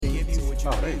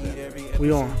Oh, there you go.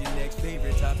 We on.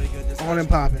 On and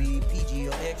popping.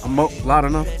 I'm loud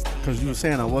enough because you were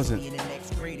saying I wasn't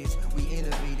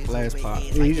last pod.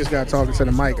 Yeah, you just got talking to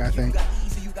the mic, I think.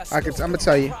 I'm going to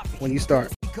tell you when you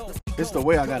start. It's the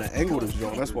way I got to angle this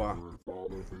joint. That's why.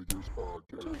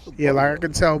 Yeah, like I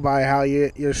can tell by how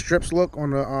your strips look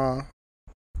on the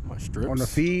My strips. on the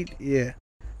feed. Yeah.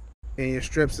 And your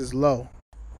strips is low.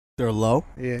 They're low.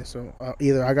 Yeah, so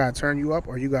either I got to turn you up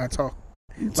or you got to talk.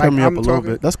 Turn me up I'm a little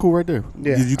talking- bit. That's cool right there.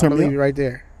 Yeah, Did you turn I'm me leave up? you right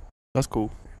there. That's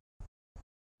cool.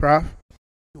 Prof?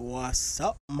 What's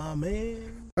up, my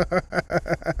man?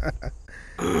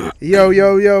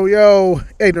 Yo.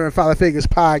 Ignorant Father Figures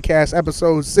Podcast,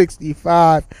 episode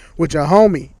 65 with your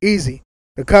homie, Easy,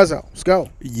 the Cuzzo. Let's go.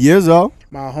 Yizzo.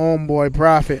 My homeboy,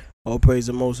 Prophet. All praise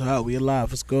the Most High. We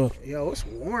alive. Let's go. Yo, it's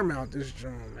warm out this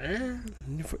joint, man.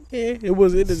 Yeah,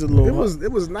 it is a little.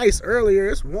 It was nice earlier.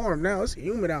 It's warm now. It's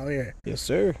humid out here. Yes,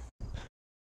 sir.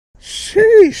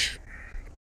 Sheesh.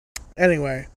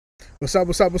 Anyway, what's up,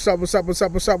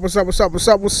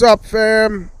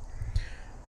 fam?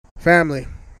 Family,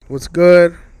 what's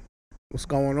good? What's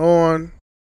going on?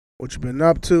 What you been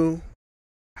up to?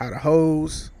 How the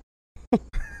hoes?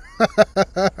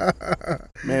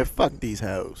 Man, fuck these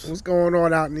hoes. What's going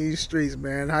on out in these streets,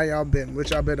 man? How y'all been? What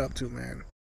y'all been up to, man?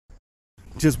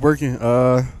 Just working.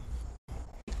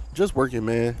 Just working,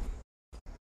 man.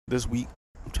 This week,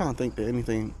 I'm trying to think that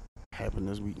anything happened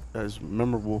this week that's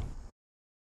memorable.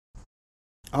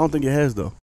 I don't think it has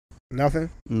though. Nothing?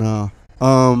 Nah.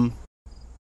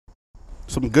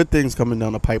 Some good things coming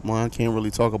down the pipeline. Can't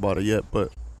really talk about it yet,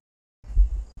 but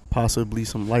possibly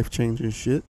some life-changing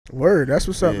shit. Word, that's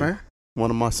what's up, Yeah. man. One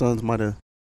of my sons might have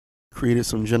created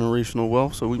some generational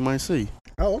wealth, so we might see.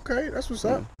 Oh, okay, that's what's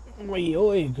up.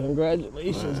 Wait,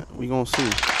 congratulations. We gonna see.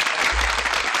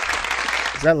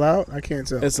 Is that loud? I can't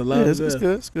tell. It's a Yeah, lot. it's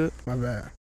good. It's good. My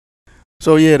bad.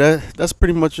 So yeah, that's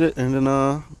pretty much it. And then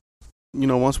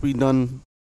once we done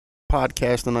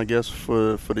podcasting, I guess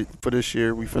for this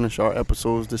year, we finish our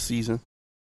episodes this season.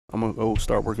 I'm gonna go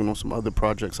start working on some other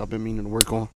projects I've been meaning to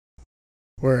work on.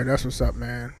 Word, that's what's up,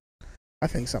 man. I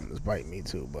think something is biting me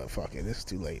too, but fuck it, it's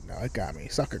too late now. It got me.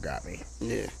 Sucker got me.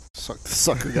 Yeah,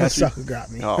 sucker got you. Sucker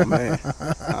got me. Oh man,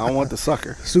 I don't want the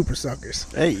sucker. Super suckers.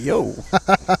 Hey yo,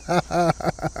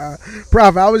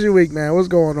 Prof, how was your week, man? What's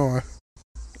going on?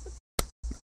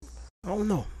 I don't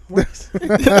know. It's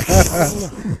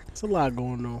a lot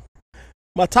going on.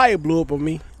 My tire blew up on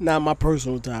me. Not my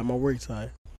personal tire, my work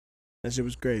tire. That shit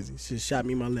was crazy. Shit shot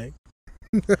me in my leg.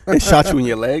 it shot you in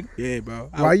your leg. Yeah, bro.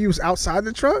 While you was outside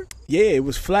the truck? Yeah, it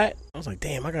was flat. I was like,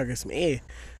 damn, I gotta get some air.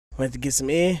 Went to get some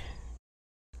air.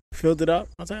 Filled it up.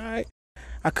 I was like, all right.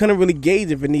 I couldn't really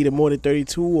gauge if it needed more than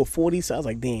 32 or 40. So I was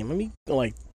like, damn, let me go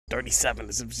like 37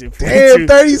 or some shit. 42. Damn,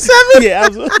 37? Yeah,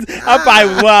 I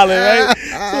probably was wilding, right?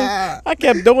 So I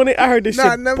kept doing it. I heard this shit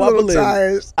them little bubbling.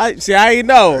 tires. I ain't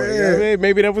know. Yeah. You know what I mean?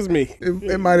 Maybe that was me.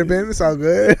 It might have been. It's all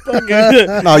good.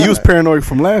 Okay. No, you was paranoid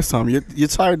from last time. You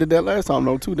tired did that last time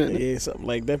though too, didn't it? Yeah, something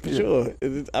like that for sure.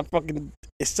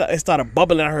 It started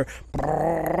bubbling. I heard.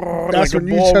 That's like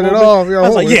when a you ball shut it moving. off. Yo, I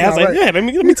was like, it's not right. yeah. Let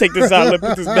me take this out. Let me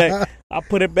put this back. I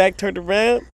put it back. Turned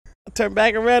around. I turned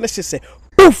back around. This shit said,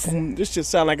 "Poof!" This shit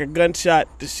sound like a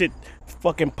gunshot. This shit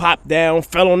fucking popped down.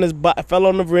 Fell on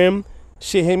the rim.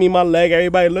 Shit hit me in my leg.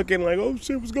 Everybody looking like, oh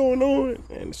shit, what's going on?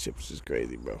 And the shit was just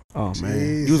crazy, bro. Oh man,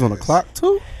 Jesus. you was on the clock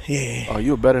too. Yeah. Oh,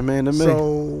 you a better man than me.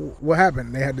 So what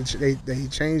happened? They had to they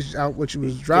changed out what you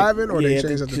was driving, or they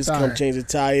changed out the just tire. come change the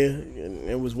tire. And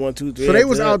it was 1, 2, 3. So they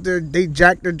was out there. They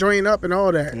jacked the joint up and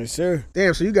all that. Yes, sir.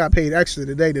 Damn. So you got paid extra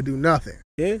today to do nothing.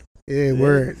 Yeah. Yeah,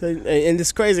 word. So, and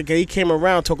it's crazy because he came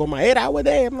around, took on my 8 hour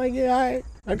day. I'm like, yeah, all right,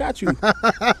 I got you.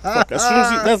 Fuck, as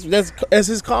soon as that's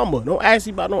his karma. Don't ask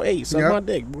me about no 8. Suck my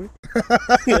dick, boy.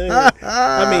 Yeah.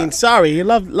 I mean, sorry, he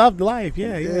loved life.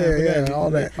 Yeah, all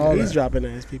that. He's dropping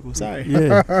ass people. Sorry.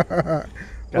 Yeah.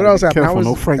 What else happened? How Careful, was-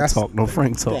 no Frank that's- talk. No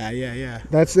Frank talk. Yeah.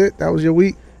 That's it. That was your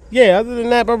week. Yeah. Other than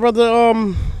that, my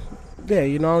brother,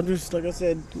 yeah, just like I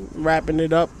said, wrapping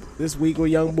it up this week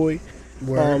with Young Boy.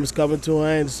 Word. It's coming to an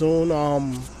end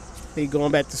soon. He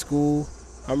going back to school.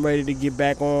 I'm ready to get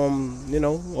back on,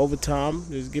 overtime.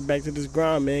 Just get back to this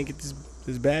grind, man. Get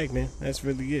this bag, man. That's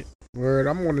really it. Word.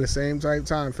 I'm on the same type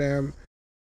time, fam.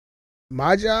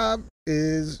 My job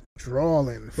is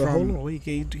drawing But hold from. on, wait,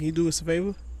 can you do us a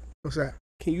favor? What's that?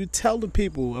 Can you tell the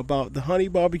people about the honey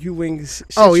barbecue wings? shit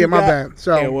Oh yeah, you my got? bad.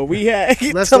 So Yeah, what we had.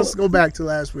 let's go back to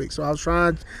last week. So I was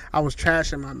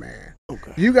trashing my man.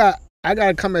 Okay. I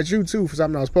gotta come at you too for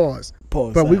something else. Pause.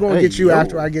 Pause. But we're gonna Hey, get you yo.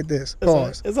 after I get this.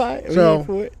 Pause. It's all right. We're So- here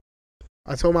for it.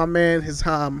 I told my man his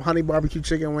honey barbecue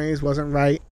chicken wings wasn't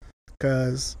right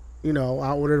because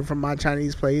I ordered from my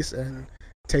Chinese place and it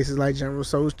tasted like General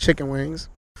Tso's chicken wings.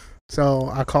 So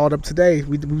I called up today.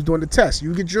 We was doing the test.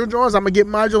 You get your Jones, I'm gonna get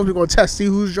my Jones. We're gonna test, see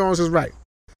whose Jones is right.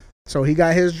 So he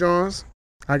got his Jones,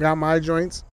 I got my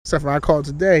joints. Except for I called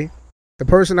today. The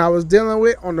person I was dealing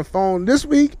with on the phone this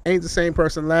week ain't the same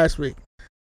person last week.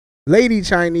 Lady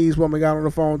Chinese woman got on the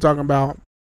phone talking about,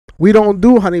 we don't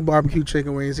do honey barbecue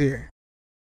chicken wings here.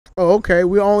 Oh, okay.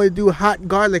 We only do hot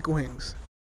garlic wings.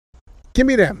 Give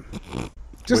me them.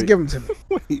 Just give them to me.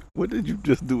 Wait, what did you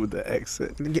just do with the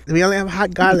accent? We only have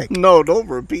hot garlic. No, don't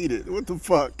repeat it. What the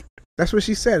fuck? That's what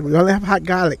she said. We only have hot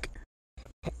garlic.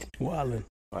 Wildin'.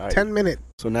 All right. 10 minutes.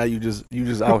 So now you just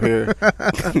out here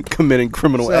committing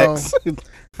criminal acts.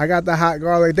 I got the hot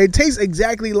garlic. They taste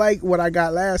exactly like what I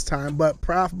got last time, but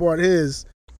Prof bought his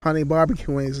honey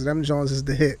barbecue wings. And them Jones is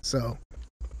the hit, so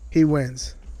he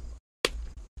wins.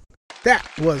 That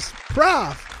was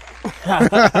Prof.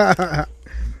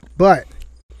 But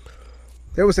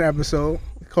there was an episode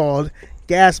called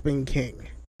Gasping King.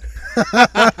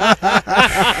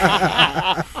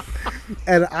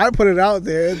 And I put it out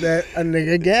there that a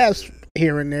nigga gasps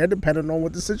here and there depending on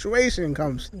what the situation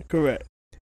comes. Correct.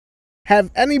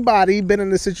 Have anybody been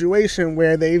in a situation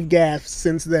where they've gasped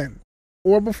since then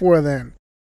or before then?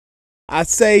 I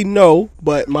say no,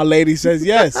 but my lady says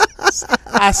yes.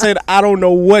 I said I don't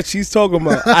know what she's talking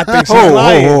about. I think she's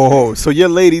lying. So your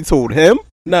lady told him?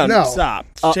 No, stop.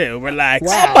 Chill, relax.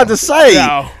 Wow. I'm about to say.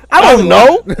 No. I don't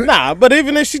know. Nah, but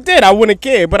even if she did, I wouldn't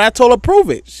care. But I told her prove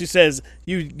it. She says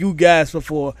you gasped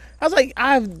before. I was like,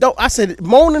 I said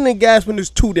moaning and gasping is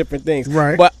two different things.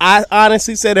 Right. But I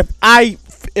honestly said if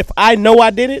I know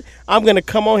I did it, I'm gonna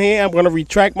come on here. I'm gonna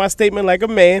retract my statement like a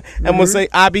man. I'm gonna say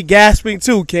I be gasping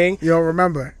too, King. You don't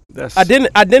remember? I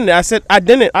didn't. I said I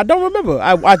didn't. I don't remember.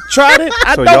 I tried it.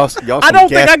 I So don't. y'all I don't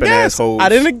think I gasping gasped. assholes. I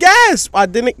didn't gasp. I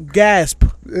didn't gasp.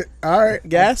 All right.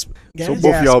 Gasp. So Gasp.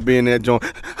 both of y'all be in that joint.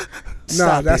 No,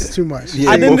 Stop that's it. too much. Yeah,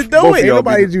 I didn't do both it. of y'all Ain't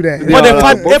nobody be- do that.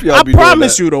 But both if y'all I be doing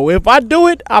promise that. you though, if I do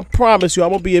it, I promise you,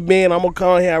 I'm gonna be a man. I'm gonna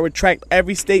come here. I retract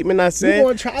every statement I You said.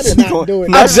 gonna try to not do it?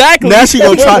 Now- Exactly. Now she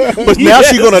gonna try, but now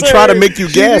she gonna try to make you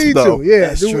She gasp need though. to. Yeah,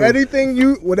 That's do true. anything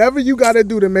whatever you gotta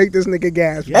do to make this nigga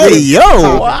gasp. Hey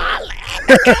yo,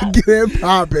 Get it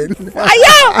popping.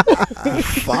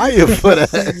 fire for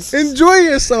that. Enjoy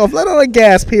yourself. Let out a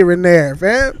gasp here and there,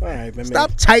 fam. All right, man.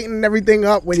 Stop tightening everything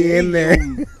up when you're in there.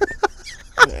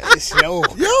 Yo.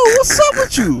 Yo, what's up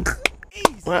with you?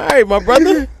 All right, my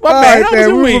brother. My All bad. right, How was man.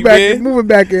 your week, man? Moving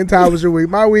back in. How was your week?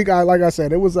 My week, like I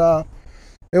said, it wasn't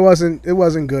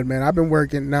good, man. I've been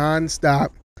working nonstop.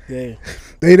 Yeah.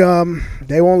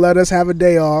 They won't let us have a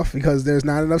day off because there's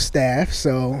not enough staff.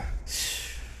 So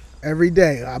every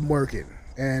day I'm working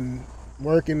and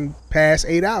working past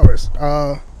 8 hours.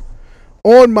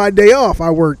 On my day off, I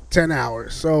work 10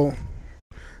 hours. So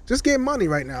just getting money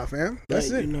right now, fam.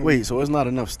 That's Hey, it. you know, Wait, so it's not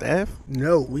enough staff?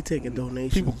 No. we taking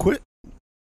donations. People quit?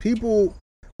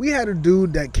 We had a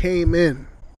dude that came in,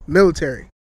 military,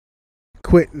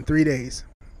 quit in 3 days.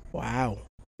 Wow.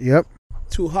 Yep.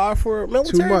 Too hard for a Too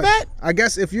military much. vet? I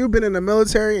guess if you've been in the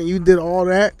military and you did all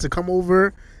that to come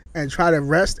over and try to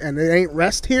rest, and it ain't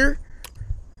rest here,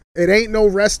 it ain't no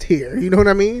rest here. You know what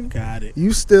I mean? Got it.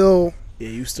 You still Yeah,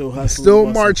 you still hustling.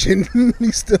 still busting. marching.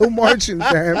 You still marching,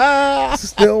 fam.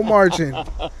 Still marching.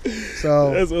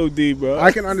 So That's OD, bro.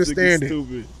 I can This nigga understand it.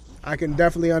 Stupid. I can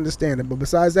definitely understand it. But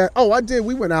besides that,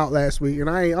 we went out last week, and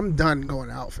I'm done going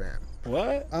out, fam.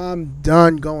 What? I'm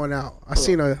done going out. I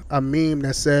seen a meme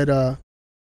that said,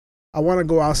 I want to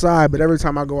go outside, but every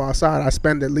time I go outside, I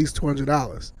spend at least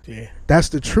 $200. Yeah. That's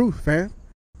the truth, fam.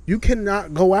 You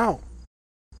cannot go out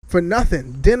for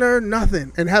nothing, dinner,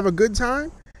 nothing, and have a good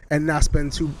time and not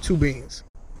spend two beans.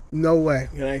 No way.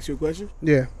 Can I ask you a question?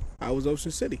 Yeah, I was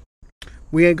Ocean City.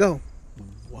 we ain't go.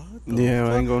 What?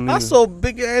 Yeah, I ain't gonna I need saw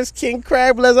big ass king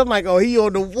crab legs. I'm like, oh, he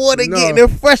on the water No. getting it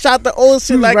fresh out the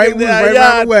ocean. We was like right, in we the was right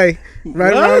around the way.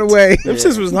 Right What? around the way. Them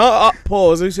shits was not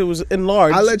pause. Them shit was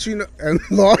enlarged. I'll let you know.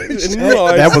 Enlarged.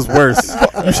 Enlarged. That was worse.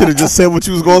 You should have just said what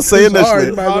you was gonna say It's hard,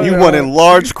 initially. might as You well. wanted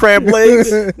large crab legs?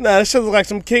 Nah, that shit was like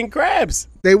some king crabs.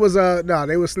 They was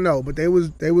they was snow, but they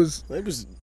was It was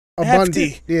abundant.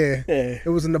 hefty. Yeah. Yeah. It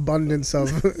was an abundance of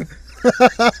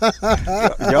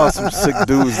Y'all some sick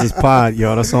dudes. This pod,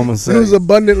 y'all. That's all I'm gonna it say. was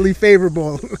abundantly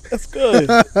favorable. That's good.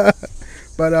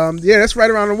 But yeah, that's right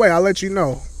around the way. I'll let you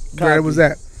know where it was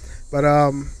at. But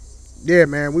yeah,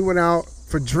 man, we went out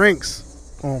for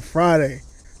drinks on Friday.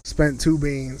 Spent 2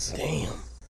 beans. Damn.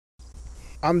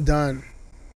 I'm done.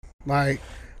 Like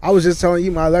I was just telling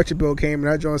you, my electric bill came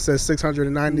and that joint says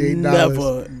 $698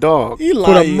 Never. Dog. He for the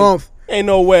lying. month. Ain't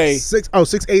no way.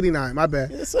 $689. My bad.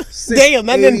 Damn,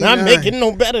 that did not make it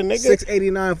no better, nigga.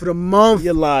 $689 for the month.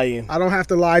 You're lying. I don't have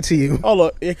to lie to you. Oh,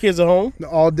 look, your kids are home?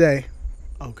 All day.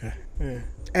 Okay. Yeah.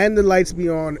 And the lights be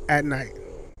on at night.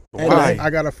 At night. I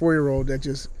got a 4-year-old that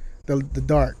just the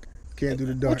dark can't do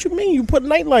the dark. What you mean? You put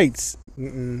night lights?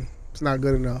 It's not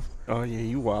good enough. Oh yeah,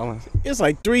 you wildin'. It's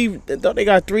like 3. Don't they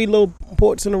got 3 little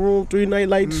ports in the room? 3 night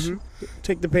lights.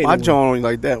 Take the pay. My joint only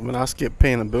like that when I skip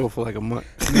paying a bill for like a month.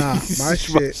 Nah, my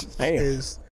shit Damn.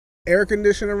 is air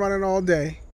conditioner running all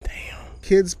day. Damn.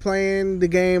 Kids playing the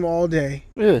game all day.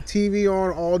 Yeah. TV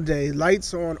on all day.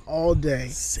 Lights on all day.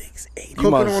 680.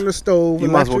 Cooking on the stove. You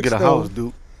might as well electric get a stove. house,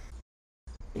 dude.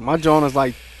 My joint is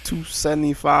like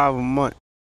 $275 a month.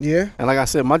 Yeah. And like I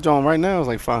said, my joint right now is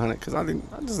like $500 because I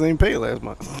just didn't pay it last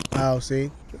month. Oh,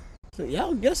 see. So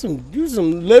y'all get some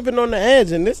living on the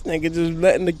edge, and this nigga just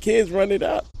letting the kids run it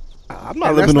up. I'm not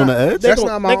And living that's on not- the edge. They That's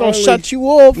gonna, not my they gonna only- shut you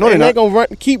off, No, and they they gonna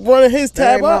keep running his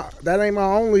tab up. That ain't my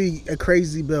only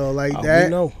crazy bill like Oh, we that.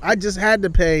 know. I just had to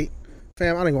pay.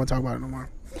 Fam, I ain't gonna talk about it no more.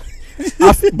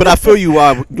 But I feel you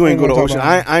why you ain't go to Talk Ocean.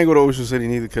 about I ain't go to Ocean City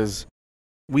neither because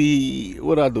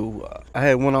what I do? I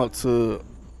had went out to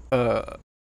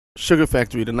Sugar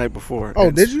Factory the night before. Oh,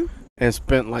 and did you? And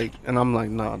spent and I'm like,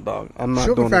 nah, dog, I'm not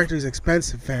Sugar doing Factory's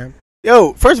expensive, fam.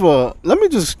 Yo, first of all, let me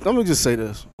just say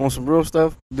this on some real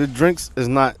stuff. The drinks is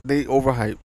not they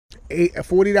overhyped.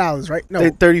 $40, right? No. They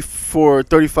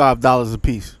 $35 a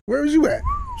piece. Where was you at?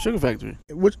 Sugar Factory.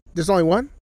 Which? There's only one.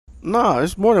 Nah,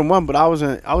 it's more than one. But I was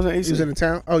in You AC. was in the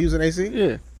town. Oh, you was in AC.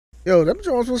 Yeah. Yo, them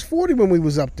Jones was 40 when we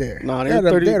was up there. Nah, they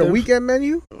had a weekend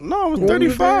menu. No, it was When we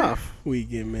was 35.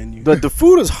 Weekend menu. But the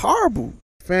food is horrible.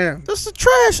 Fam, This is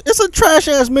trash. It's a trash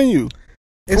ass menu.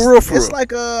 it's real. It's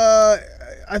like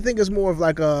I think it's more of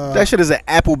like a. That shit is an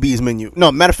Applebee's menu.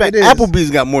 No, matter of fact, It is. Applebee's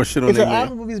got more shit on It's their an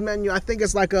menu. Applebee's menu. I think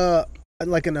it's like an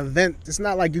event. It's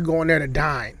not like you going there to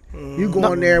dine. You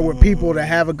going there with people to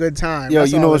have a good time. Yo,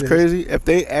 That's you know all what's it is. crazy? If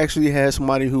they actually had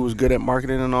somebody who was good at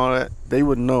marketing and all that, they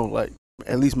would know, like,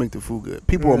 at least make the food good.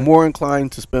 People are Yeah. more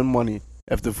inclined to spend money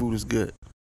if the food is good.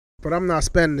 But I'm not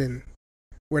spending.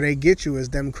 Where they get you is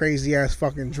them crazy ass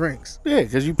fucking drinks. Yeah,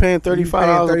 because you paying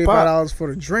 $35 a pop. $35 for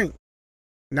the drink.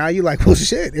 Now you like, well,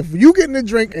 shit. If you getting the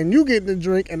drink and you getting the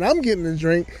drink and I'm getting the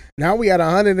drink, now we at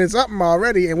 100 and something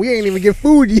already, and we ain't even get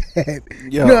food yet. Yo,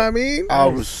 You know what I mean? I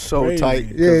was so Crazy. tight.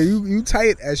 Yeah, you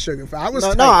tight as Sugar Factory. I was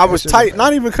No, tight I at was Sugar tight. Factory.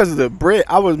 Not even because of the bread.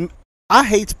 I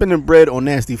hate spending bread on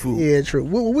nasty food. Yeah, true.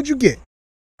 What'd you get?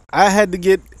 I had to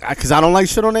get, because I don't like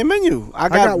shit on their menu. I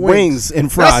got wings. wings and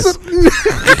fries.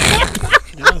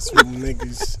 Y'all some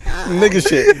niggas. Nigga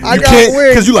shit. I You got can't, wings.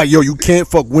 because you like, yo, you can't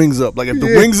fuck wings up. Like, if the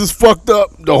Yeah. wings is fucked up,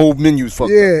 the whole menu's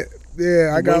fucked up.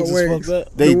 Yeah, I got Wings is wings. fucked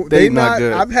up. They not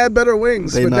good. I've had better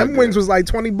wings, They but not them good. wings was like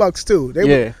 $20 too. They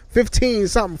Yeah. were 15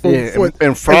 something for, Yeah, for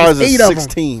and fries it was is 8 of 'em.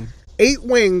 16. 8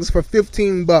 wings for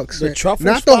 $15. The truffle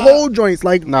not the spot? whole joints,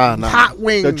 like Nah. hot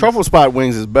wings. The truffle spot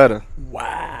wings is better.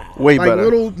 Wow. Way like better.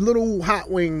 little hot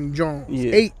wing joints.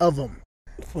 Yeah. 8 of them.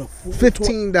 For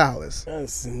 $15.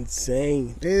 That's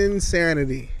insane.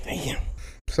 Insanity. Damn.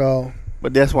 So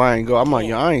But that's why I ain't go. I'm like,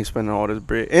 yo, I ain't spending all this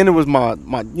bread. And it was my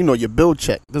your bill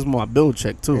check. This is my bill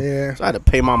check too. yeah. So I had to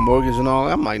pay my mortgage and all.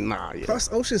 I'm like, nah, yeah. Plus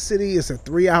Ocean City is a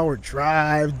 3-hour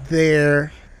drive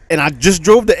there. And I just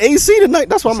drove the AC tonight.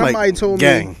 That's why I'm Somebody like, told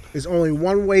gang. me it's only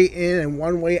one way in and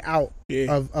one way out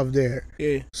Yeah. of there.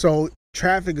 Yeah. So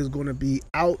traffic is going to be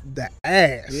out the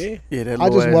ass. Yeah. Yeah, that I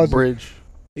little just ass wasn't. bridge.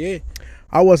 Yeah.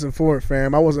 I wasn't for it,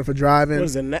 fam. I wasn't for driving. What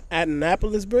is it? At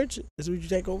Annapolis Bridge? Is what you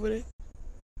take over there?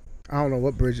 I don't know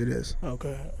what bridge it is.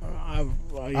 Okay.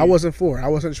 I wasn't for it. I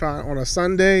wasn't trying on a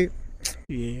Sunday.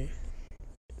 Yeah.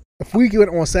 If we went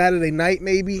on Saturday night,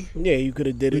 maybe Yeah, you could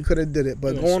have did we it. could have did it.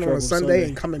 But Yeah, going on struggle a Sunday Sunday.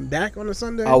 and coming back on a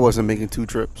Sunday, I wasn't making 2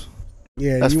 trips.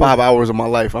 yeah, That's you 5 hours of my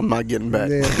life. I'm not getting back.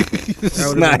 Yeah. It's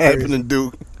would've not been crazy. happening,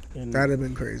 dude. And That'd have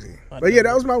been crazy. I But yeah, know.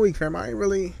 that was my week, fam. I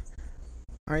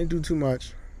ain't do too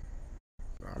much.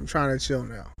 I'm trying to chill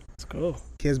now. Let's go.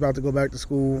 Kids about to go back to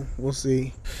school. We'll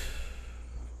see.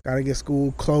 Gotta get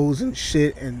school clothes and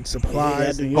shit and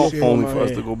supplies Yeah, and I do. shit. Phone Only my for us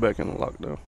head. to go back in the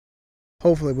lockdown.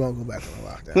 Hopefully, we won't go back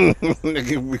on lockdown.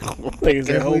 Nigga, we going back. Niggas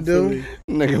said If we do, hopefully.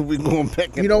 Nigga, we going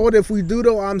back. You know what? If we do,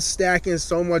 though, I'm stacking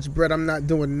so much bread. I'm not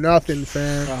doing nothing,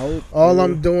 fam. I hope. All yeah.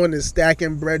 I'm doing is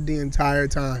stacking bread the entire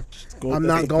time. Go I'm back.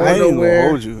 not I going ain't gonna nowhere.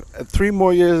 hold you. 3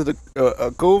 more years of the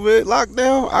COVID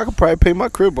lockdown, I could probably pay my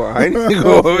crib off. I ain't gonna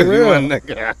For hold you, my real.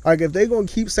 nigga. Like, if they gonna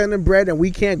keep sending bread and we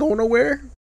can't go nowhere,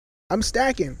 I'm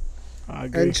stacking I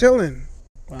agree. and chilling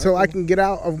till I agree. can get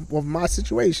out of my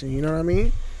situation. You know what I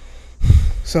mean?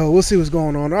 So we'll see what's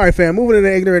going on. All right, fam. Moving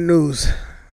into ignorant news.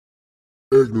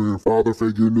 Ignorant father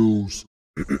figure news.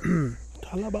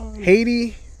 Taliban.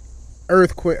 Haiti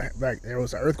earthquake. Like, there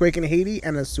was an earthquake in Haiti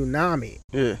and a tsunami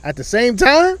Yeah, at the same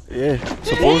time. yeah.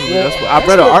 Supposedly, that's what I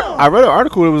read. I read an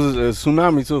article. It was a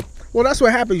tsunami too. Well, that's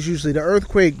what happens usually. The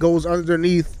earthquake goes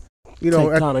underneath,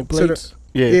 Tectonic plates.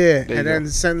 Yeah, yeah, there and you then go.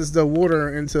 sends the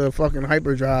water into fucking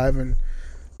hyperdrive, and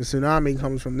the tsunami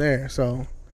comes from there. So,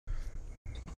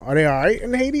 are they all right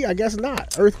in Haiti? I guess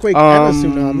not. Earthquake and a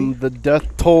tsunami. The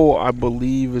death toll, I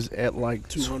believe, is at like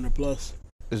 200 plus.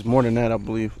 It's more than that, I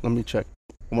believe. Let me check.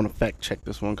 I want to fact check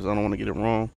this one because I don't want to get it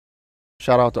wrong.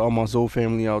 Shout out to all my Zoe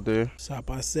family out there. Ça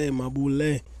passe, ma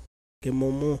boule. Que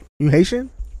moment. You Haitian?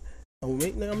 Oh,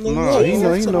 wait, now I'm No, he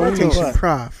know. Haitian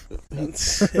prof.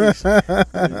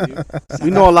 We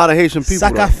know a lot of Haitian people.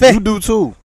 though. Sacafé. You do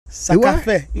too.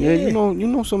 Sacafé. Yeah, you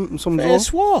know some Zoe.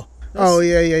 Francois. Oh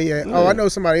yeah. Oh, Yeah. I know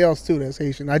somebody else too that's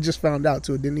Haitian. I just found out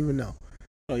too. Didn't even know.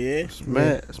 Oh, yeah?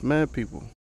 It's mad people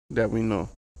that we know.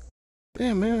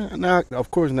 Damn, man. Now,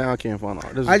 of course, now I can't find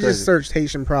out. This is I just crazy. searched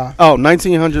Haitian prof. Oh,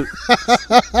 1900.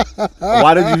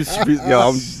 Why did you speak? Yo,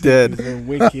 I'm dead.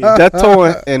 Wicked. Death toll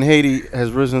in Haiti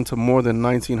has risen to more than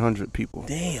 1,900 people.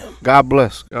 Damn. God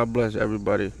bless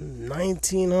everybody.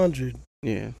 1,900.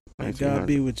 Yeah, My God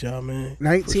be with y'all, man.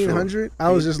 1900. I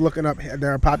was just looking up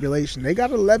their population. They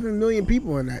got 11 million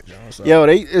people in that, John. So. Yo,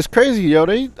 it's crazy. Yo,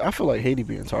 I feel like Haiti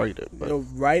being targeted. But You know,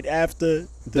 right after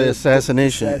the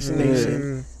assassination.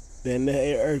 assassination. Then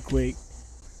the earthquake.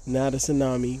 Now the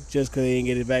tsunami. Just because they didn't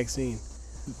get a vaccine.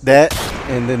 That,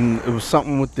 and then it was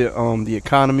something with the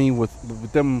economy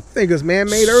with them. Think it's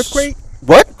man-made earthquake?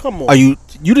 What? Come on. Are you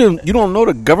don't know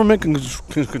the government can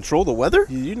control the weather?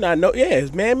 You not know? Yeah,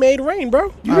 it's man-made rain,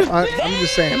 bro. I'm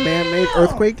just saying, man-made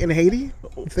earthquake in Haiti.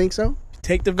 You think so?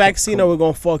 Take the vaccine or we're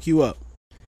gonna fuck you up.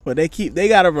 But they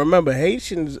gotta remember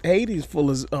Haiti's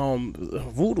full of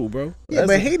voodoo, bro. Yeah, That's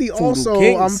but a Haiti voodoo also,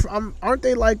 kings. aren't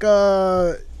they like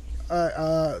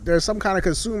there's some kind of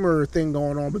consumer thing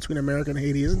going on between America and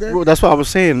Haiti, isn't there? Well, that's what I was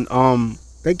saying.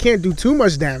 They can't do too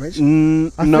much damage. I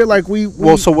No, feel like we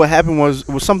well, so what happened was it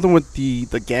was something with the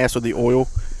gas or the oil.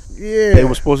 yeah. They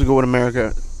were supposed to go with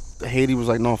America. Haiti was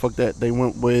like, no, fuck that. They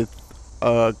went with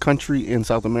a country in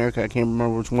South America. I can't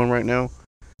remember which one right now.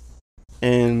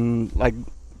 And like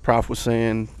Prof was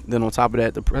saying, then on top of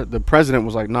that, the president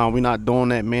was like, no, we're not doing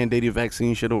that mandated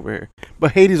vaccine shit over here.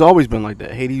 But Haiti's always been like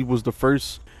that. Haiti was the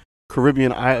first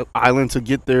Caribbean island to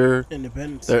get their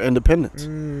Independence. independence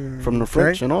from the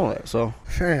French okay. and all that. So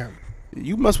Fam.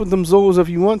 you mess with them Zoes if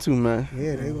you want to, man.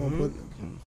 Yeah, they gonna put.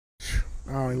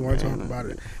 I don't even want to talk about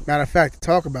it. Matter of fact, to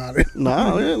talk about it.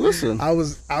 Nah, yeah, listen. I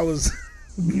was.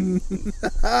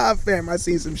 Fam, I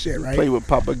seen some shit, right? Play with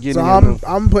Papa Guinea. So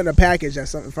I'm putting a package in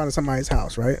front of somebody's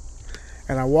house, right?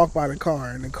 And I walk by the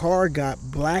car, and the car got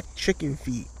black chicken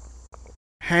feet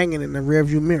hanging in the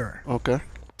rearview mirror. Okay.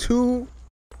 2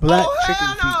 black chicken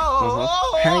feet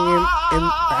hanging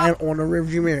on the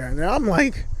rearview mirror. And I'm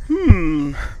like,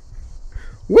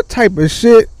 what type of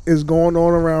shit is going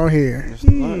on around here? It's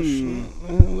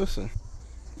man, listen.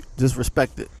 Just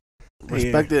respect it.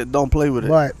 Respect it. Don't play with it.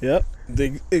 But Yep.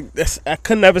 I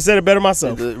couldn't never said it better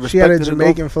myself. she had a Respect it,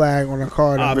 Jamaican flag on her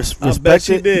car. I respect bet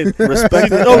she it. did.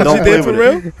 Respect it. Oh, Don't she play did for with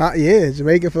real? it. Yeah,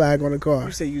 Jamaican flag on the car.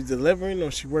 You say you delivering or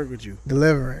she work with you?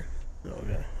 Delivering.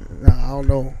 Okay. Nah, I don't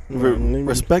know.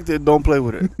 Respect it. Don't play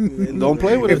with it. Don't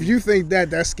play with If it. you think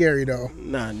that's scary though,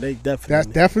 Nah, they definitely. that's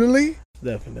definitely.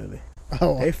 definitely.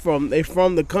 Oh, They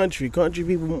from the country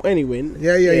people anyway.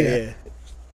 Yeah.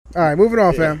 All right, moving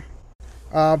on, Yeah.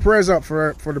 fam. Prayers up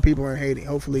for the people in Haiti.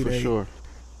 Hopefully For they, sure.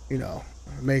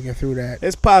 making through that.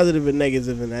 It's positive and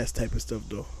negative and that type of stuff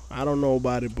though. I don't know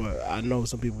about it, but I know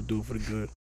some people do it for the good.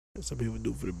 And some people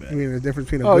do it for the You bad. mean the difference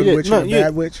between a Oh, good yeah, witch no, and a yeah.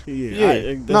 bad witch?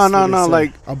 Yeah. No,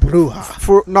 like A bruja.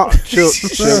 for chill.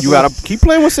 You gotta keep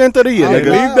playing with Santeria, Oh, nigga.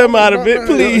 God. Leave them out of it,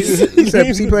 please. He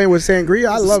said he playing with sangria.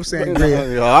 I love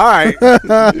sangria. All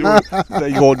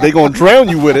right. They gonna drown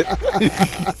you with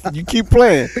it. You keep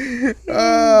playing.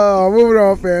 Oh, moving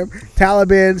on, fam.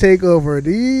 Taliban takeover.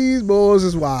 These boys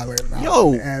is wilding.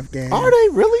 Yo, Afghan. Are they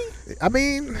really? I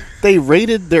mean, They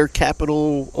raided their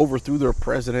capital, overthrew their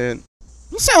president.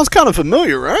 It sounds kind of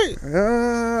familiar, right?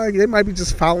 they might be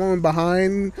just following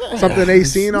behind something they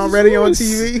seen already on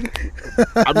TV.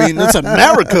 I mean, it's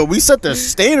America. We set the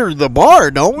standard, the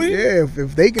bar, don't we? Yeah,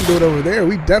 if they can do it over there,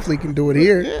 we definitely can do it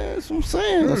here. Yeah, that's what I'm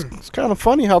saying. It's kind of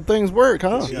funny how things work,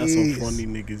 huh? Got some Jeez. funny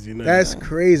niggas, you know. That's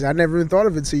crazy. I never even thought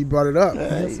of it until you brought it up.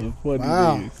 That's some funny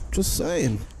Wow. niggas. Just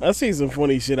saying. I see some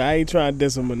funny shit. I ain't trying to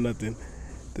diss them or nothing.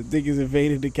 The niggas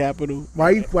invaded the Capitol.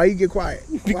 Why you get quiet?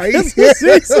 Why you, Because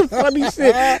it's some funny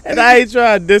shit. And I ain't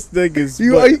trying to diss niggas.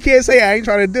 you can't say I ain't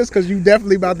trying to diss because you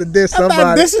definitely about to diss I'm not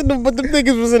somebody. dissing them, but the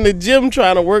niggas was in the gym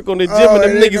trying to work on the gym, Oh, and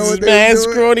them they didn't know niggas what was they mad was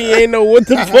doing? scrawny, ain't know what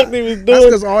the fuck they was That's doing.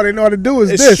 because all they know how to do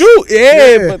is It's this. shoot,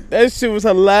 yeah, Yeah. but that shit was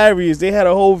hilarious. They had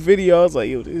a whole video. I was like,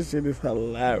 yo, this shit is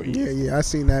hilarious. Yeah, I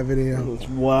seen that It video. was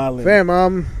wild.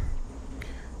 Fam,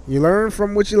 you learn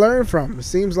from what you learn from. It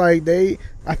seems like I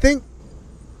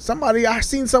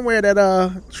seen somewhere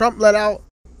that Trump let out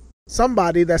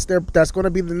somebody that's going to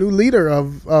be the new leader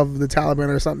of the Taliban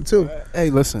or something too. Hey,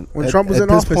 listen. When Trump was in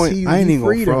this office, point, he I ain't even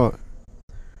freed gonna him. fraud.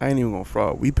 I ain't even gonna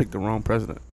fraud. We picked the wrong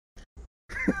president.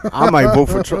 I might vote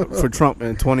for Trump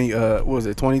in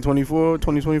 2024,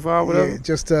 2025, whatever. Yeah,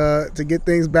 just to get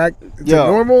things back to Yo.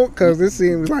 normal because it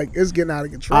seems like it's getting out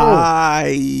of control.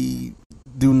 I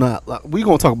do not. We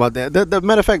gonna talk about that. That.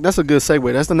 Matter of fact, that's a good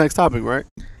segue. That's the next topic, right?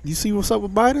 You see what's up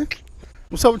with Biden?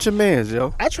 What's up with your mans,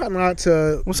 yo? I try not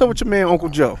to. What's up with your man, Uncle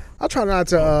Joe? I try not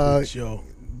to Joe.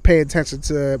 pay attention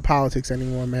to politics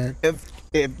anymore, man.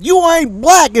 If you ain't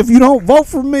black, if you don't vote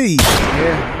for me,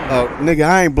 Yeah. nigga,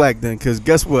 I ain't black then. Cause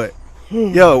guess what?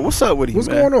 Yo, what's up with him? What's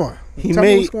man? going on? He Tell me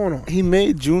made what's going on. He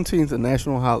made Juneteenth a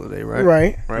national holiday, right?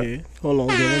 Right. Right. Yeah. Hold on,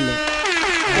 get in there.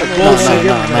 Nah,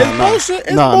 It's bullshit.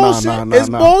 It's Nah, bullshit. It's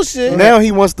bullshit. Now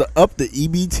he wants to up the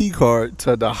EBT card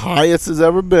to the highest it's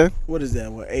ever been. What is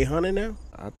that? What, 800 now?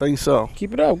 I think so.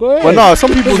 Keep it up. Go ahead. But no,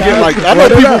 some people get like I know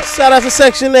Run it people. up. Shout out to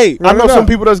Section 8. I know Run it some up.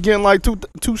 people that's getting like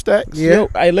two stacks. Yeah. Yo,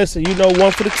 hey, listen, you know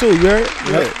 1 for the 2. You heard?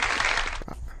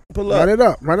 Yeah. Pull Run up. it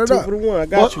up. Run it 2 up. for the 1. I Well,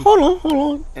 got you. hold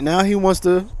on. And now he wants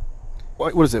to.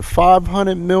 What is it?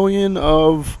 500 million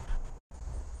of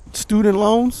student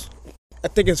loans. I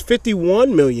think it's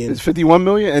 51 million. It's 51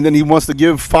 million, and then he wants to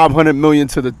give 500 million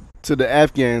to the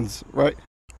Afghans, right?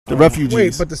 The refugees.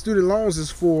 Wait, but the student loans is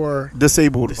for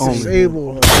disabled only.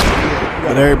 disabled.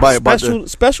 But everybody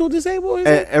Special disabled? Is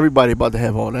it? everybody about to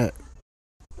have all that.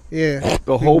 Yeah.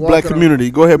 The whole walking black on-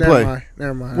 community. Go ahead, play.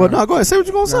 Never mind. Well, no, go ahead. Say what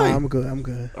you gonna say. Nah, I'm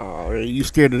good. Oh, you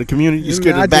scared of the community? You Yeah,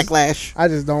 scared I of the just- backlash? I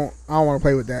don't want to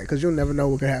play with that because you'll never know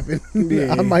what could happen.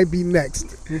 Yeah. I might be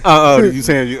next. You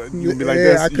saying you be like Yeah,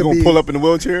 this? I You could gonna be- pull up in the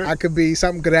wheelchair? I could be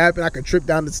something could happen. I could trip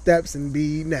down the steps and be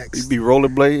You next. be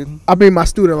rollerblading? I mean, my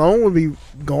student loan would be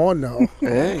gone though.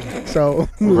 Hey, So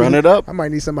run it up. I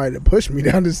might need somebody to push me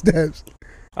down the steps.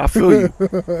 I feel you.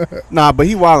 Nah, but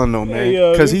he wildin' though, man. Hey,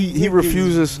 yo, Because this he nigga's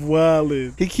refuses.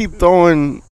 wildin'. He keep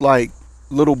throwing like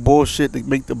little bullshit to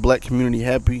make the black community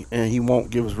happy, and he won't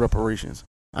give us reparations.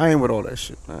 I ain't with all that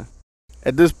shit, man.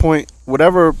 At this point,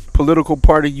 whatever political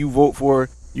party you vote for,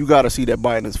 you gotta see that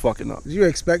Biden is fucking up. Did you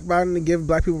expect Biden to give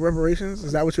black people reparations?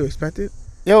 Is that what you expected?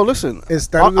 Yo, listen.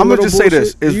 Instead I'm of the gonna little just say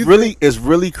this: bullshit, it's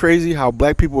really crazy how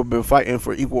black people have been fighting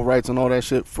for equal rights and all that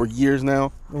shit for years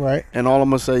now. right? And all I'm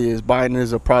gonna say is Biden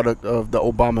is a product of the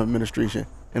Obama administration,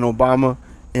 and Obama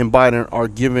and Biden are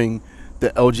giving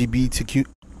the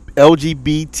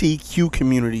LGBTQ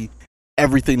community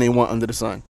everything they want under the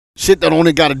sun. Shit that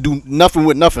only got to do nothing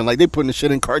with nothing. Like they putting the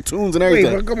shit in cartoons and Wait,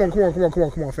 everything. but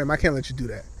come on, fam! I can't let you do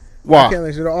that. I Why? can't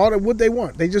let you do all that. What they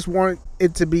want, they just want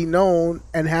it to be known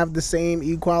and have the same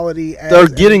equality as.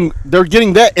 They're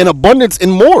getting that in abundance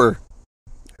and more.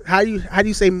 How do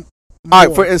you say? More? All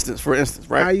right, for instance, How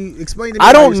right? you explain to me? I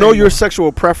how don't you know say your more.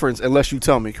 sexual preference unless you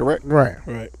tell me. Correct? Right.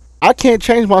 Right. I can't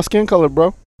change my skin color,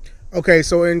 bro. Okay,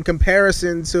 so in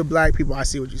comparison to black people, I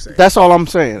see what you say. That's all I'm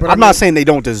saying. But I'm not saying they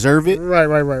don't deserve it. Right.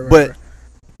 But right.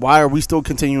 why are we still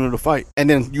continuing to fight? And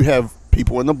then you have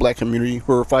people in the black community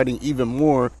who are fighting even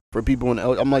more for people in the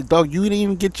I'm like, dog, you didn't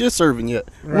even get your serving yet.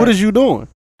 Right. What is you doing?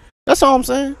 That's all I'm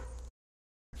saying.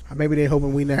 Maybe they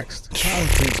hoping we next.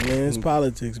 Politics, man. It's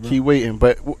politics, bro. Keep waiting.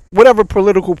 But whatever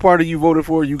political party you voted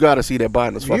for, you got to see that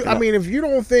Biden is fucking up. If you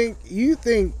don't think you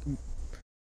think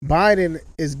Biden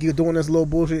is doing this little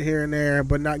bullshit here and there,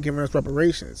 but not giving us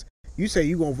reparations, you say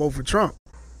you gonna vote for Trump.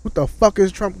 What the fuck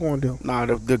is Trump gonna do? Nah,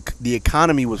 the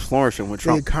economy was flourishing with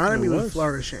Trump. The economy It was was.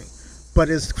 flourishing, but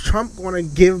is Trump gonna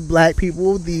give black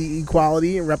people the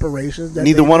equality and reparations? That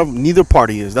Neither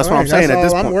party is. That's what I'm Right, saying that's at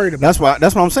this all I'm point. worried about.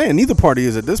 That's what I'm saying. Neither party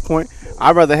is at this point.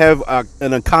 I'd rather have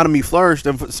an economy flourish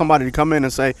than for somebody to come in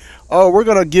and say, "Oh, we're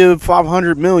gonna give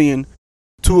 500 million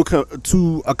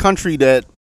to a country that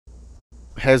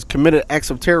has committed acts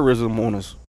of terrorism on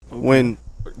us." When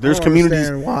there's I don't communities,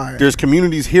 understand why. there's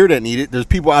communities here that need it. There's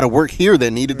people out of work here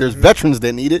that need it. There's veterans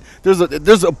that need it. There's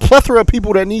a plethora of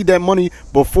people that need that money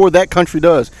before that country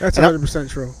does. That's And I- 100%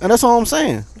 true. And that's all I'm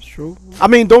saying. It's true. I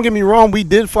mean, don't get me wrong, we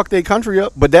did fuck their country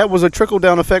up, but that was a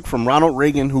trickle-down effect from Ronald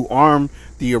Reagan, who armed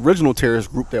the original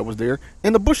terrorist group that was there,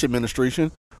 and the Bush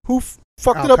administration, who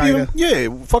fucked it up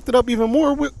fucked it up even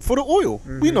more for the oil.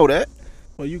 We know that.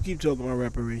 Well, you keep talking about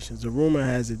reparations. The rumor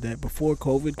has it that before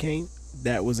COVID came,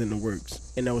 that was in the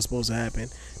works, and that was supposed to happen.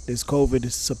 This COVID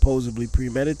is supposedly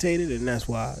premeditated, and that's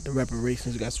why the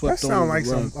reparations got swept That under sounds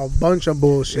the like rug. a bunch of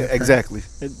bullshit. Yeah, exactly.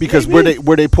 It- Because maybe.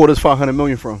 where they pulled this $500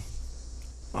 million from?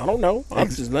 I don't know. I'm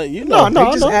just letting you know. They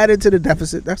just added to the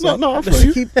deficit. That's all. No, I feel They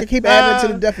you. keep adding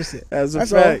to the deficit. That's a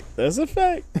That's fact. That's a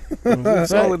fact.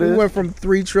 That's all it We is. went from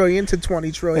 3 trillion to 20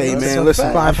 trillion. Hey, to man, listen, I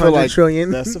feel 500 like-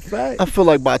 trillion. That's a fact. I feel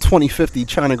like by 2050,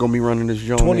 China gonna be running this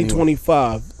joint.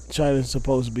 2025, China's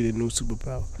supposed to be the new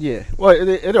superpower. Yeah. Well,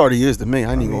 it already is to me.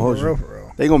 I ain't even gonna hold for real, you. for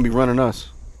real. They gonna be running us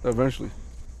eventually.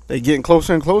 They getting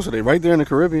closer and closer. They right there in the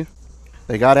Caribbean.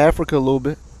 They got Africa a little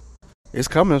bit. It's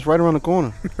coming. It's right around the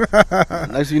corner.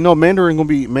 Next thing you know, Mandarin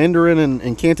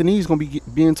and Cantonese gonna be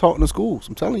being taught in the schools.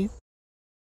 I'm telling you.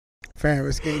 Fam,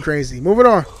 it's getting crazy. Moving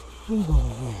on.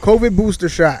 COVID booster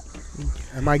shot.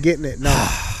 Am I getting it? No.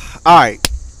 All right.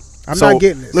 I'm So, not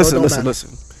getting it. Listen. Listen. This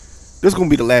is gonna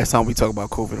be the last time we talk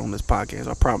about COVID on this podcast.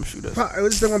 I promise you this.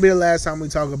 It's still going to be the last time we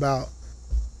talk about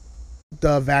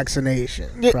the vaccination.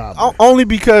 Yeah, Probably. only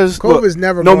because COVID's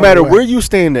never no going matter away. where you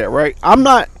stand at, right? I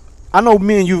know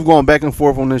me and you've gone back and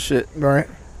forth on this shit. Right.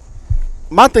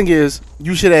 My thing is,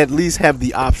 you should at least have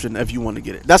the option if you want to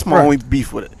get it. That's my Right. only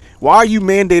beef with it. Why are you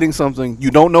mandating something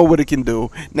you don't know what it can do?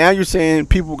 Now you're saying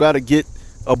people got to get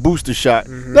a booster shot.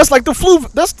 That's like the flu.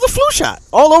 That's the flu shot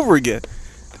all over again.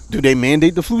 Do they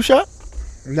mandate the flu shot?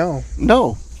 No.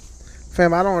 No.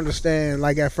 Fam, I don't understand.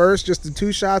 Like, at first, just the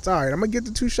 2 shots. All right, I'm going to get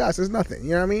the 2 shots. It's nothing.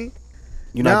 You know what I mean?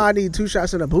 You're Now not. I need 2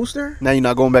 shots in a booster? Now you're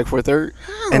not going back for a third.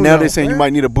 don't And now know, they're saying you man.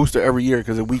 might need a booster every year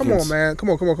because of Come weekends. on, man. Come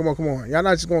on. Y'all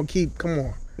not just going to keep, come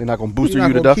on. They're not going to booster You're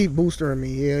you not to gonna death. keep boostering me.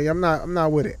 Yeah, I'm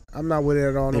not with it. I'm not with it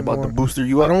at all They no about more. to booster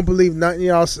you I up. don't believe nothing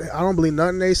y'all say. I don't believe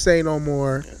nothing they say no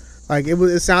more. Like,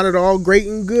 it sounded all great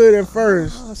and good at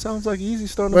first. Sounds like easy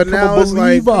starting But to become now a it's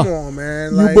like, believer. come on,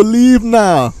 man. Like, believe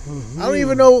now. I don't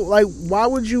even know, like, why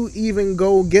would you even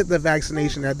go get the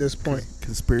vaccination at this point?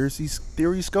 Conspiracy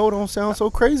theory skull don't sound so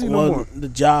crazy no Well, more. the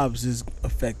jobs is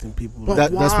affecting people. But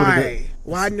That- why? that's what it is.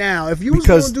 Why now? If you was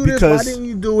Because- going to do this, why because- didn't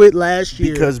you do it last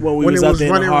year? because when we when was it out was there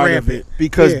in the running heart of rampant. it.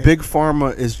 Because Yeah. Big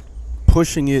Pharma is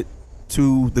pushing it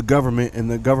to the government,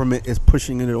 and the government is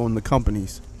pushing it on the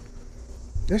companies.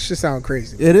 That shit sound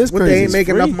crazy. It is What, crazy. they ain't It's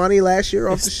making free. enough money last year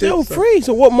off It's the still shit? free.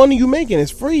 So what money you making?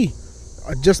 It's free.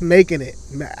 Just making it.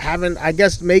 I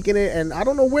guess making it, and I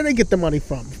don't know where they get the money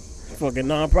from. Fucking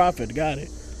nonprofit. Got it.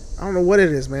 I don't know what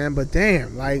it is, man, but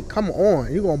damn, like, come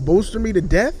on. You gonna booster me to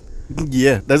death?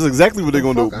 Yeah, that's exactly what they're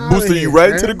gonna Fuck do. outta Booster here, you right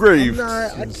man. to the grave. I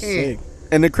It's can't. sick.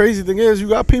 And the crazy thing is, you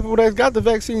got people that got the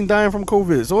vaccine dying from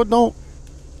COVID. So it don't.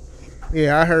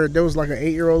 Yeah, I heard there was like an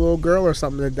 8-year-old little girl or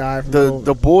something that died from COVID.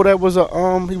 The boy that was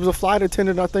he was a flight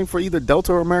attendant, I think, for either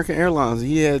Delta or American Airlines.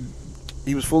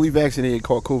 He was fully vaccinated,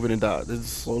 caught COVID and died.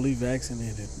 It's, Fully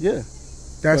vaccinated. yeah,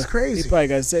 That's He crazy. probably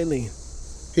got saline.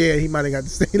 Yeah, he might have got the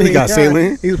saline. he got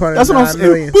saline. He's part of That's the what 9 I'm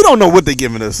million. saying. We don't know what they're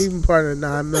giving us. He's part of the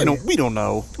 9 million. We don't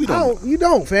know. We I don't. don't, you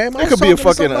don't, fam. I It was could be a talking to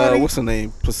fucking somebody- what's the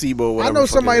name? Placebo. Or I whatever know the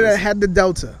fuck somebody it that is. had the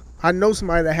Delta. I know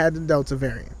somebody that had the Delta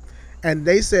variant. And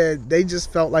they said they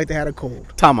just felt like they had a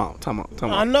cold. Time out.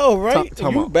 I know, right?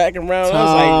 Time You out. backing around us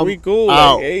Time like we cool.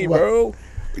 out. Like, hey, What? bro.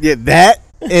 Yeah, that.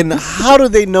 And how do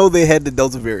they know they had the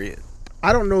Delta variant?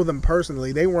 I don't know them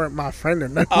personally. They weren't my friend or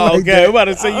nothing. Oh, like okay, that. I'm about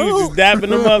to say you was just dapping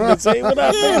them up and saying what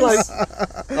up, Yeah,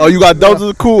 man? Oh, you got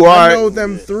Delta? Cool. All I know right.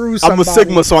 them through I'm somebody. a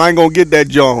Sigma, so I ain't gonna get that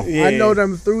John. Yeah. I know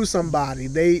them through somebody.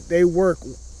 They work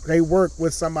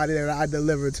with somebody that I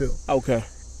deliver to. Okay.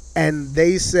 And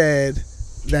they said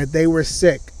that they were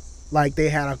sick, like they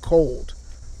had a cold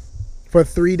for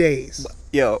 3 days.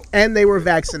 Yo, And they were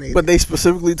vaccinated. but they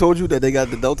specifically told you that they got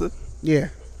the Delta, yeah.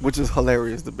 which is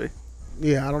hilarious to me.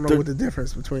 Yeah, I don't know They're- what the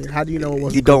difference between. How do you know it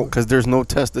was? You don't, because there's no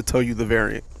test to tell you the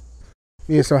variant.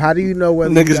 Yeah, so how do you know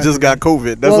whether you Niggas just the- got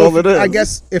COVID. That's Well, all if- it is. I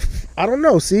guess if I don't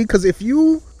know, see, because if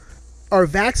you are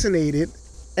vaccinated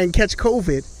and catch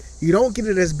COVID, you don't get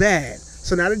it as bad.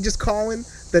 So now they're just calling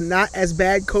the not as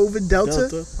bad COVID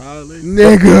Delta. probably.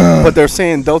 Nigga. But they're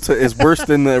saying Delta is worse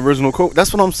than the original COVID.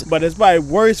 That's what I'm saying. But it's probably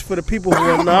worse for the people who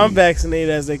are non-vaccinated,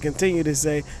 as they continue to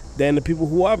say, than the people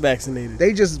who are vaccinated.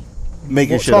 They just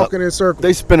Making shit up. talking in circles.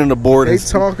 They spinning the board. They and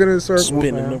talking in circles.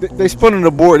 Spinning man. the- They spinning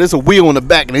the board. There's a wheel in the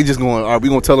back, and they just going, all right, we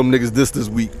going to tell them niggas this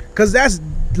week. Because that's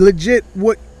legit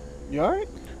what You all right?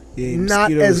 Yeah, not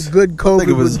mosquitoes. as good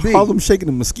COVID would be. Harlem shaking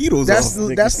the mosquitoes That's off.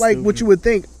 that's Niggas like stupid. what you would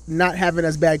think not having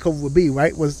as bad COVID would be,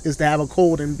 right? Is to have a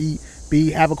cold and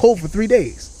have a cold for 3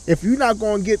 days. If you're not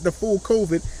going to get the full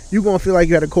COVID, you're going to feel like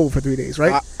you had a cold for 3 days,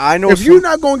 right? I know If you're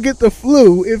not going to get the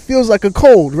flu, it feels like a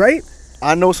cold, right?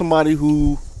 I know somebody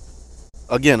who,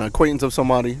 again, acquaintance of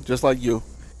somebody just like you,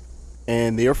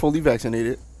 and they are fully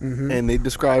vaccinated, and they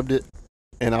described it,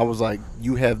 and I was like,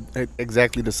 you have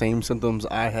exactly the same symptoms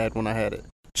I had when I had it.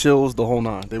 Chills, the whole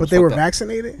nine. But they were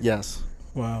vaccinated? Yes.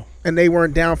 Wow. And they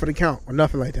weren't down for the count or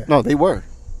nothing like that? No, they were.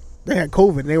 They had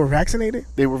COVID and they were vaccinated?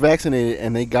 They were vaccinated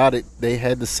and they got it. They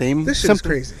had the same This shit symptoms.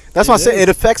 is crazy. That's why I said it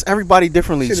affects everybody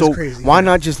differently. Shit is So crazy, why man.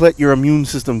 not just let your immune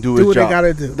system do Do its what job? they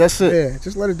gotta do. That's it. Yeah,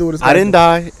 just let it do what it's I gotta didn't do.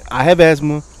 die. I have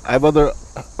asthma. I have other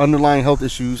underlying health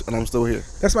issues, and I'm still here.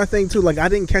 That's my thing too. Like I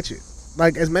didn't catch it.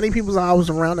 Like as many people as I was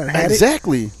around that had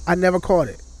Exactly. it, I never caught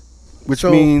it. Which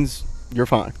So- means you're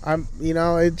fine. I'm, you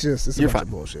know, it's a You're bunch fine. of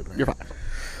bullshit, man. You're fine.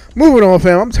 Moving on,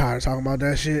 fam. I'm tired of talking about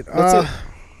that shit. That's it.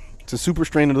 It's a super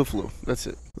strain of the flu. That's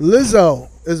it. Lizzo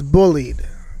is bullied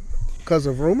because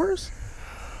of rumors.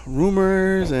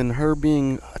 Rumors and her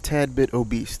being a tad bit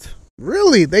obese.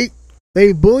 Really? They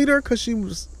bullied her because she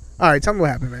was. All right, tell me what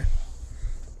happened, man.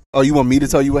 Oh, you want me to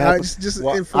tell you what happened? Just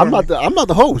Well, inform me. I'm not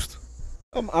the host.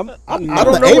 I'm I don't the know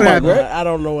what A-man, happened. right? I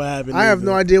don't know what happened. I have either.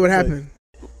 no idea what It's like- happened.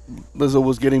 Lizzo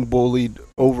was getting bullied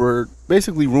over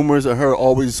basically rumors of her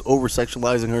always over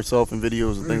sexualizing herself in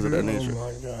videos and things of that nature. Oh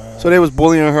my god. So they was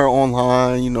bullying her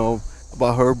online,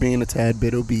 about her being a tad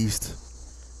bit obese.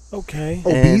 Okay.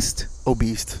 Obese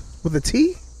Obese. with a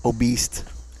T. Obese.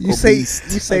 You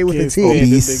Obese. say with a Obese. T. Obese.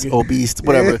 Obese. nigga. Obese.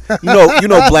 Whatever. You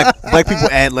know black people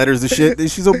add letters to shit.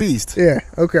 She's obese. Yeah.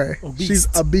 Okay. Obese. She's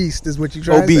a beast, is what you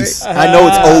trying to Obese. say.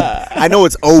 I know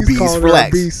it's She's obese. calling her a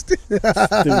Relax. beast. Stupid.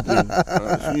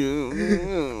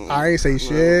 I ain't say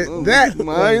shit. That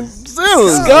My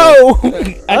Go. I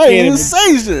can't ain't even even-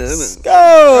 say shit.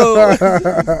 Go.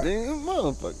 Damn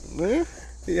motherfucker, man.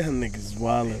 Yeah, niggas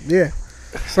wildin'. Yeah.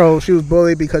 So she was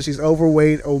bullied because she's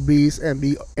overweight, obese, and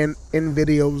be in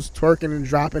videos twerking and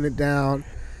dropping it down.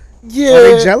 Yeah. Are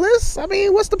they jealous? I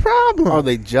mean, what's the problem? Are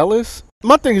they jealous?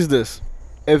 My thing is this: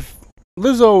 if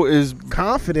Lizzo is,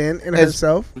 Confident in As-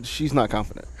 herself. she's not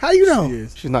confident. How you know? She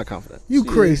is. She's not confident You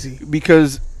crazy.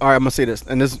 because all right, I'm gonna say this,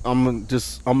 and this I'm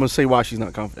gonna say why she's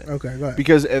not confident. Okay, go ahead.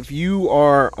 Because if you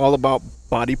are all about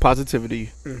body positivity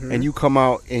Mhm. and you come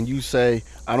out and you say,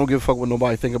 I don't give a fuck what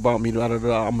nobody think about me, da, da,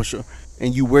 da, I'm sure,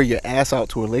 and you wear your ass out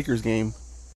to a Lakers game,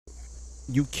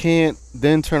 you can't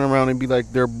then turn around and be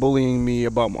like, they're bullying me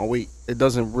about my weight. It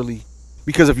doesn't really,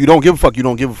 because if you don't give a fuck, you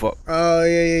don't give a fuck. Oh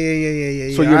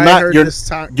yeah. So yeah. you're I not- heard you're- this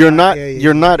time. You're not Yeah, yeah,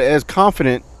 you're yeah. not as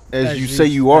confident as As you you- say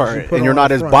you as are, you put and you're on not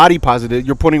the as front. body positive.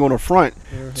 You're putting on a front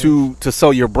Mhm. to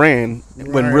sell your brand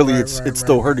when Right, really right, it's right,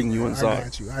 still right, hurting right. you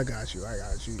inside. I got you.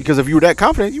 Because if you were that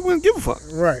confident, you wouldn't give a fuck.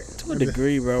 Right. To a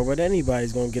degree, bro. But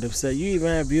anybody's gonna get upset. You even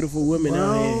have beautiful women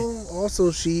out here. Well,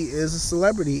 also she is a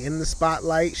celebrity in the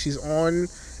spotlight. She's on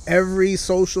every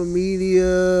social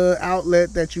media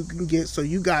outlet that you can get. So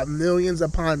you got millions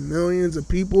upon millions of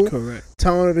people Correct.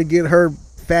 telling her to get her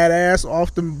fat ass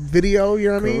off the video. You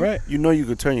know what I mean? Correct. You know you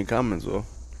could turn your comments off.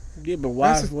 Yeah, but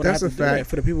why That's a- would I have that's to a do fact. that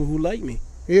for the people who like me?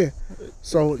 Yeah.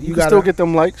 So You you can got still get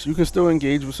them likes. You can still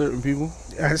engage with certain people.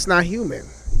 It's not human.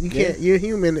 You can't. You're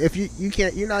human. If you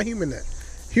can't, you're not human. Then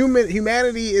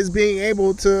humanity is being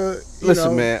able to.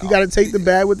 Listen, man, You got to take the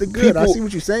bad with the good. I people- see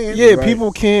what you're saying. Yeah, Right.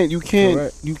 people can't. You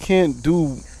Correct. can't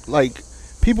do like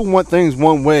people want things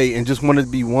one way and just want it to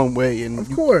be one way, and Of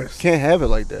you course. can't have it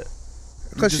like that.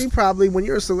 Because she probably, when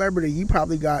you're a celebrity, she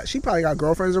probably got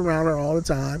girlfriends around her all the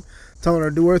time, telling her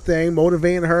to do her thing,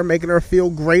 motivating her, making her feel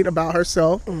great about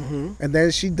herself. Mm-hmm. And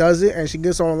then she does it, and she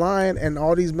gets online, and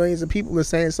all these millions of people are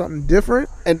saying something different.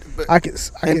 And I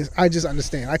just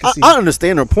understand. I can see. I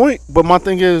understand her point, but my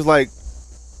thing is like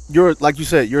like you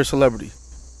said, you're a celebrity.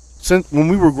 Since when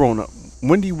we were growing up,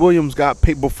 Wendy Williams got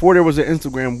paid before there was an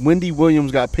Instagram. Wendy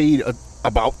Williams got paid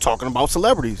about talking about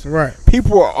celebrities. Right.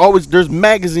 People are always there's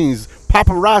magazines,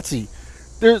 paparazzi.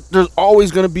 There's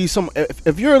always gonna be some.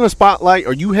 If you're in the spotlight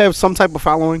or you have some type of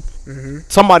following, Mm-hmm.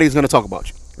 somebody's gonna talk about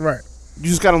you. Right. You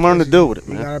just gotta learn to deal with it,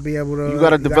 You man. gotta be able to. You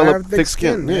gotta develop have thick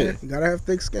skin, man. yeah. You gotta have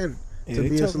thick skin Yeah, to they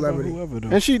be a talk about celebrity. whoever, though.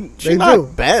 And she They not do.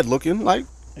 bad looking. Like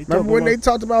They Remember talk when they about-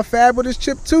 talked about Fab with his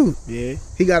chip too? Yeah.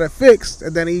 He got it fixed,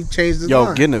 and then he changed his yo,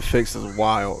 mind. getting it fixed is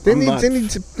wild. Didn't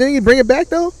he bring it back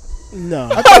though? No.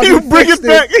 I How thought do you he bring it fixed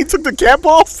back? He took the cap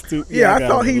off. Yeah, I gotta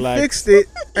thought he relax. fixed it,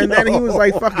 and then he was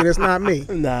like, "Fuck it, it's not me."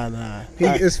 Nah.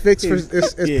 It's fixed for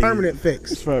it's Yeah, permanent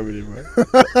It's fix. permanent,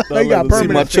 bro. He got See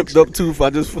permanent my chipped fixture. up tooth. I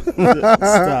just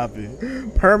Stop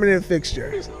it. Permanent fixture.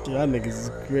 Y'all niggas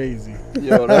is crazy.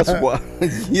 yo, that's why.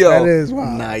 Yo, That is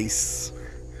wild. nice.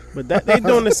 But they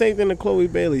doing the same thing to Chloe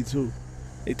Bailey too.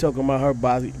 They talking about her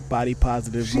body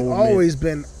positive She movement. always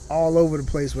been all over the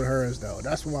place with hers though.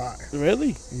 That's why.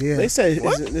 Really? Yeah. They say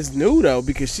it's new though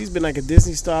because she's been like a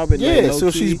Disney star, but Yeah, like, so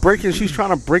she's trying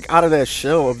to break out of that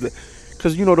shell of the,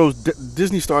 because you know those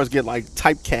Disney stars get like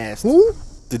typecast. Who?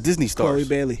 The Disney Chloe stars.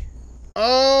 Bailey.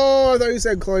 Oh, I thought you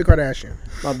said Khloe Kardashian.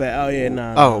 My bad. Oh yeah,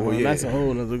 nah. Oh, nah, well, yeah. That's a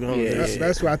whole nother conversation.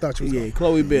 That's who I thought you was. Yeah,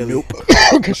 Chloe Bailey. Nope.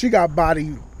 Because she got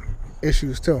body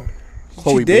issues too.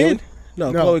 Chloe She Bailey? did? No,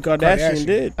 No, Khloe Kardashian Kardashian.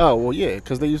 did. Oh well, yeah,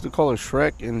 because they used to call her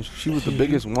Shrek, and she was the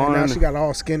biggest And one. now she got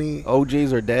all skinny.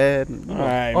 OJ's her dad. All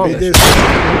right, all They that did. shit.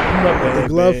 My bad, The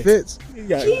glove man. fits. You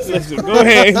got- listen, go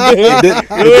ahead. They man. didn't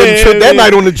Go trip ahead, that man.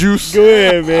 night on the juice. Go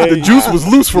ahead, man. The juice was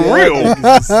loose for real.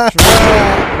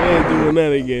 We ain't doing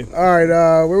that again. All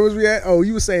right, where was we at? Oh,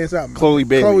 you were saying something. Chloe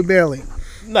Bailey. Chloe Bailey.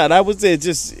 No, that was it.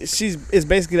 Just it's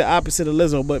basically the opposite of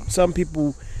Lizzo, but some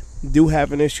people do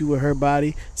have an issue with her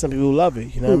body. Some people love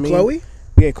it. You know Who, what I mean? Chloe?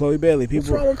 Yeah, Chloe Bailey. What's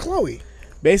People wrong with Chloe?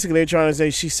 basically they're trying to say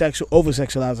she's over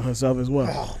sexualizing herself as well.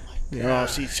 Oh, You know,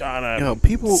 she's trying to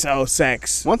People. sell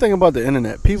sex. One thing about the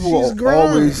internet, people She's are grown.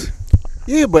 always.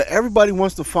 Yeah, but everybody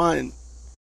wants to find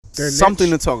Their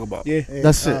something niche. to talk about. Yeah.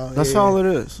 That's it. That's yeah. all it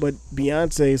is. But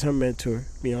Beyonce is her mentor.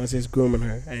 Beyonce's grooming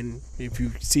her, and if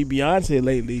you see Beyonce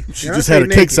lately, She Beyonce just had her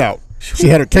naked. cakes out. She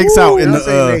had her cakes out in Beyonce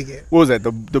the. naked. What was that?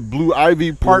 The Blue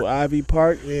Ivy Park. Blue Ivy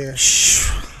Park. Yeah.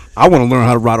 I want to learn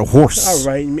how to ride a horse.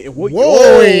 All right, what,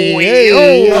 Whoa,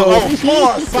 hey, yo.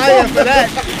 Fire for that.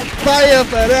 Fire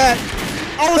for that.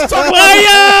 I was talking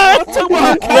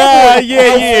Nah,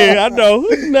 yeah, I know.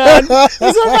 Nah, it's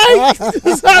all right.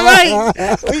 It's all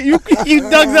right. You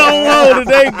dug that hole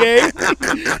today,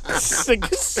 gang. Sick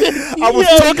of shit. I was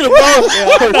talking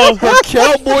about her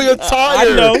cowboy attire.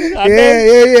 I know.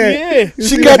 Yeah.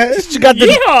 She got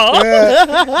the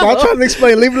I'm trying to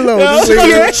explain. Leave it alone. Just she leave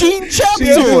got it the jean chaps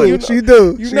She on. do. She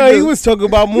do. You She know, do. he was talking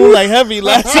about Moonlight Heavy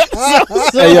last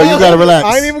episode. Hey yo, you gotta relax.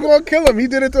 I ain't even gonna kill him. He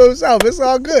did it to himself. It's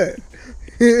all good.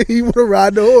 He wanna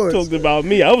ride the horse. Talked about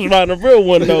me. I was riding a real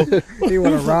one, though. He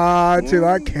wanna ride till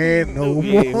I can't no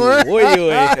Yeah, more. boy, you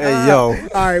ain't. Hey yo,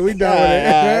 All right, we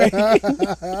done with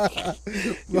it.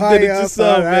 You did it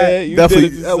yourself, man. You definitely.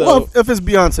 did it yourself. Well, if it's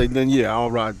Beyonce, then yeah, I'll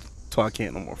ride till I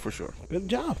can't no more for sure. Good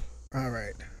job. All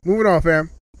right, moving on, fam.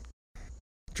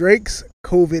 Drake's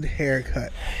COVID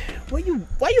haircut. Why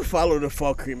you follow the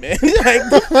fuckery, man?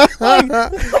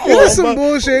 Like, Is this some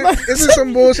bullshit? Is this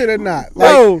some bullshit or not? Like,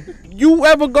 bro, you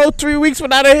ever go 3 weeks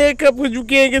without a haircut because you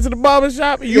can't get to the barber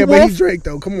shop? You yeah, but wolf? he's Drake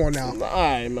though. Come on now. All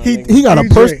right, man. He got a He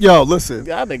person. Drake. Yo, listen.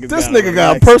 Y'all niggas This gotta nigga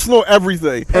got a relax. personal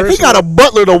everything. And he Personal. got a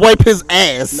butler to wipe his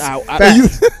ass. Nah,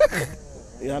 Facts.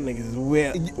 y'all niggas is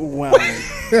weird.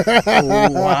 Wildin'.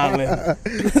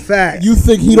 Fact. You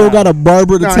think he don't got a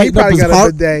barber to Nah, he tighten up probably his got a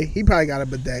heart? bidet. He probably got a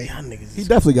bidet. Y'all niggas He is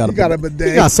definitely got a He got a bidet. bidet.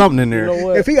 He got something in You there. know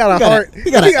what? If he got a got a- heart, he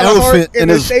got if an a heart elephant in in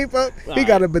the his- shape up, he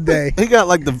got a bidet. He got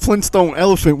like the Flintstone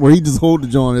Elephant where he just hold the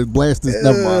joint and blast his.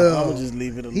 Never mind. I'm gonna just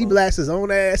leave it alone. He blasts his own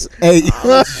ass. Hey, Yo,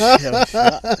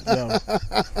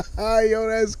 Yo,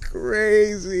 that's these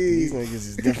crazy. niggas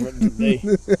is different today.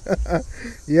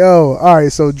 Yo, all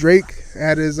right. So Drake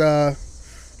had his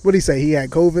what did he say? He had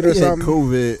COVID or he had something.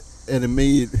 COVID and it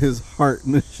made his heart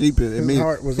misshapen. It His made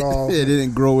heart was all. it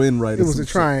didn't grow in right. It or was some a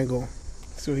shit. triangle.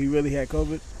 So he really had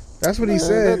COVID? That's what he Man,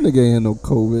 said. That nigga ain't no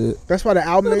COVID. That's why the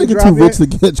album That ain't nigga too drop rich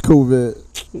yet. to catch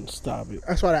COVID. Stop it.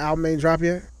 That's why the album ain't drop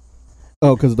yet.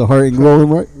 Oh, because the heart ain't growing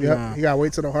right. Yep. Nah. He gotta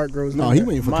wait till the heart grows. No, in he there.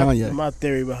 waiting for Kanye. My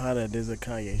theory behind that is a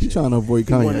Kanye He shit. trying to avoid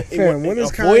He wanna- Kanye. he Fam, wanna when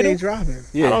is avoid Kanye him? dropping?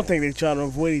 I don't think they're trying to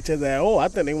avoid each other at all. I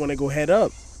think they want to go head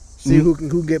up. See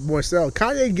who get more sales.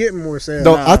 Kanye getting more sales.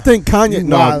 No, Nah. I think Kanye. You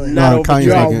No, wildin'. Not no, over Kanye's Drake.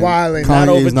 not Y'all getting. wildin'. Not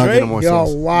over Kanye's not Drake. getting more Y'all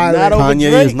sales. wild. Not over Kanye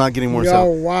Drake. is not getting more Y'all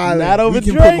sales. wild. Not over We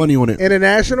can Drake. put money on it.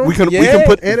 International. We can Yeah.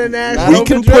 put International. Not we over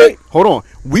can Drake. put hold on.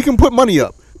 We can put money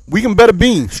up. We can bet a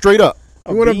bean straight up.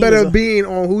 You want a bean better is a- bean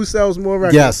on who sells more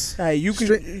records? Yes. Hey, you can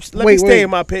Straight- let wait, me stay wait. in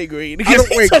my pay grade. I don't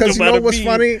wait Talk because you about know a what's bean.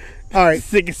 funny. All right,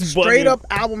 Sick as straight butter. up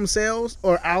album sales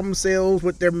or album sales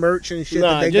with their merch and shit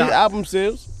Nah, that they just got. album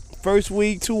sales. First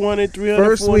week, 200, 300,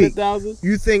 First week. 400,000.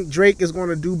 You think Drake is going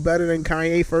to do better than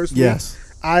Kanye first week? Yes.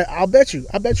 I'll bet you.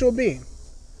 I bet you a bean.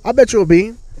 I bet you a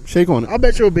bean. Shake on it. I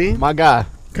bet you a bean. My guy.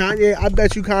 Kanye, I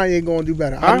bet you Kanye going to do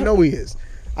better. I Alright. know he is.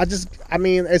 I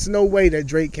mean, it's no way that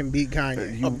Drake can beat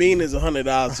Kanye. A bean is $100 to be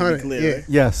 100, clear. yeah. Right?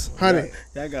 Yes. 100.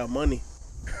 Y'all got money.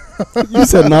 You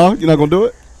said no. You're not gonna do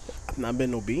it. I've not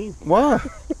been no bean. Why?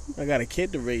 I got a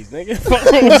kid to raise, nigga.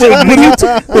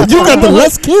 You got the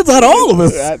less kids out of all of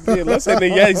us. Yeah, listen,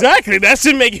 yeah, exactly. That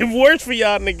should make it worse for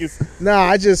y'all niggas. Nah,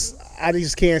 I just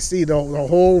can't see the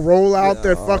whole rollout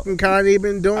that fucking Kanye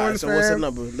been doing, All right, so what's the fam.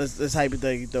 number? Let's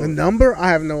hypothetically throw The it. number? I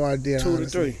have no idea. 2 to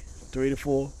honestly. 3, 3 to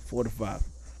 4, 4 to 5.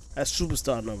 That's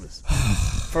superstar numbers.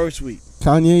 first week.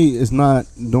 Kanye is not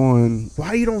doing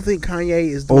Why you don't think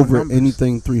Kanye is doing over numbers?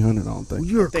 anything 300. I don't think.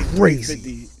 You're I think crazy.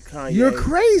 350, Kanye. You're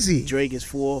crazy. Drake is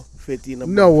 450 and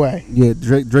above. No way. Yeah,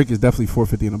 Drake is definitely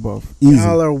 450 and above. Easy.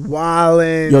 Y'all are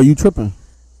wildin'. Yo, you tripping?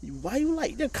 Why you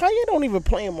like that? Kanye don't even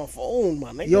play on my phone,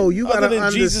 my nigga. Yo, you Other gotta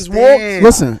than Jesus understand.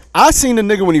 Walks. Listen, I seen the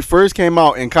nigga when he first came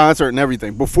out in concert and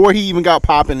everything. Before he even got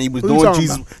popping, he was Who you doing talking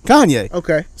Jesus. about? Kanye.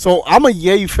 Okay. So I'm a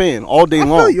Ye fan all day I feel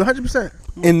long. you 100%.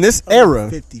 In this era,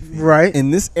 50. Right.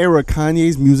 In this era,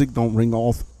 Kanye's music don't ring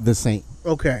off the same,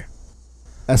 Okay.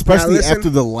 especially Now listen. after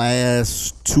the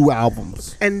last 2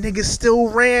 albums. And niggas still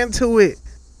ran to it.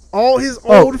 All his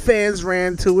Oh. old fans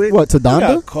ran to it. What, to He got a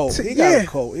Donda? cold. He Yeah. got a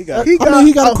cold. He got. He got,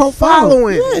 he got a cult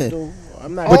following. Yeah.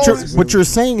 I'm not. But Oh. what you're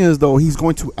saying is though he's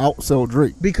going to outsell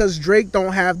Drake. Because Drake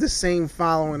don't have the same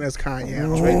following as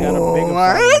Kanye. Drake got a bigger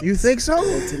What? following. You think so?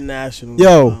 International.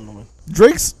 Yo. following.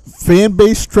 Drake's fan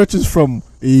base stretches from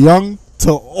young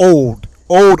to old,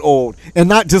 and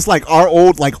not just like our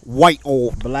old, like white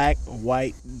old. Black,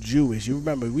 white, Jewish. You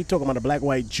remember we talking about a black,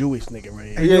 white, Jewish nigga right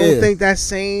And here. you Yeah. don't think that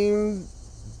same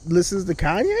listens to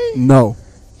Kanye? No,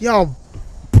 Y'all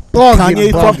bugging.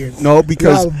 Kanye bugging. no,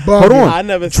 because Y'all bugging. hold on, I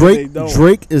never said they don't.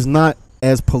 Drake is not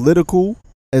as political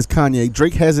as Kanye.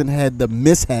 Drake hasn't had the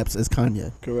mishaps as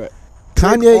Kanye. Correct.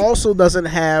 Drake Kanye, also doesn't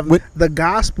have What- the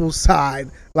gospel side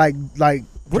like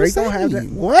What Drake does don't that have that.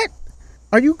 mean? What?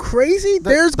 Are you crazy?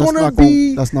 There's that's gonna not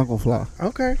be that's not gonna fly.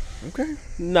 okay.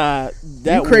 Nah,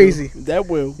 that You will. crazy. That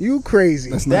will. You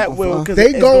crazy? That's not That gonna will. fly. 'Cause They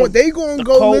it's go. gonna- They gonna the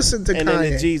go cult listen to and then the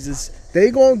Kanye. Jesus.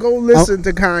 They gonna go listen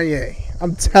to Kanye.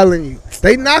 I'm telling you.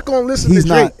 They not gonna listen He's to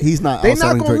Drake. not. He's not. They not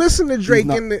outselling gonna Drake. listen to Drake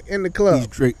not. in the He's club.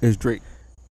 Drake. Is Drake.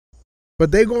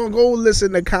 But they gonna go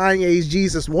listen to Kanye's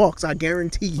Jesus Walks. I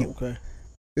guarantee you. Okay.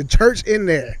 The church in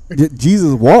there.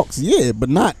 Jesus Walks, yeah, but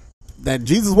not that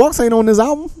Jesus Walks ain't on this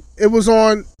album. It was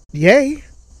on Yay.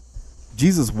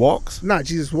 Jesus Walks. Not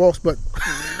Jesus Walks, but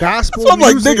gospel So I'm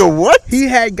like, music. nigga, what? He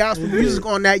had gospel music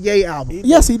on that Yay album.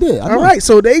 Yes, he did. I All know. right,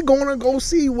 so they gonna go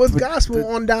see what's But gospel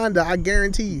on Donda. I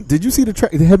guarantee you. Did you see the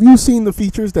track? Have you seen the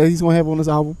features that he's gonna have on this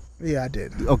album? Yeah, I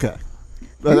did. Okay.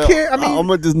 You can't. I mean, I'm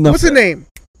gonna just what's the name?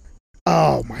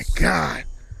 Oh my God,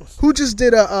 who just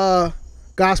did a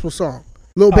gospel song?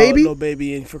 Lil Baby. Lil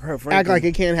Baby and for her friend. Act like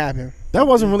it can't happen. That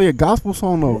wasn't really a gospel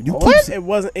song though. You keep What? saying- It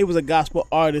wasn't. It was a gospel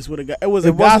artist with a. It was a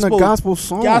It wasn't gospel. a gospel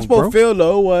song, Gospel bro. feel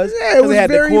though it was. Yeah, it 'Cause was they had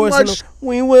very the chorus and much- the,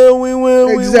 we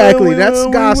will. Exactly, we that's will,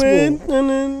 we gospel.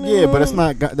 win. Yeah, but it's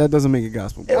not. That doesn't make it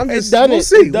gospel. It, I'm it just- doesn't. we'll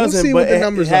see. It doesn't. We'll see but what the it-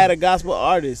 numbers it had are. a gospel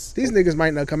artist. These niggas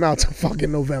might not come out till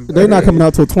fucking November. They're not coming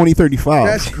out till 2035.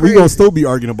 That's We crazy. gonna still be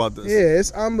arguing about this. Yeah,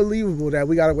 it's unbelievable that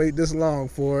we gotta wait this long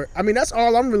for. I mean, that's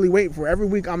all I'm really waiting for. Every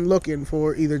week I'm looking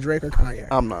for either Drake or Kanye.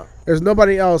 I'm not. There's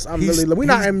nobody else. I'm He's- really. We're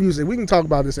not he's- in music. We can talk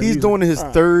about this. In He's music. doing his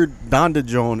third Donda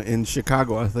Joan in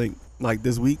Chicago, I think, like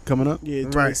this week coming up. Yeah,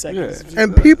 20 Right. seconds.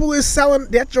 and people is selling.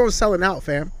 That joint's selling out,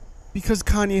 fam. Because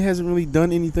Kanye hasn't really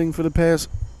done anything for the past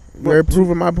They're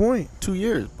proving my point. 2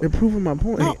 years. They're proving my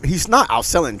point. No, he's not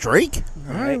outselling Drake.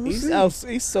 All right, we'll he's see. out.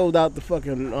 He sold out the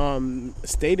fucking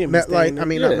stadium. MetLife. I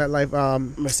mean, not Yeah.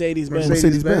 MetLife. Mercedes Benz.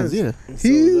 Mercedes-Benz. Yeah.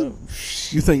 He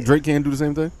You think Drake can do the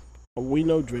same thing? We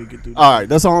know Drake could do that. All right,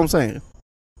 that's all I'm saying.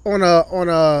 on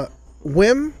a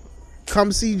whim,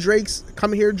 come see Drake's.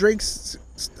 Come hear Drake's.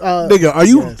 Nigga, are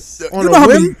you? Yes. On You a know how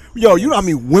whim? many? Yo, you know how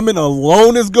many women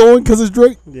alone is going because it's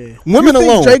Drake? Yeah. Women you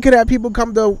think alone. Drake could have people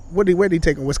come to where they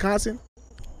take him? Wisconsin,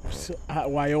 So,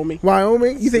 Wyoming.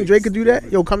 Wyoming. You think Drake could do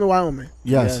that? Yo, come to Wyoming.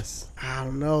 Yes. I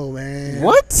don't know, man.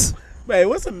 What? Man,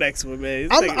 what's the next one, man?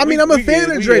 I'm a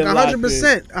fan of Drake,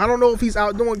 100%. I don't know if he's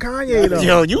outdoing Kanye though.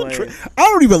 Yo, you. Right. I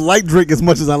don't even like Drake as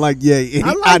much as I like Ye. And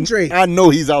I like Drake. I know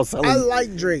he's outselling. I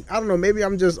like Drake. I don't know. Maybe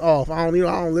I'm just off. I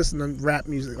don't listen to rap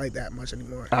music like that much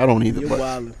anymore. I don't either. You're But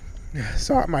wildin'.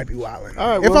 So I might be wilding.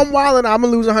 All right, if well- I'm wilding, I'm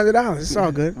gonna lose $100. It's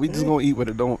all good. we just gonna eat with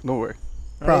it. Don't worry.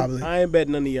 Probably. I ain't bet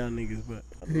none of y'all niggas, but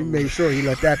He made sure he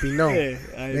let that be known. yeah,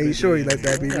 I ain't Made bet sure he none of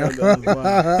let that be y'all. known. I know it's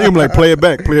wild. I'm like, play it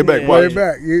back. Play it back. Yeah. Play Watch. it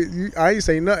back. I ain't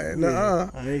say nothing.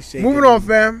 Nuh-uh. I ain't shaking Moving it. on,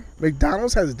 fam.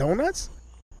 McDonald's has donuts.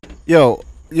 Yo,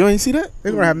 you ain't see that?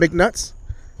 They're gonna have McNuts.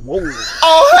 Whoa.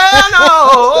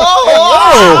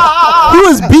 Who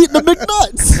is beating the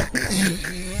McNuts?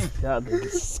 Y'all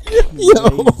niggas Yo,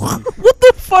 crazy. what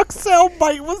the fuck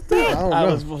soundbite was I that? don't I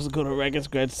know. was supposed to go to record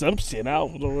scratch some shit. I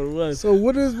don't know what it was. So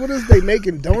what is they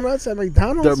making donuts at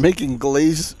McDonald's? They're making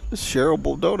glazed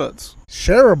shareable donuts.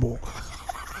 Shareable.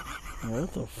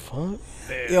 What the fuck?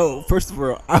 Yo, first of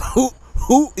all,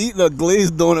 Who eating a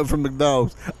glazed donut from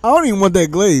McDonald's? I don't even want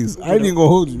that glaze. I ain't even gonna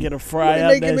hold you. Get a fry They out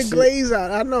making that the shit. glaze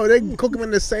out. I know they cook them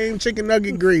in the same chicken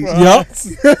nugget grease. Yup.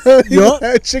 You Yup.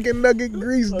 that chicken nugget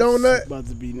grease donut, About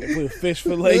to be with fish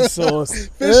fillet sauce.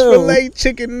 fish Ew. fillet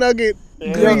chicken nugget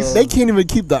Yeah. grease. They can't even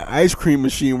keep the ice cream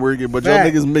machine working, but y'all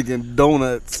Fact. niggas making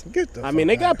donuts. Get the I mean,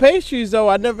 fuck they out. got pastries though.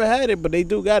 I never had it, but they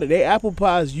do got it. They apple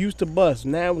pies used to bust.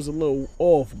 Now it was a little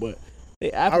off, but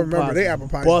they apple I remember pies they apple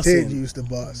pies bussin'. did used to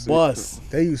bust.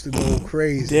 Bust They used to go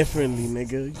crazy. differently,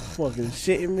 nigga. You fucking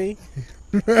shitting me?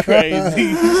 Crazy.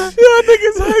 Y'all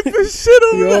niggas hyping shit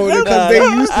over Yo, there. because they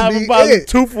used to apple be pies it.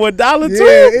 2 for $1 Yeah, too.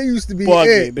 it used to be Fuck it.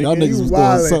 it, Y'all nigga. niggas You was doing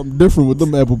wildin'. something different with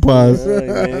them apple pies. All right,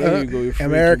 man, here you go, you freaking,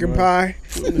 American man. Pie.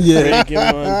 Yeah.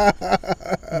 Freaking,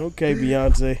 man. Okay,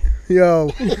 Beyonce.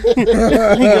 Yo.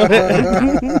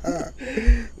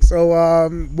 So,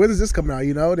 when is this coming out?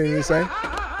 You know, they didn't say.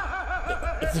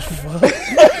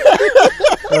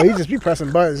 Oh, he just be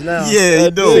pressing buttons now. Yeah, you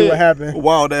See do. what happened.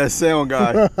 Wild ass sound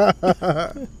guy.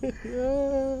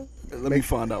 Let me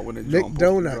find out when it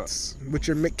McDonuts with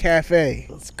your McCafe.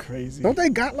 That's crazy. Don't they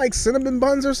got like cinnamon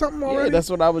buns or something Yeah, already? that's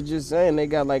what I was just saying. They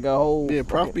got like a whole. Yeah,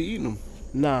 Prof fucking- be eating them.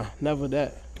 Nah, never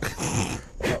that.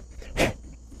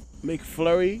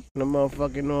 McFlurry, the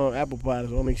motherfucking apple pie is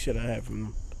the only shit I had from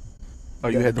them. Oh,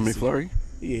 you had the McFlurry?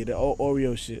 Yeah, the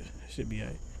Oreo shit should be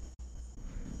alright.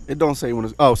 It don't say when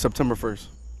it's. Oh, September 1st.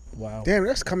 Wow. Damn,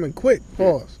 that's coming quick.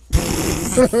 Pause.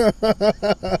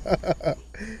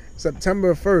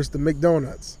 September 1st, the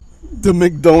McDonuts. The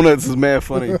McDonuts is mad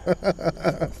funny. Ew.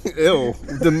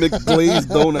 The McGlazed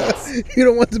donuts. You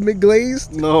don't want the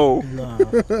McGlazed? No. Nah.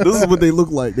 This is what they look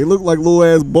like. They look like little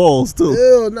ass balls too.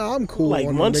 Ew, no, I'm cool. Like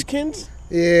on Munchkins?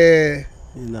 Yeah,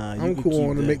 Nah, you I'm can cool keep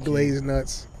on the that, kid. McGlazed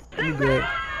nuts. I'm good.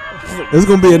 It's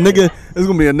gonna be a nigga. It's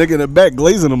gonna be a nigga in the back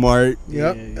glazing them, alright.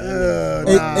 Yep. Yeah,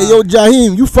 Hey, Nah. hey, yo,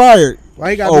 Jaheim, you fired.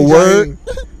 Why you gotta Oh, be word?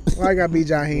 Jaheim? Why I gotta be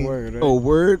Jaheim? Word, right? Oh,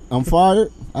 word. I'm fired.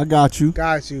 I got you.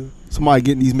 Got you. Somebody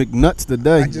getting these McNuts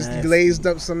today. I just Nasty. glazed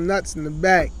up some nuts in the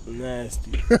back.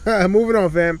 Nasty. Moving on,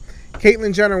 fam.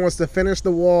 Caitlyn Jenner wants to finish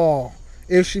the wall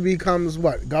if she becomes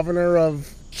what? Governor of.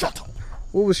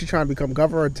 What was she trying to become?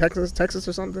 Governor of Texas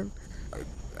or something?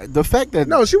 The fact that.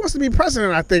 No, she wants to be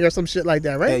president, I think, or some shit like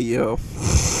that, right? Hey, yo.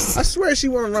 I swear she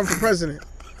want to run for president.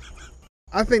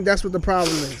 I think that's what the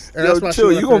problem is. And Yo, that's why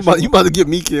chill. she You wanna finish about to get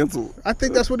me canceled. I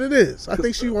think that's what it is. I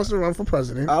think she wants to run for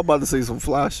president. I'm about to say some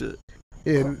fly shit.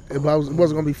 Yeah, it wasn't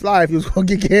going to be fly if he was going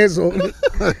to get canceled.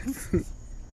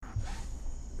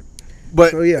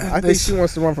 But So, yeah, I think she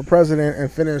wants to run for president and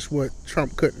finish what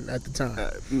Trump couldn't at the time.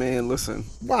 man, listen.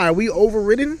 Why? Are we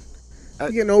overridden?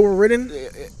 We getting overridden?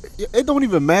 It don't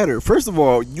even matter. First of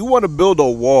all, you want to build a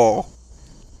wall,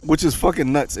 which is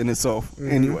fucking nuts in itself.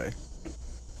 Mhm. Anyway,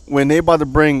 when they about to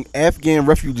bring Afghan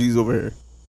refugees over here,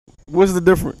 what's the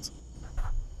difference?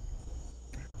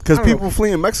 Because I don't know. people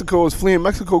fleeing Mexico is fleeing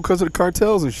Mexico because of the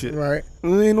cartels and shit. Right. It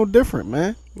ain't no different,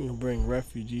 man. You gonna bring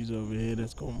refugees over here?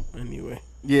 That's going anyway.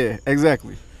 Yeah,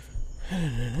 exactly.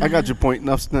 I got your point.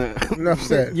 Enough said. Enough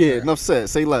said. Yeah, enough said.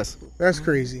 Say less. That's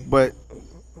crazy. But,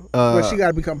 But she got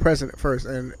to become president first.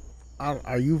 And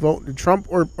are you voting Trump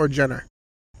or Jenner?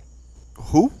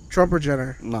 who? Trump or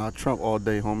Jenner? Nah, Trump all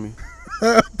day, homie.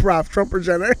 Prof, Trump or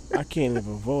Jenner? I can't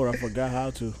even vote. I forgot how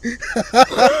to.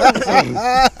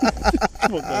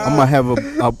 I'm gonna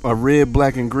have a red,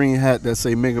 black, and green hat that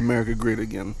say "Make America Great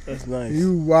Again." That's nice.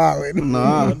 You wildin'.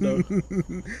 Nah,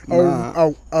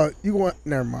 You want?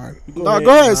 Never mind. Nah, go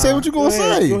ahead. Say what you gonna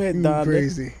say. Go ahead, You Don.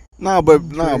 crazy. nah, but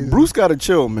Crazy. Bruce gotta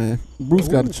chill, man. Bruce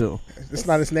got to chill. It's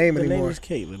not his name The name anymore. is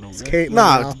Caitlyn. It's okay? Caitlyn.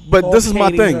 Nah, now. but Call this is my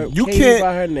Katie thing. her- You Katie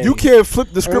by her can't, name. you can't flip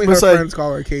the script Only her and say, friends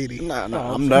call her Katie. "Nah, No,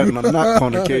 I'm not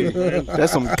calling her Katie."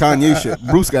 That's some Kanye shit.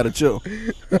 Bruce gotta chill.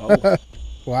 Oh,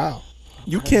 Wow.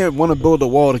 You can't want to build a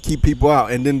wall to keep people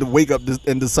out and then to wake up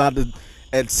and decide to,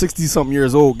 at 60 something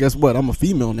years old, guess what? I'm a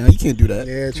female now. You can't do that.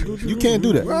 Yeah, true. You can't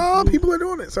do that. Well, people are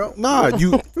doing it, so Nah, if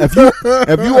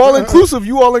you all inclusive,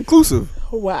 you all inclusive.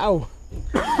 wow.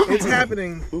 it's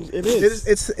happening. It is.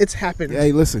 It's happening.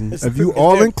 Hey, listen, It's if you it's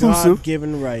all their inclusive,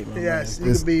 God-given right, my Yes, man.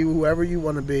 you can be whoever you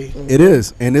want to be, it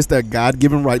is, and it's that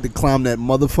God-given right to climb that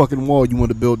motherfucking wall you want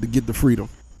to build to get the freedom.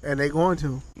 and they going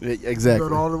to. Exactly.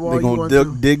 Build all the wall They're you gonna want dig,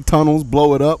 to. dig tunnels,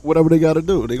 blow it up, whatever they got to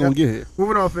do. They're gonna Yep. get here.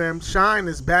 Moving on, fam. Shine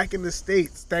is back in the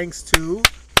States thanks to.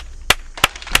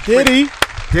 Did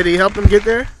he? Help him get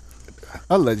there?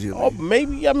 Allegedly. Oh,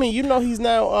 maybe. I mean, he's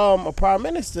now a prime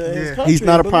minister in his Yeah. country. He's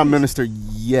not a I prime believe. minister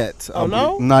yet. Oh,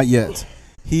 no? Not yet.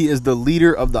 He is the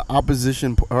leader of the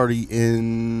opposition party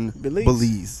in Belize.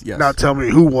 Belize. Yes. Now tell me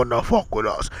who wanna fuck with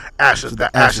us? Ashes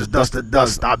to ashes, dust to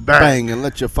dust. I bang. Bang and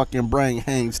let your fucking brain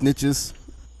hang, snitches.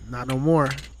 Not no more.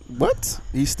 What?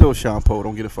 He's still Sean Poe.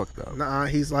 Don't get it fucked up. Nah,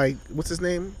 he's like, what's his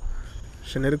name?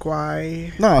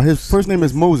 Shinitiquai. No, his first name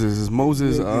is Moses. Is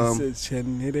Moses? Yeah, I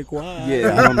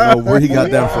don't know where he got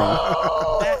that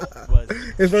from.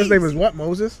 His first name is what?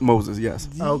 Moses. Moses, yes.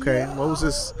 Okay,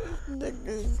 Moses.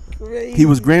 He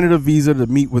was granted a visa to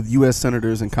meet with U.S.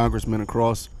 senators and congressmen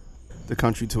across the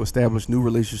country to establish new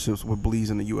relationships with Belize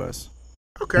in the U.S.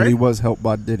 Okay. And he was helped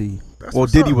by Diddy.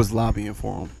 Diddy was lobbying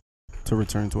for him to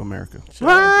return to America.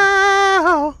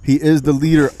 Wow. He is the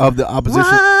leader of the opposition.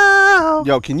 Wow.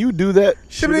 Yo, can you do that?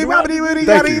 Thank you.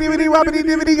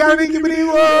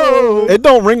 It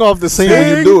don't ring off the same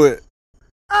when you do it.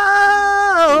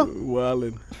 Oh.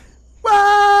 Wildin'.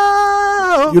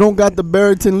 Wow. You don't got the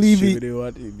Barrington Levy.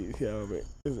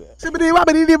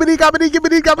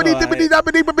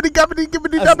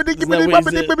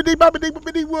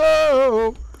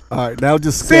 All right, now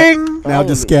just sing. Now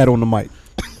just scat on the mic.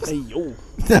 Hey, yo.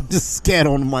 Now just scat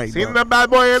on the mic. Seen the bad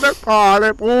boy in the car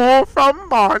and move from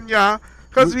Banya,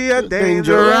 cause we are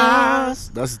dangerous.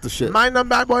 That's the shit. Mind the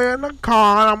bad boy in the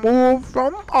car and move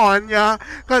from Banya,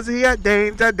 cause he are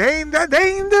dangerous.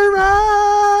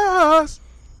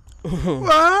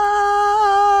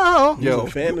 Wow. Yo,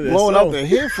 fan of this blowing song. out the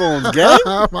headphones, gang.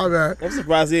 My bad. I'm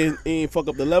surprised he ain't fuck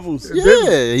up the levels.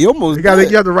 Yeah, you almost You gotta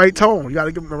did. get the right tone. You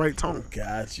gotta give him the right tone.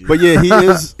 Got you. But yeah,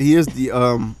 he is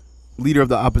the leader of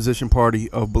the opposition party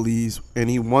of Belize, and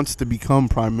he wants to become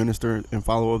prime minister and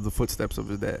follow the footsteps of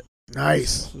his dad.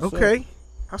 Nice. What's Okay.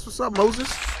 That's what's up, Moses.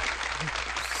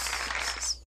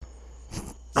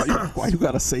 Why you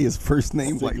gotta say his first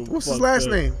name like? What's his last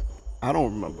name? I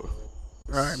don't remember.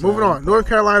 All right, moving on. North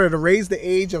Carolina to raise the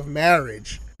age of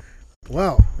marriage.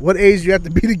 Well, what age do you have to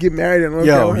be to get married in North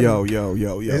Carolina?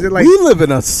 Yo. Is it like- we live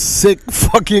in a sick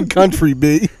fucking country,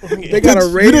 B? They gotta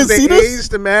You raise didn't the see this? age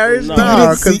to marriage? No. You Nah,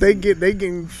 didn't because see- they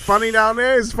getting funny down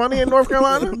there. It's funny in North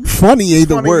Carolina. Funny ain't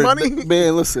the Funny word. money?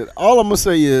 Man, listen, all I'm gonna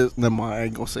say is, never mind, I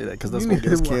ain't gonna say that because that's You gonna need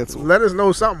get us to canceled. Let us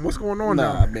know something. What's going on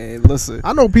Nah, now? man, listen.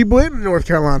 I know people in North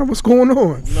Carolina. What's going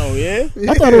on? No, yeah?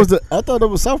 I thought it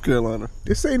was South Carolina.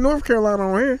 They say North Carolina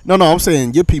on here. No, I'm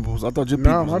saying your peoples. I thought your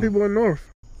Nah, peoples. my people in North.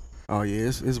 Oh yeah,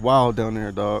 it's wild down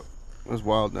there, dog. It's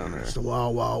wild down there. It's the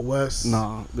wild, wild west.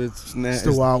 Nah, it's It's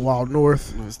the wild, wild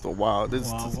north. It's the wild.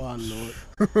 Wow,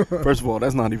 Lord. First of all,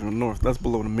 that's not even the north. That's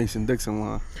below the Mason-Dixon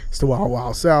line. It's the wild,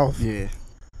 wild south. Yeah,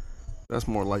 that's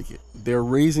more like it. They're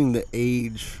raising the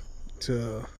age.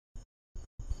 To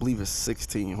I believe it's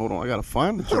 16. Hold on, I gotta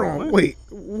find the hold joint. on, wait.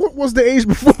 What was the age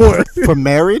before? For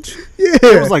marriage, Yeah.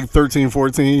 it was like 13,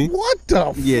 14. What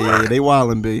the? Yeah, they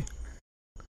wildin', B.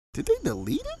 Did they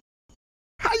delete it?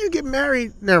 How you get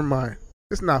married? Never mind.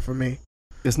 It's not for me.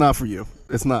 It's not for you.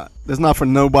 It's not. It's not for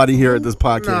nobody here at this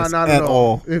podcast Nah, not at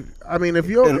all. If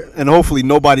you're And hopefully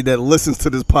nobody that listens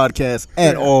to this podcast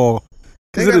at Yeah. all.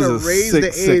 they Because it gotta is a raise sick, the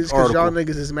age sick because y'all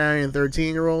article. niggas is marrying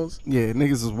 13-year-olds Yeah,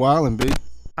 niggas is wildin', B.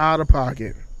 out of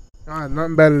pocket. I have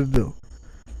nothing better to do.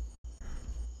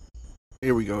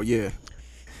 Here we go, yeah.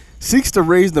 Seeks to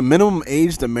raise the minimum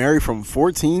age to marry from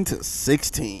 14 to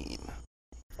 16.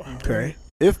 Okay.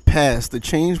 If passed, the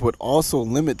change would also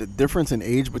limit the difference in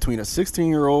age between a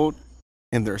 16-year-old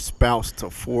and their spouse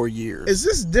to 4 years. Is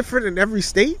this different in every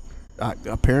state?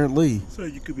 Apparently. So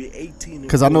you could be 18.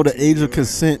 Because I know the age of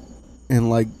consent in,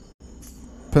 like,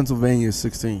 Pennsylvania is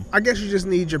 16. I guess you just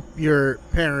need your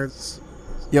parents.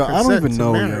 Yo, I don't Consent even to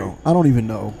know, marry. yo. I don't even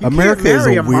know. You America can't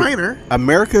marry is a a weird. minor.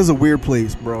 America is a weird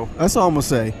place, bro. That's all I'm gonna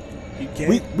say. You can't.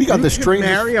 We got You the can strangest.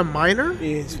 marry a minor?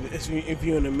 If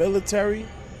you're in the military,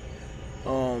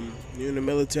 you're in the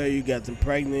military, you got them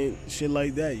pregnant, shit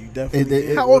like that. You definitely.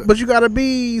 can. How old? But you gotta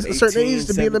be a certain 18, age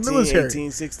to be in the 17, military.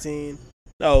 18, 16.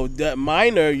 No, that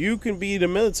minor, you can be in the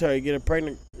military, get a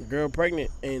pregnant girl pregnant,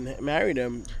 and marry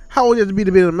them. How old you have to be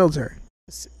in the military?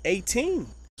 It's 18.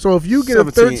 So if you get 17,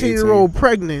 a 13-year-old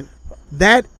pregnant,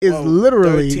 that is Well,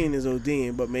 literally 13 is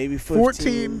ODing, but maybe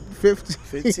 14, 15.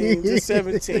 15 to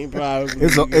 17 probably.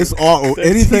 It's all 'Cause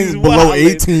anything he's below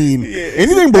wildin'. 18. Yeah.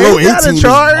 Anything below Ain't that a 18 is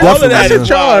charge? All of that definitely. is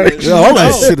charge. wild. Yeah, all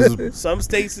that No. shit is. Some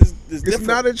states is It's different.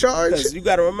 not a charge. Because you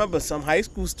got to remember, some high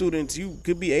school students, you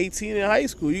could be 18 in high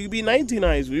school. You could be 19 in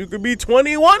high school. You could be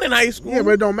 21 in high school. Yeah,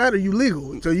 but it don't matter. You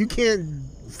legal, so you can't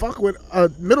fuck with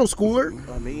a middle schooler.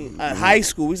 I mean, at high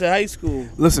school, we said high school.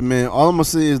 Listen, man. All I'm gonna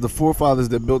say is the forefathers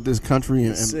that built this country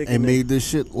and Sickening. made this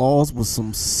shit laws was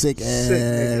some sick ass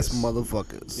niggas.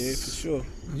 motherfuckers. Yeah, for sure.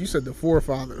 You said the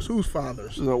forefathers. Whose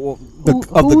fathers? So, well, Who-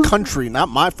 of the who's- country, not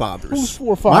my fathers. Whose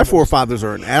forefathers? My forefathers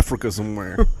are in Africa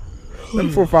somewhere.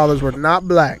 Them forefathers were not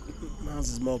black. Miles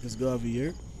is Marcus Garvey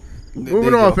here.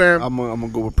 Moving on, fam. I'm gonna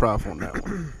go with Prof on that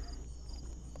one.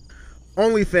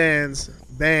 OnlyFans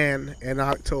ban in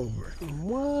October.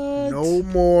 What? No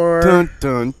more. Dun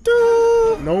dun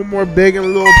dun. No more big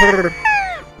and little purr.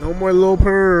 No more little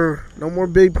purr. No more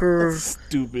big purr.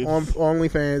 Stupid. On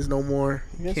OnlyFans, no more.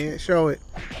 Yes. Can't show it.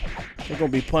 They're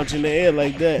gonna be punching the air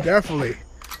like that. Definitely.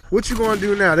 What you gonna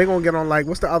do now? They gonna get on like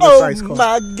what's the other Oh sites called?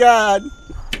 my God!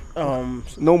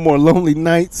 No more lonely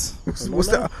nights. What's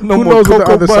the, No who more knows what the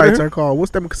cocoa other butter. sites are called?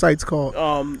 What's them sites called?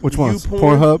 Which ones? YouPorn.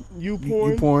 Pornhub?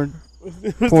 YouPorn. YouPorn. What's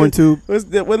PornTube. What's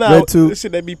the, well, RedTube. the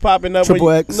shit that be popping up? Triple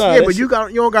when you, X. Nah, yeah, that but you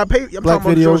don't got to pay. I'm Black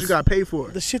talking about the shows videos. you got to pay for.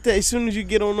 the shit that as soon as you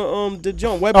get on the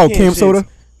jump webcam. Oh, Cam shits. Soda.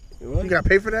 You got to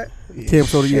pay for that? Cam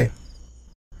Soda, yeah.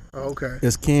 Oh, okay.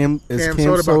 It's Cam Cam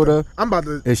Soda. Soda. I'm about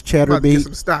to It's get Chatterbait.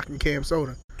 some stock in Cam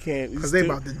Soda Can't because they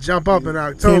about to jump up in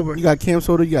October. You got Cam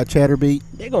Soda. You got Chatterbait.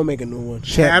 They gonna make a new one.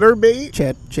 Chatterbait.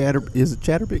 Chatter. Is it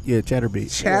Chatterbait? Yeah, Chatterbait.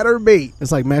 Chatterbait.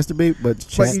 It's like masturbate, but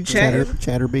you chatting?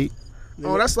 Chatterbait.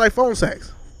 Oh, that's like phone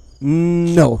sex.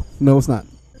 No, it's not.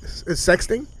 It's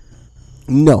sexting.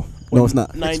 No, it's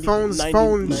not. It's phone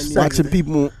sex. Watching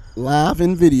people live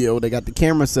in video. They got the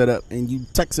camera set up, and you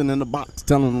texting in the box,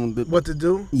 telling them that. What to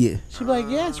do? Yeah. She be like,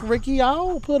 yes, Ricky,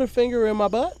 I'll put a finger in my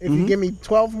butt. If you give me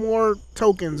 12 more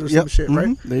tokens or some shit,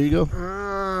 right? There you go.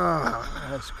 Ah,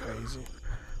 That's crazy.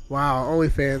 wow,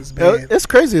 OnlyFans, man. It's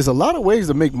crazy. There's a lot of ways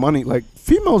to make money. Like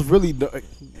females really.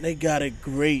 They got it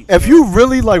great. If you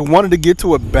really like wanted to get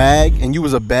to a bag and you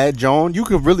was a bad John, you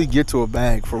could really get to a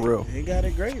bag for real. They got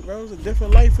it great, bro. It's a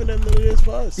different life for them than it is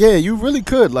for us. Yeah, you really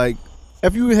could. Like,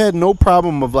 if you had no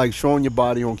problem of like showing your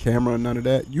body on camera and none of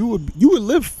that, you would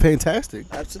live fantastic.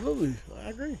 Absolutely. I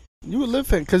agree. You would live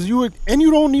because you would, and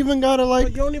you don't even gotta But like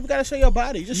you don't even gotta show your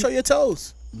body. Just show your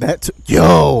toes. that.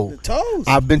 Yo, The toes.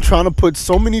 I've been trying to put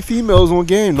so many females on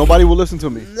game. Nobody will listen to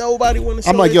me. Nobody want to show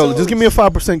I'm like, their yo, toes. just give me a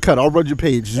 5% cut. I'll run your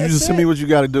page. You That's just send it. me what you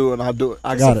got to do, and I'll do it.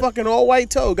 I It's got a it. fucking all white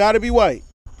toe. Gotta be white.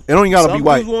 It don't even gotta Some be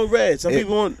white. dudes want red. Some It-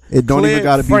 people want It don't clear even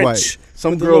gotta be French white.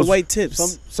 Some with the little girls, white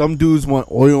tips. some dudes want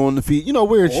oil on the feet. You know,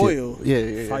 weird Oil. shit.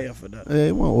 Yeah. Fire for that. Yeah,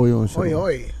 they want oil and shit. Oi,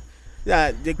 oi.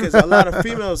 Yeah, because a lot of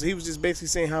females. He was just basically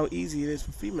saying how easy it is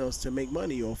for females to make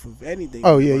money off of anything.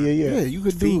 Oh, yeah. Yeah, you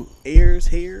could Feet, do. ears,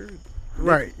 hair,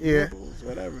 Right, yeah. nipples,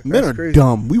 whatever. Men That's are crazy.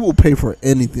 dumb. We will pay for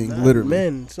anything, Nah, literally.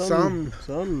 Men, Some.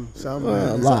 some. Some, A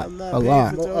man. lot. I'm not A paying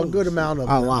lot. for A good amount of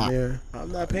A them. lot. Yeah.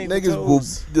 I'm not paying Niggas for will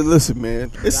toes. listen, man.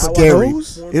 It's Now I scary.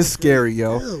 Toes? It's scary,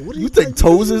 yo. Ew, what do You think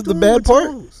toes is the doing bad with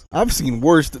part? toes? I've seen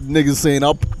worse niggas saying,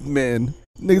 "Up, man."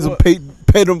 Niggas will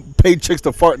What? pay chicks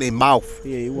to fart in their mouth.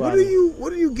 Yeah, you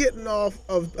What are you getting off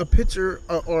of a picture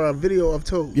or a video of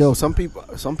toes? Yo, some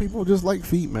people just like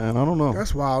feet, man. I don't know.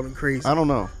 That's wild and crazy. I don't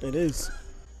know. It is.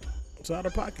 It's out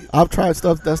of pocket. I've tried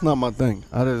stuff that's not my thing.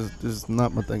 Just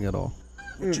not my thing at all.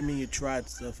 What you mean you tried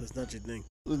stuff? It's not your thing.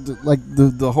 Like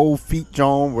the whole feet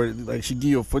John where like she give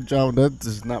you a foot John, that's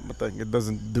just not my thing. It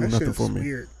doesn't do that nothing shit's for me.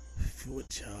 weird. Foot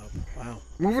job. Wow.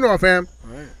 Moving on, fam.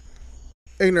 All right.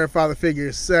 Ignorant father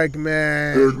figure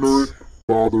segment. Ignorant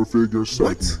father figure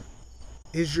segment. What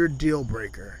is your deal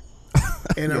breaker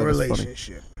in Yeah, a that's funny.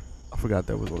 relationship? I forgot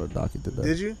that was on the docket today.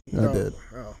 Did you? I did.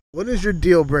 Oh. What is your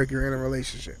deal breaker in a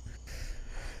relationship?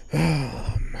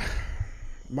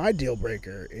 My deal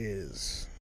breaker is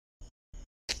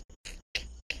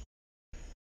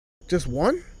just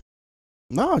one.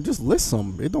 Nah, just list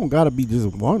some. It don't gotta be just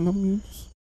one. I mean,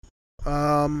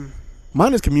 Um,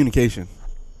 mine is communication.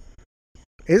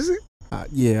 is it?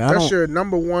 Yeah, I That's don't. your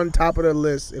number one, top of the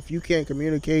list. If you can't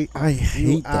communicate, I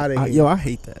hate that. outta here. Yo, I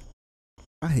hate that.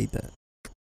 I hate that.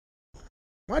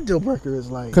 my deal breaker is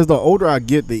like Because the older I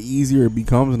get, the easier it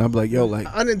becomes, and I'm like, yo, like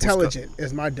unintelligent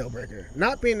is my deal breaker.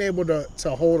 Not being able to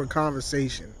hold a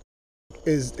conversation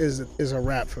is a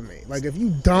wrap for me. Like if you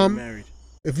Stay dumb, married.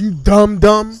 Stay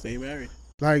Stay married.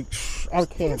 like I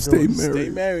can't Stay do it. married. Stay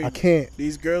married. I can't.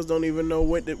 These girls don't even know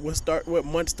what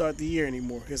month start the year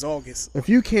anymore. It's August. If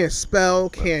you can't spell,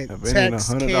 can't If it ain't a text,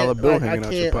 $100 can't, bill like, hanging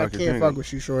out your I pocket, can't you fuck ain't-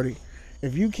 with you, shorty.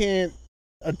 If you can't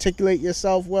articulate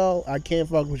yourself well, I can't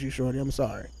fuck with you, shorty. I'm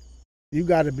sorry. You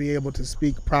got to be able to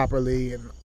speak properly, and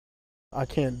I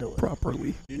can't do it.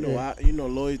 properly. You know, Yeah.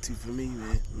 loyalty for me,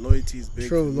 man. Loyalty is big.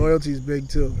 True, for me. loyalty's big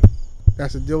too.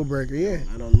 That's a deal breaker. Yeah,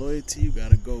 And on loyalty, you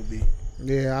gotta go, B.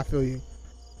 yeah, I feel you.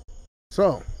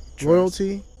 So, Trust.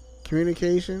 loyalty,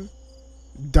 communication,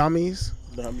 dummies.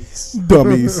 Dummies.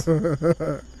 Dummies.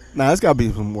 Nah, it's gotta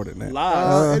be some more than that.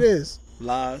 Lies. It is.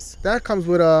 Lies. That comes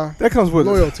with That comes with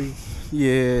loyalty.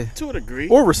 Yeah, To a degree.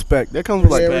 or respect. That comes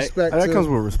with like Yeah, Respect. respect. that too. comes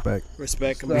with respect.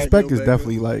 Respect. can be Respect a Respect deal is breaker.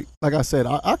 definitely like I said.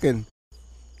 I can.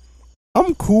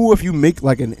 I'm cool if you make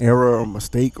like an error or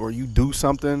mistake or you do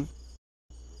something,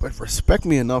 but respect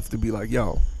me enough to be like,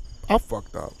 yo, I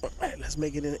fucked up. All right, let's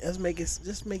make it. Just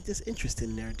make this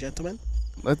interesting, there, gentlemen.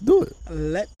 Let's do it.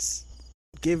 Let's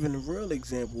give a real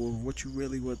example of what you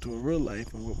really went through in real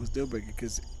life and what was deal breaker.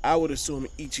 Because I would assume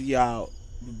each of y'all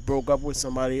broke up with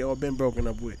somebody or been broken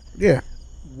up with. Yeah.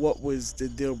 What was the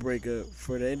deal breaker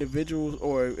for the individuals,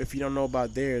 or if you don't know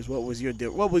about theirs, what was your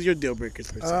deal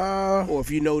breakers per se? Or if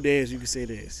you know theirs, you can say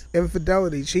theirs.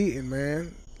 Infidelity, cheating,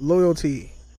 man.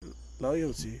 Loyalty.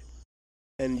 Loyalty.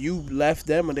 And you left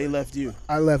them or they left you?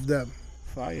 I left them.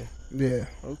 Fire. Yeah.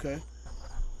 Okay.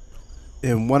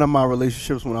 In one of my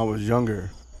relationships when I was younger,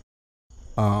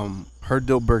 her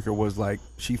deal breaker was like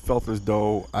she felt as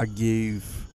though I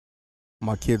gave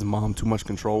my kid's mom too much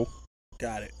control.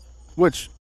 Got it. Which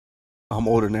I'm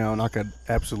older now and I could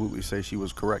absolutely say she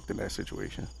was correct in that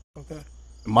situation. Okay.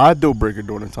 My deal breaker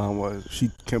during the time was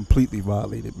she completely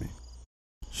violated me.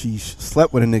 She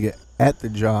slept with a nigga at the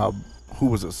job who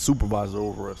was a supervisor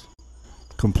over us.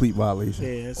 Complete violation.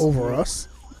 Yeah, Over us?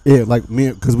 Yeah, like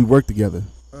me, because we worked together.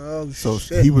 Oh, So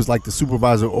shit. he was like the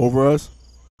supervisor over us.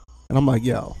 And I'm like,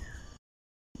 yo,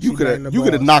 you She could biting the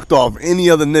have balls. knocked off any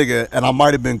other nigga and I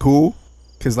might have been cool.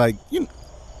 Because, like,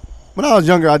 when I was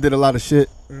younger, I did a lot of shit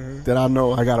Mhm. that I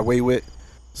know I got away with.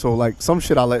 So, like, some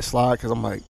shit I let slide because I'm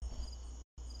like,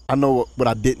 I know what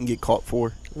I didn't get caught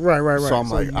for. Right. So I'm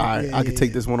like, you- all right, yeah, I can yeah, take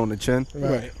yeah. this one on the chin.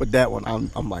 Right. But that one,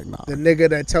 I'm like, nah. The nigga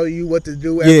that tell you what to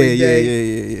do Yeah, every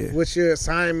day. yeah. What your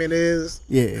assignment is.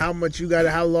 Yeah. How much you got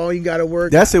to, how long you got to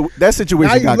work. That now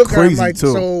situation you got look at him crazy, like,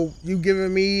 too. so you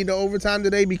giving me the overtime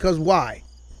today because why?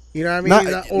 You know what I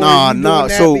mean? Nah, Or nah. you doing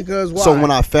that So, because why? so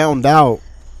when I found out,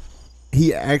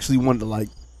 he actually wanted to like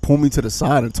pull me to the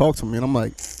side and talk to me, and I'm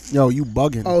like, "Yo, you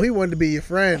bugging?" Oh, he wanted to be your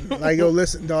friend. Like, yo,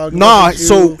 listen, dog. Nah, look at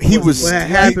so you. he was What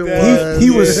happened he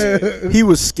was was he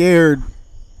was scared.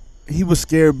 He was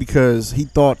scared because he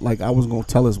thought like I was gonna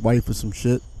tell his wife or some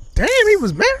shit. Damn, he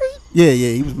was married. Yeah,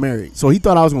 he was married, so he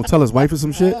thought I was gonna tell his wife or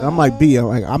some shit. And I'm like,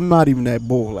 I'm not even that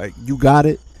bull. Like, you got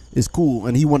it, it's cool.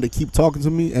 And he wanted to keep talking to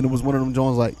me, and it was one of them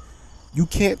Jones like, you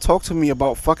can't talk to me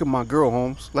about fucking my girl,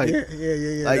 Holmes. Like, Yeah.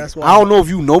 like That's why I don't know if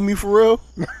you know me for real.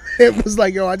 It was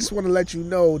like, yo, I just want to let you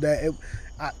know that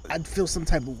I'd feel some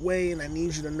type of way, and I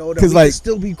need you to know that 'Cause, we like- can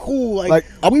still be cool. Like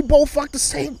like, we both fuck the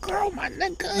same girl, my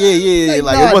nigga. Yeah.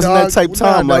 Like, nah, it wasn't dog. that type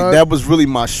time. Nah, Like, dog. that was really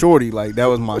my shorty. Like, that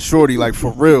was my shorty. Like,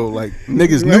 for real. Like,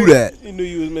 niggas knew Right. that. He knew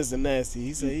you was missing nasty.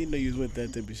 He said he knew you was with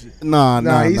that type of shit. Nah.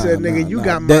 He said, nigga, you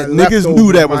got that, my niggas knew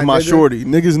leftovers, that was my my nigga. shorty.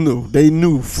 Niggas knew. They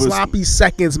knew. For, Sloppy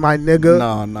seconds, my nigga.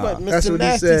 Nah. But That's Mr. what he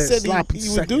Nasty said. said Sloppy he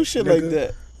would do seconds, shit nigga. like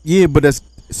that. Yeah, but that's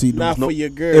see. Not no, for your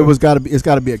girl. It was gotta be. It's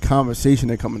gotta be a conversation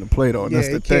that come into play though. And Yeah, that's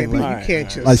the it can't thing. be. Like, You can't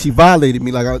just. like she violated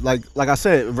me. Like I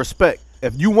said, respect.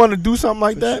 If you want to do something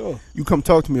like For that, sure. you come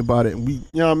talk to me about it, and we, you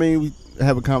know what I mean. We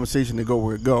have a conversation to go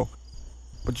where it go.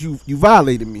 But you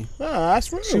violated me. Nah,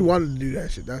 that's real. she wanted to do that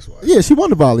shit. That's why. Yeah, she wanted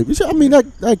to violate me. I mean,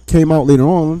 that came out later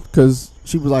on because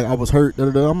she was like, I was hurt.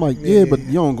 I'm like, yeah, but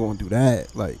you don't go and do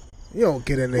that. Like, You don't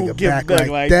get a Who nigga give back, back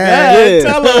like that? that.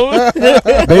 Yeah.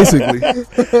 Tell him.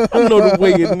 basically. I know the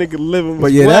way your nigga living was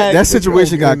But yeah, whack. that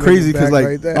situation You don't got get a crazy nigga because back like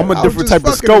like that. I'm a I was different just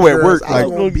type of fucking SCO the at girls. work. I Like,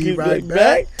 was Gonna be get right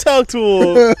back. Talk to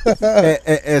him.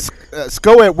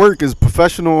 SCO at work is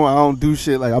professional. I don't do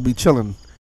shit. Like, I'll be chilling.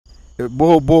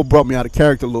 Bull brought me out of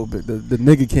character a little bit. The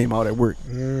nigga came out at work,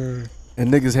 Mm.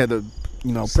 and niggas had to,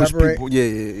 push Separate? people.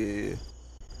 Yeah.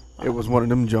 It was one of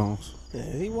them Jones. Yeah,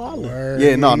 he wildin'. Word.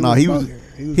 Yeah, no, he was- bugging.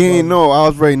 He bugging. ain't know. I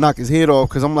was ready to knock his head off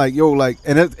because I'm like, yo, like,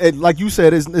 and it, like you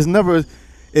said, it's never.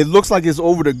 It looks like it's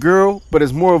over the girl, but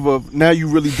it's more of a now you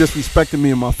really disrespecting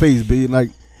me in my face, B. Like,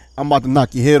 I'm about to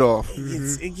knock your head off.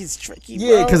 It gets tricky,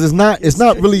 Yeah, bro. because it's not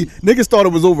really. Niggas thought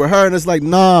it was over her, and it's like,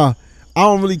 nah, I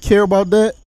don't really care about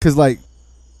that. Because like,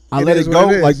 I It let is it what go.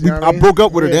 it is, Like, you know what I I mean? broke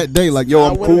up with her Yeah. that day. Like, yo,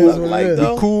 I'm Nah, what it cool. look like, We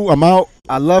though. We cool. I'm out.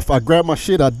 I left. I grabbed my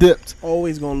shit. I dipped.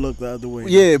 Always gonna look the other way.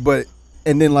 Yeah, but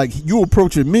and then like you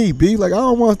approaching me, B. Like, I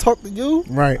don't want to talk to you.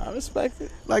 Right. I respect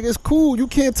it. Like, it's cool. You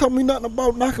can't tell me nothing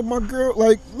about knocking my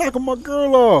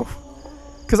girl off.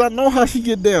 Cause I know how she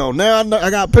get down. Now I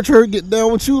got to picture her get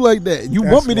down with you like that. You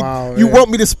That's want me to? wild, you yeah. want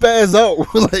me to spaz out?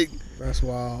 Like, That's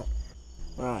wild.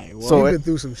 All right. Well, So You it- been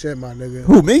through some shit, my nigga.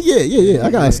 who me? Yeah. I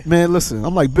got man. Listen,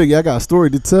 I'm like Biggie. I got a story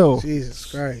to tell. Jesus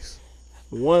Christ.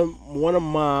 one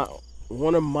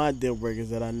of my deal breakers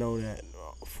that I know that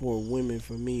for women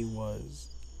for me was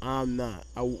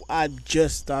I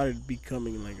just started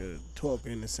becoming like a talker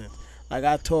in a sense. Like,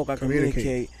 I talk, I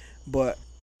communicate, but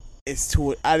it's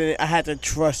I had to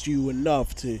trust you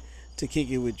enough to kick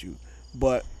it with you.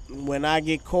 But when I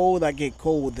get cold,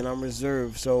 and I'm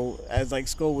reserved. So as like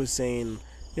Sko was saying,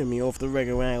 off the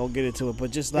record, I ain't gonna get into it,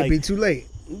 but just It'd like be too late.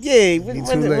 Yeah, too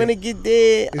when late. it get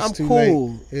there, It's I'm too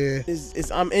cool. Yeah.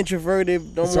 I'm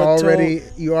introverted. Don't It's want to already talk.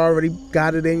 you already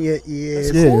got it in your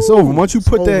ears. Yeah, it's over. Once you It's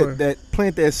put over. that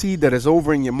plant that seed that is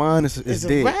over in your mind, it's It's a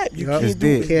dead. wrap. You Yup. can't It's do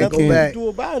dead. there's Can't nothing go you back. can do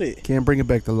about it. Can't bring it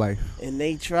back to life. And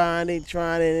they try, and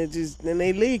it just then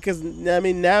they leave because I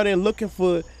mean now they're looking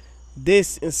for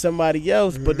this in somebody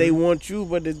else, but they want you,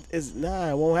 but it's it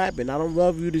won't happen. I don't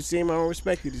love you the same. I don't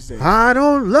respect you the same. I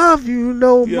don't love you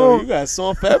no Yo, more. you got a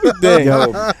song for everything.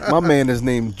 Yo, my man is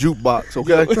named Jukebox.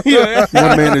 Okay, Yeah.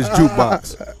 my man is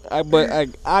Jukebox. But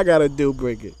I got a deal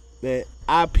breaker that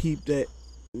I peeped that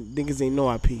niggas ain't know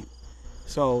I peeped.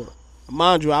 So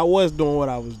mind you, I was doing what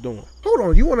I was doing. Hold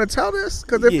on, you want to tell this?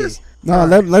 Because if Yeah. it's, Nah,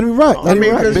 let me rock. I Let me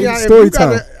rock. 'cause, Big yeah, if story you time.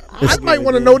 gotta- I might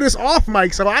want to know this off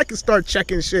mic so I can start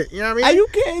checking shit. You know what I mean? You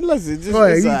can't listen. Just, Go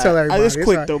ahead, it's you alright. tell everybody. It's It's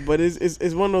quick alright. though, but it's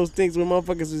one of those things where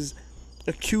motherfuckers was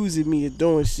accusing me of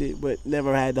doing shit, but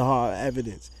never had the hard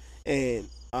evidence. And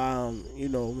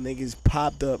niggas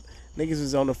popped up. Niggas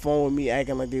was on the phone with me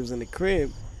acting like they was in the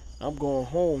crib. I'm going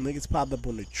home. Niggas popped up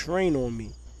on the train on me.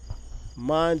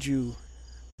 Mind you,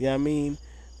 you know what I mean?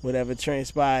 Whatever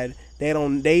transpired,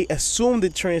 they assumed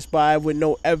it transpired with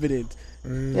no evidence. You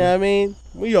know what I mean?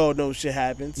 We all know shit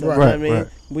happens. So, Right. you know what I Right, mean? right.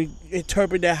 We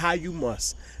interpret that how you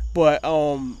must. But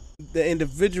the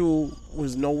individual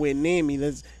was nowhere near me.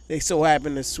 They so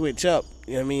happened to switch up.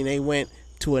 You know what I mean? They went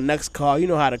to a next car. You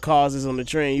know how the cars is on the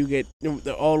train. You get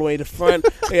all the way to front.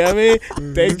 You know what I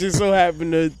mean? They just so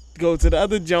happened to go to the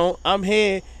other joint. I'm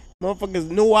here. Motherfuckers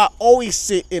knew I always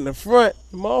sit in the front.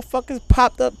 Motherfuckers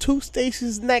popped up 2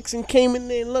 stations next and came in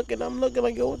there looking. I'm looking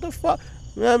like, yo, what the fuck?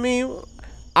 You know what I mean?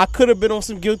 I could have been on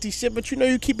some guilty shit, but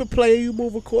you keep it player, you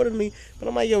move accordingly. But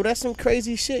I'm like, yo, that's some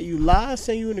crazy shit. You lie,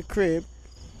 say you in the crib.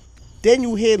 Then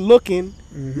you here looking.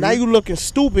 Now you looking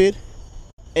stupid.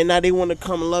 And now they want to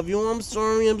come and love you. Oh, I'm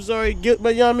sorry. But you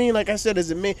know what I mean? Like I said,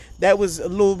 as a man, that was a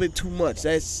little bit too much.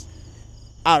 That's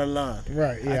out of line.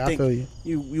 Right, yeah, I think feel you.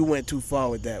 You went too far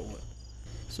with that one.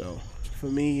 So, for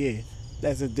me, yeah,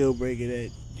 that's a deal breaker that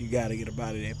you got to get up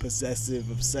out of there. Possessive,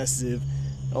 obsessive,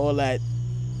 all that,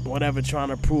 whatever, trying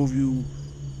to prove you,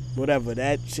 whatever.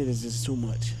 That shit is just too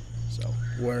much. So,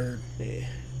 Word. yeah.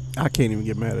 I can't even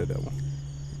get mad at that one.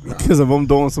 Because if I'm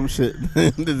doing some shit,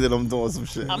 then I'm doing some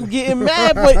shit. I'm getting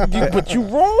mad, but you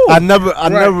wrong.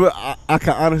 I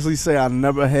can honestly say I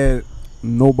never had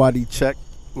nobody check,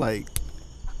 like,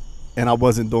 and I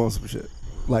wasn't doing some shit.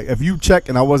 Like, if you check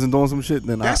and I wasn't doing some shit,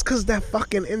 then That's because that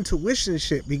fucking intuition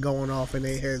shit be going off in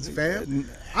their heads, fam.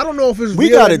 I don't know if it's We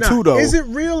real got or it not. too, though. Is it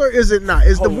real or is it not?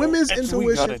 Is the Hold on. women's We got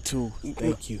intuition? it too.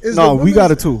 Thank you. Is no, the we got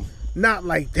women's it too. Not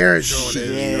like their joint is.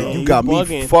 Yeah, you got me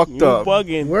bugging. fucked You up.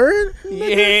 bugging. Word?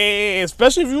 Yeah,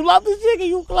 especially if you love this chick and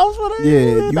you close with her.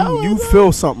 Yeah, you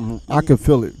feel something. I can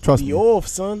feel it. Trust Be me. off,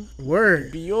 son.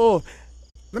 Word. Be off.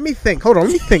 Let me think. Hold on.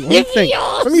 Let me think.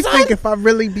 Let me think if I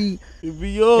really be.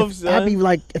 Be off, If son. I be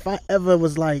like, if I ever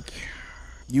was like,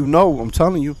 You know, I'm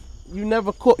telling you. You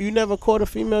never caught a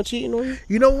female cheating on you?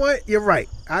 you know what? You're right.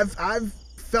 I've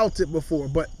felt it before,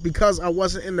 but because I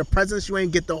wasn't in the presence, you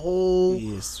ain't get the whole.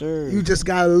 Yes, sir. You just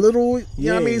got a little, you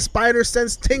know what I Yeah. mean, spider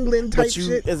sense tingling type but you,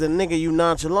 shit. as a nigga, you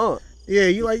nonchalant. Yeah,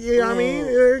 you like, yeah, I mean,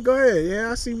 yeah, go ahead.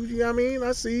 Yeah, I see what you know what I mean.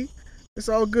 I see. It's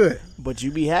all good. But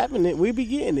you be having it. We be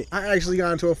getting it. I actually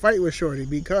got into a fight with Shorty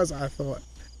because I thought,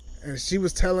 and she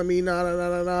was telling me nah,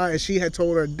 and she had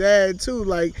told her dad too,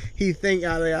 like he think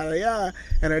yada yada yada,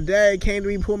 and her dad came to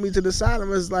me, pulled me to the side, and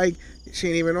was like, she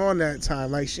ain't even on that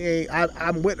time, like she ain't.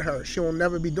 I'm with her. She'll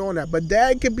never be doing that. But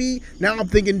dad could be. Now I'm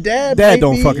thinking dad. Dad might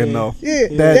don't be, fucking know. Yeah,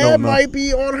 Dad dad don't know. might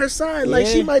be on her side. Like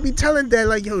she Yeah. might be telling dad,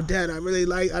 like, yo, dad, I really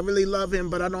love him,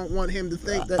 but I don't want him to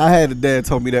think that. I had a dad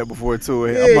told me that before too.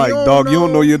 Yeah, I'm like, you don't dog, you don't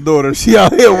know. know your daughter. She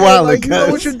out here Yeah, wilding. like, you know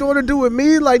what cuz. your daughter do with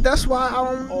me? Like that's why I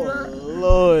don't. Oh,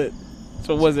 Lord.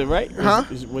 So was it right? Huh?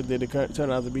 What did it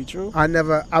turn out to be true?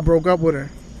 I broke up with her.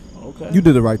 Okay. You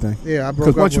did the right thing. Yeah, I broke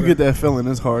Because up once you with get her. that feeling,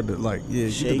 it's hard to like. Yeah,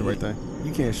 you Shake did the right it. thing.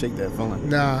 You can't shake that feeling.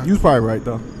 Nah. You was probably right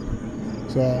though.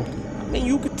 So I mean,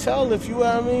 you could tell if you.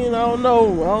 I mean, I don't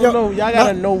know. Yo, Y'all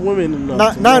gotta know women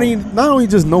enough. Not only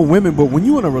just know women, but when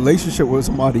you in a relationship with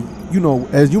somebody, you know,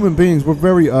 as human beings, we're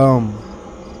very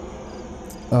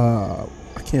I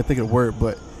can't think of the word,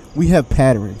 but we have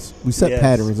patterns. We set Yes.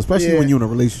 patterns, especially Yeah. when you're in a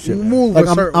relationship. You move like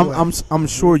a certain way. I'm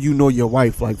sure you know your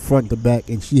wife like front to back,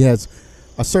 and she has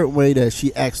a certain way that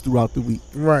she acts throughout the week.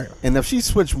 right. And if she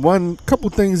switched one couple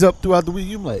things up throughout the week,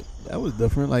 you're like, that was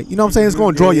different. Like, you know what I'm saying? It's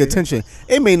going to draw your Yeah. attention.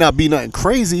 It may not be nothing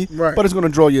crazy, Right. but it's going to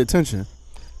draw your attention.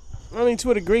 I mean,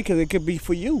 to a degree, because it could be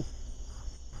for you.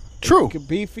 True. It could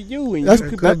be for you, and That's you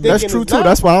could that's be thinking true it's too. not.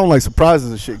 That's why I don't like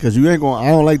surprises and shit. Because you ain't going. I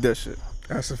don't like that shit.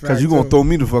 That's a fact. Because you going to too. throw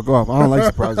me the fuck off. I don't like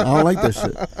surprises. I don't like that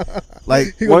shit.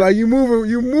 Like, He was like, you moving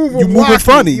you wacky. moving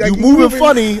funny. Like, You moving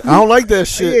funny. I don't like that Yeah,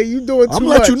 shit. you doing too I'm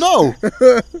much. let you know.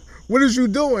 What is you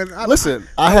doing? Listen,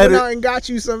 I had went it. out and got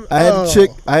you some. I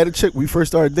had a chick. We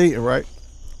first started dating, right?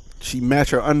 She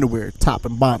matched her underwear, top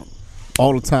and bottom,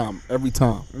 all the time, every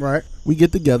time. Right. We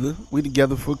get together. We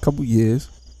together for a couple years.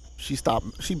 She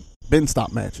been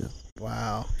stopped matching.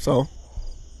 Wow. So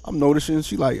I'm noticing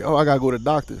she like, oh, I gotta go to the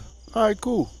doctor. All right,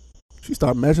 cool. She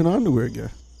started matching her underwear again.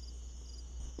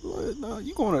 What? Nah,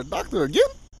 you going to the doctor again?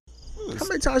 How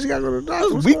many times you got to go to the doctor?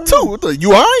 This What's week going 2. on? What the-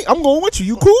 You all right? I'm going with you.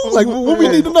 You cool? Like, what we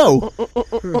need to know?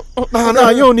 Nah,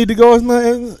 you don't need to go. It's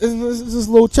just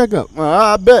a little checkup.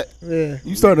 I bet. Yeah.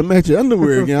 You started to match your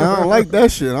underwear again. I don't like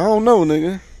that shit. I don't know,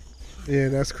 nigga. Yeah,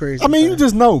 that's crazy. I mean, you man.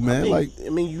 just know, man. Like,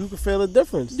 you can feel the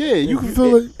difference. yeah, you If can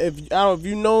feel it. If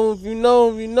you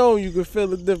know, you can feel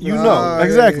the difference. You know, Ah,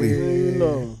 exactly. yeah, yeah, yeah, You yeah.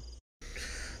 know.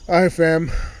 All right, fam.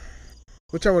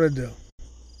 What y'all want to do?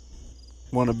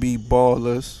 Want to be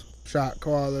ballers. Shot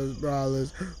callers,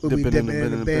 brawlers. We'll be Dipping dipping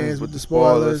in the bins bins with the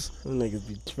spoilers. Them niggas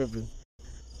be tripping.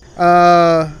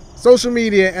 Social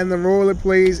media and the role it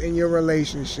plays in your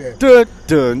relationship. Dun,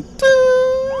 dun, dun.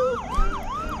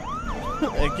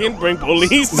 It can bring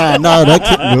police. Nah, that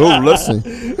can't. No, listen.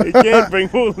 It can bring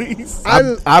police.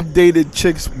 I've dated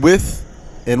chicks with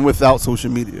and without social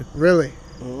media. Really?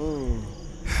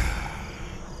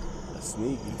 That's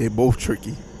sneaky. They both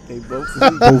tricky. They both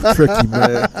Both tricky,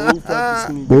 man. both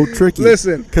fucking sneaky. Both tricky.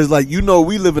 Listen, Cause like we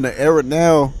live in an era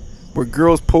now where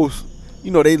girls post, they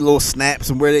little snaps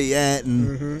and where they at,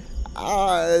 and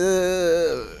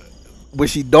when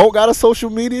she don't got a social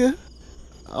media,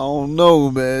 I don't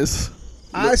know, man.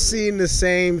 I seen the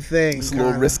same thing. It's a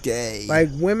little kinda. risque. Like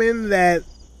women that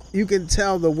you can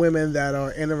tell the women that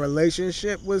are in a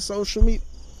relationship with social media,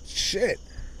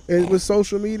 with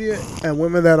social media, and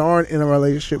women that aren't in a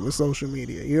relationship with social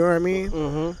media. You know what I mean?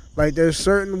 Mm-hmm. Like there's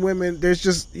certain women.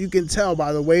 You can tell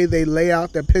by the way they lay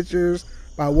out their pictures,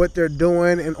 by what they're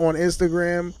doing, and on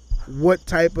Instagram, what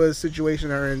type of situation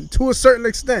they're in to a certain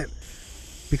extent.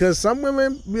 Because some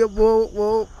women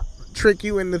will trick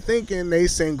you into thinking they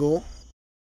single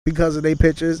because of their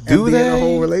pictures and Do be in a they?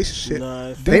 whole relationship.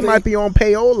 Nah, They might be on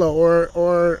Payola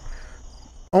or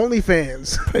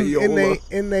OnlyFans. Payola.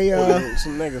 in they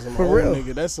some niggas, some for old real.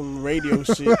 nigga. That's some radio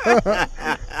shit. or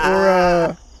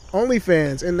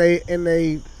OnlyFans in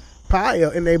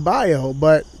they bio.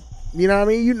 But you know what I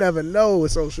mean? You never know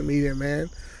with social media, man.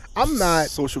 I'm not.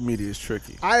 Social media is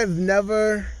tricky. I have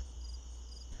never.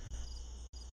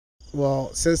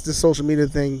 Well, since the social media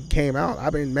thing came out,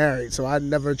 I've been married, so I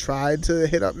never tried to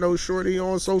hit up no shorty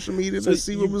on social media So to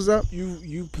see what was up.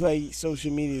 You play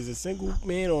social media as a single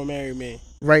man or a married man?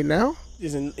 Right now,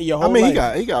 Is in your I whole mean,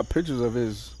 life? he got pictures of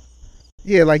his.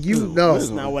 yeah, like you know. That's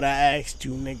not what I asked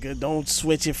you, nigga. Don't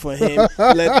switch it for him.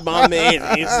 Let my man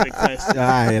answer the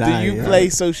question. Do you play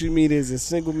social media as a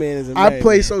single man, as a married I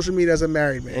play man? social media as a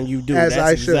married man, And you do. as That's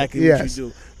I should. exactly Yes. what you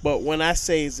do. But when I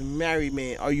say it's a married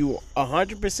man, are you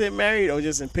 100% married or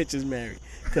just in pictures married?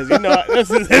 Because this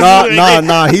is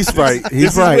Nah. He's right. This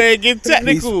He's is where right. it gets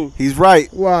technical. He's right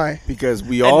Why? because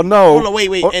we all know. Hold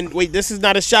on, wait. This is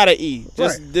not a shot at E.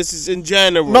 This is in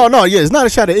general. No, yeah, it's not a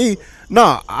shot at E.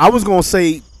 No, I was gonna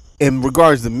say in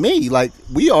regards to me, like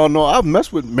we all know, I've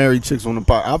messed with married chicks on the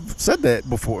pod. I've said that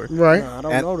before, Right. Nah, I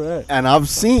don't know that. and I've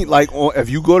seen like if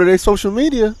you go to their social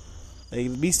media, They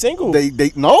be single. they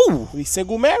no, be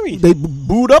single married. they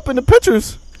booed up in the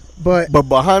pictures, But but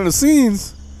behind the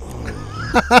scenes.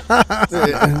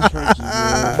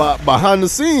 Behind the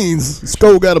scenes,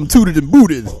 Skull got him tooted and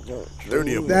booted.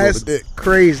 30 of them that's was on the dick.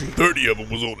 crazy. 30 of them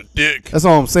was on the dick. That's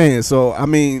all I'm saying. So I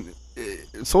mean,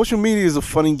 social media is a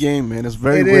funny game, man. It's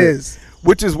very It weird. is.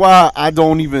 Which is why I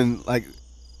don't even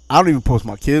post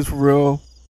my kids for real.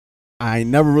 I ain't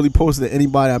never really posted to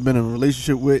anybody I've been in a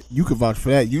relationship with. You can vouch for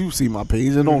that. You see my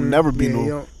page. It don't Mhm. never be Yeah, no. you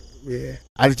don't- Yeah.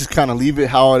 I just kind of leave it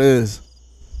how it is.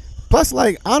 Plus,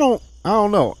 like I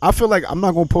don't know. I feel like I'm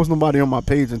not gonna post nobody on my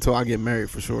page until I get married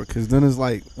for sure. Cause then it's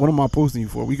like, what am I posting you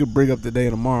for? We could break up today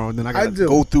and tomorrow, and then I gotta do.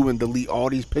 go through and delete all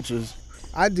these pictures.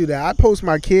 I do that. I post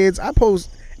my kids. I post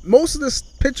most of the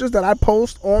pictures that I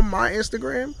post on my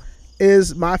Instagram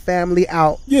is my family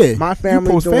out. Yeah, My you family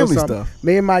post doing family something. stuff.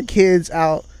 Me and my kids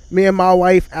out. Me and my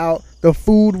wife out. The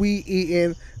food we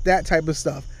eating. That type of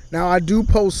stuff. Now I do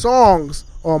post songs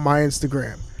on my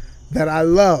Instagram that I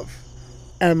love,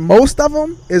 and most of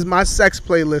them is my sex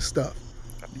playlist stuff,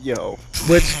 Yo,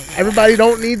 which everybody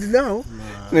don't need to know.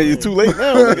 Yeah, you're too late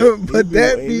now. nigga. But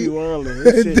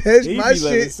that's my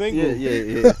shit.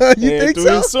 Yeah. You think through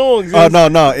so? his songs. Oh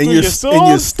no! In Through your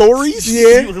your stories.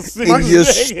 Yeah. In your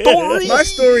stories. My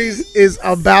stories is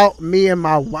about me and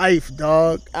my wife,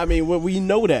 dog. I mean, well, we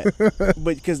know that,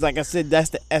 but because, like I said, that's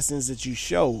the essence that you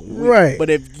show. Right. But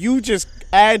if you just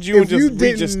add you If and just you read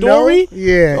your didn't story, know,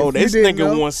 yeah. oh, if you this didn't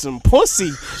nigga know- wants some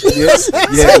pussy.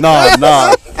 Yeah,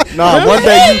 nah. One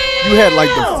day you had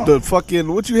like the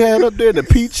fucking what you had up there, the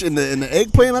peach and the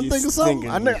eggplant, I think or something.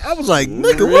 I was like,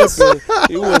 nigga, what's up?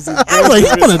 He was I was like,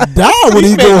 he gonna die when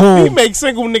he go He home. make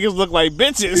single niggas look like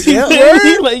bitches. Yeah.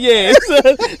 He like, yeah,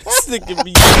 this nigga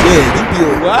be Yeah, he be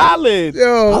wildin'.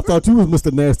 Yo, I thought you was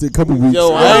Mr. Nasty a couple weeks.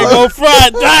 Yo, I ain't gon'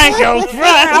 front. I ain't gon'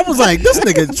 front. I was like, this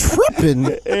nigga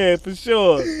tripping. Yeah, for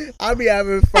sure. I be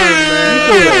having fun, You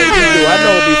man. do that. You do. I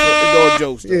know it be all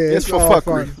jokes. Though. Yeah, It's for all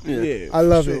fuckery. fun. Yeah. Yeah, I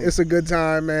love for it. sure. It's a good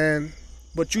time, man.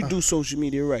 But you do social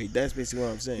media right. That's basically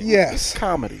what I'm saying. Yes.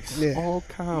 Comedies. Yeah. All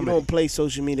You comedy. don't play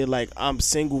social media like I'm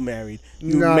single married.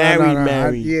 You No,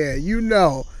 married. Yeah, you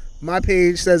know. My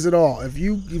page says it all. If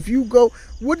you go,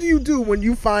 what do you do when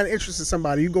you find interest in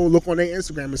somebody? You go look on their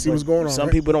Instagram and see what's going on. Some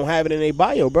right? people don't have it in their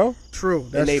bio, bro. True. In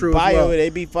That's their true bio, as well. they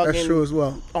be fucking. That's true as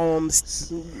well.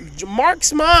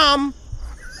 Mark's mom.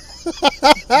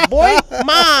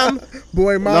 Mom.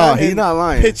 Boy, No, mom. he not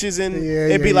lying. Pictures and Yeah,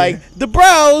 it'd be yeah, like the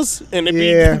bros, and it'd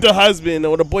Yeah. be the husband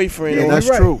or the boyfriend Yeah, or that's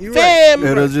you're right, true. you're right. fam,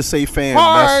 It'll just say fam.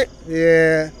 heart.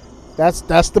 Yeah.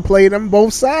 That's the play them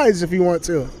both sides if you want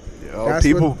to. That's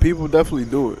People definitely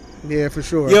do it. Yeah, for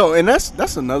sure. Yo, and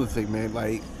that's another thing, man.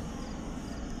 Like,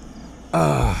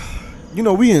 you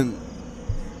know, we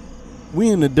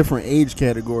in a different age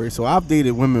category. So I've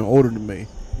dated women older than me,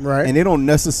 Right. and they don't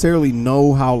necessarily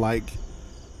know how like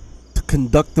to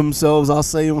conduct themselves. I'll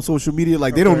say on social media,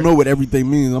 like they don't Okay. know what everything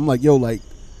means. I'm like, yo, like,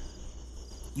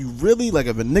 you really like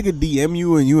if a nigga DM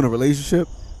you and you in a relationship,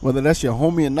 whether that's your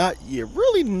homie or not, you're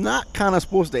really not kind of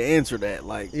supposed to answer that.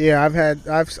 Like, Yeah,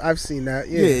 I've seen that.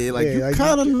 Yeah, yeah, like you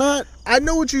kind of not. I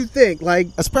know what you think. Like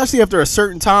Especially after a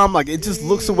certain time, like it just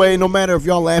looks away. No matter if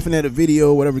y'all laughing at a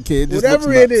video, whatever, kid. Just whatever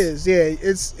looks it nuts. is, yeah,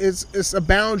 it's a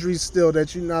boundary still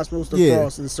that you're not supposed to Yeah.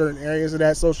 cross in certain areas of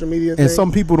that social media thing. And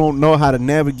some people don't know how to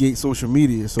navigate social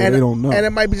media, so they don't know And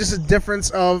it might be just a difference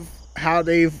of how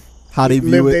they've how they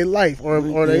live view their it. life or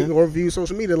Yeah. view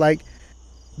social media. Like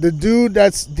the dude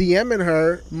that's DMing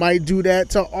her might do that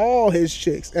to all his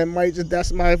chicks and might just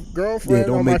that's my girlfriend Yeah,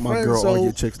 or don't my make my friend. girl So all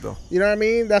your chicks though. you know what I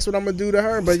mean? That's what I'm gonna do to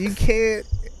her. But you can't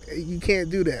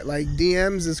do that. Like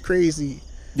DMs is crazy.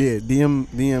 Yeah,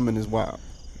 DMing is wild.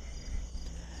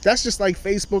 That's just like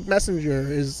Facebook Messenger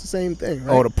is the same thing,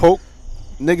 right? Oh, the poke.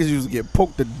 Niggas used to get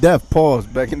poked to death. Pause.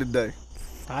 Back in the day.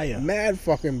 Fire. Mad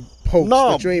fucking pokes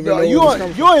No, that you ain't even no, know you where this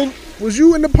ain't. come You ain't. from. Was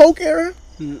you in the poke era?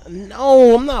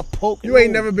 No, I'm not poking. You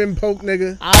ain't never been poked,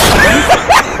 nigga.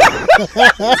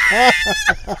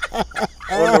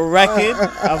 On the record,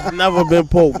 I've never been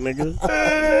poked, nigga.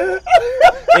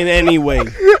 In any way.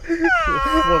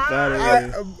 Fuck out of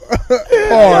here.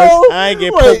 Pause. I ain't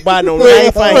get poked by no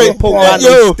knife. I ain't get poked by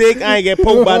no stick. I ain't get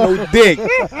poked by no dick.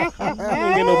 I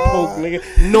ain't get no poke,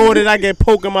 nigga. Nor did I get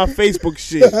poked in my Facebook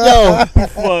shit. Yo,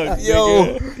 Fuck,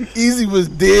 yo, nigga. Easy was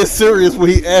dead serious when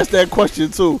he asked that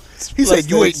question too. He Plus said,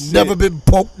 "You that ain't shit. never been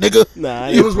poked, nigga." Nah, I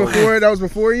It ain't was poked. before. That was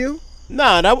before you.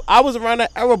 Nah, I was around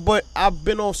that era, but I've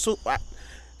been on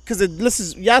because this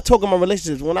is y'all talking about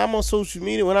relationships. When I'm on social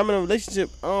media, when I'm in a relationship,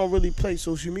 I don't really play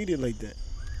social media like that.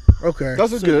 Okay.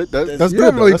 That's good. That's You good.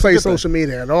 don't really That's a play good thing. social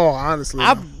media at all, honestly.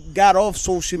 I got off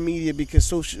social media because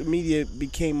social media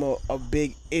became a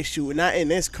big issue, not in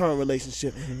this current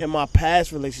relationship, in my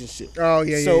past relationship. Oh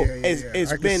yeah, So yeah, yeah, yeah.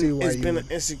 it's I can see been why it's you been would.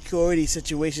 an insecurity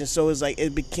situation. So it's like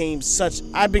it became such.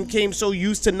 I became so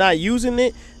used to not using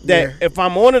it that Yeah. if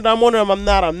I'm on it, I'm on it. If I'm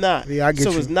not, I'm not. Yeah, I get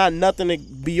so you. it's not nothing to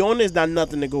be on. It's not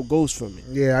nothing to go ghost from it.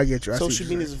 Yeah, I get you. I see Social what you're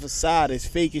media is a facade. It's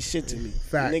fake as shit to me.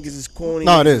 Fact. Niggas is corny.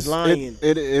 No, it niggas is. lying.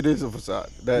 It is a facade.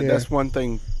 Yeah. That's one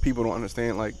thing people don't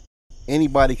understand. Like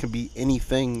anybody can be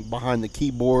anything behind the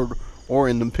keyboard or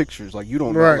in them pictures. Like you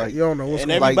don't know. Right, Like you don't know what's and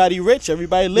going on. everybody rich,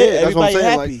 everybody lit, Yeah, that's what I'm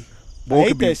everybody saying, happy. boy I hate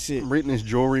could be that shit. renting his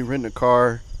jewelry, renting a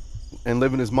car, and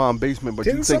live in his mom's basement. But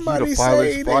Didn't you think somebody he the say flyest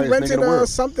they nigga rented in the world?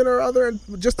 something or other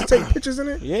just to take pictures in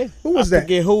it? Yeah. Who was I that?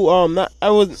 forget who. Not I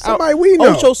was. Somebody we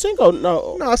know. Ocho Cinco.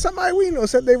 No, No, somebody we know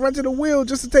said they rented a wheel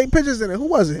just to take pictures in it. Who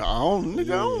was it? I don't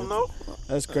know.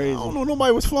 that's I crazy. don't know.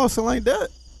 Nobody was flossing like that.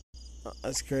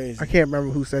 That's crazy. I can't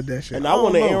remember who said that shit. And I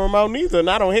want to don't know. air them out neither, and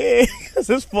I don't hear it 'cause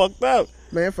it's fucked up.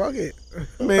 Man, fuck it.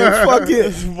 Man, fuck it.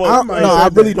 It's fucked I, up. Somebody no, I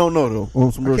said really that. don't know though.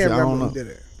 On some I real can't shit, I remember don't who know. did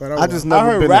it. But I just I never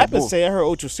heard been rappers that say. I heard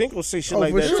Ocho Cinco say shit Oh,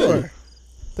 like for that sure. too.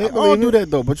 They all do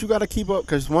that though, but you gotta keep up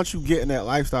because once you get in that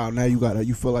lifestyle, now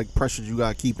you feel like pressured. You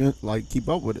gotta keep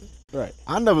up with it. Right.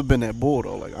 I never been that bull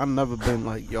though. Like I never been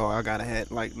like, yo, I gotta have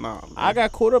like nah. Man. I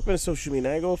got caught up in social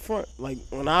media. I ain't go front. Like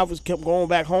when I kept going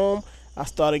back home, I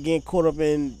started getting caught up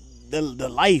in the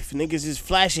life. Niggas is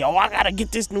flashy. Oh, I gotta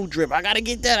get this new drip. I gotta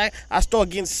get that. I start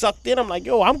getting sucked in. I'm like,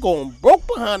 yo, I'm going broke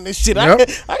behind this shit. Yep.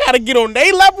 I gotta get on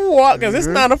their level because it's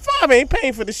 9 to 5. I ain't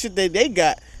paying for the shit that they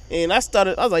got. And I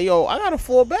was like, yo, I gotta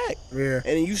fall back. Yeah. And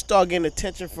then you start getting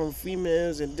attention from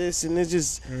females and this, and it's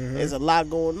just, there's a lot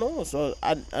going on. So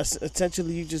I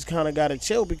essentially, you just kind of gotta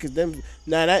chill because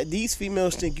these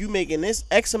females think you making this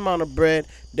X amount of bread.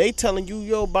 They telling you,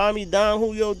 yo, buy me down,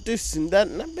 who, yo, this and that.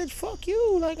 And that bitch, fuck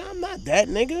you. Like, I'm not that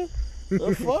nigga.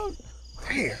 The fuck?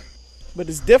 Damn. But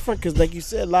it's different because, like you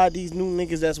said, a lot of these new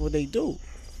niggas, that's what they do.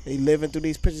 They living through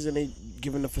these pictures and they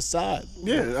giving the facade.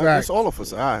 Yeah, that's all a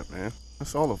facade, man.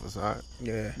 That's all a facade.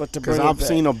 Yeah. But because I've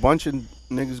seen a bunch of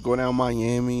niggas go down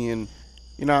Miami and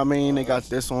you know what I mean. They got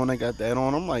this on, they got that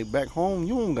on. I'm like, back home,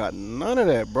 you don't got none of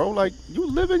that, bro. Like you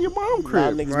live in your mom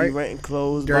crib, niggas right? be renting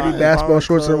clothes, Dirty basketball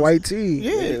shorts and white tee.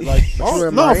 Yeah, like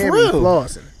no, for real.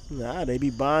 Flossing. Nah, they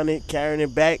be buying it, carrying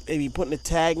it back. They be putting the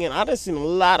tag in. I done seen a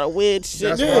lot of weird shit.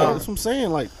 That's yeah, wild. that's what I'm saying.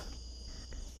 Like.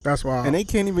 That's why. And they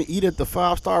can't even eat at the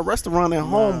 5-star restaurant at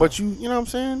home, but you know what I'm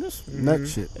saying? This nut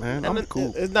shit, man. I'm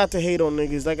cool. It's not to hate on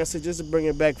niggas. Like I said, just to bring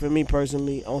it back for me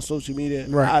personally on social media.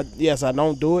 Right. Yes, I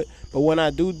don't do it, but when I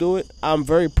do it, I'm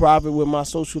very private with my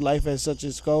social life as such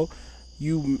as go.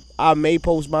 I may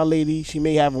post my lady. She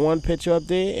may have one picture up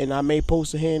there, and I may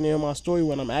post her here and there on my story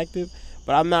when I'm active.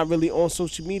 But I'm not really on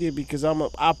social media because I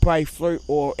probably flirt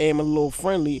or am a little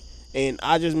friendly, and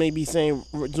I just may be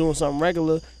doing something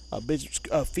regular.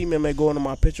 A female may go into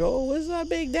my picture, oh, what's up,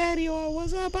 Big Daddy, or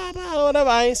what's up, Papa, or whatever.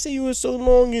 I ain't see you in so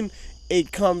long, and it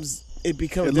becomes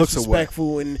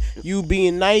disrespectful, and you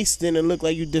being nice, then it look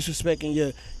like you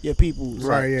disrespecting your people.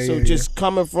 Right, yeah, so just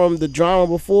coming from the drama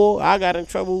before, I got in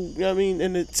trouble, you know what I mean,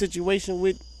 in the situation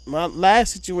with my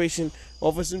last situation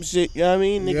over some shit, you know what I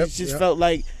mean? Niggas felt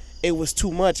like it was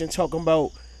too much and talking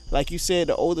about, like you said,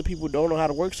 the older people don't know how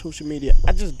to work social media.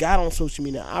 I just got on social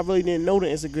media. I really didn't know the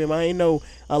Instagram. I ain't know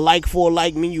a like for a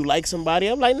like mean you like somebody.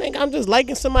 I'm like, nigga, I'm just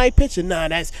liking somebody's picture. Nah,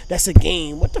 that's a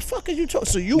game. What the fuck are you talking?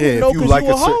 So you would know because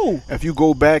you a hoe. If you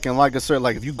go back and like a certain,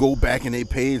 like if you go back in their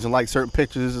page and like certain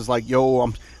pictures, it's like, yo,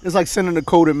 it's like sending a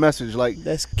coded message. Like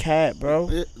that's cat,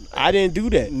 bro. I didn't do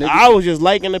that. Nigga, I was just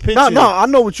liking the picture. No, I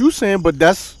know what you saying, but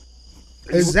that's.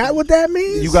 Is that what that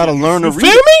means? You gotta learn to read.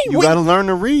 Feel me? You gotta learn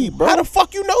to read, bro. How the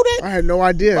fuck you know that? I had no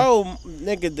idea, bro.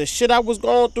 Nigga, the shit I was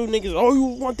going through, niggas. Oh, you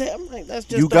want that? I'm like, that's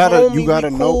just you gotta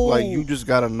know, like you just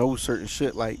gotta know certain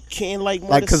shit, like can't like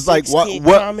cause like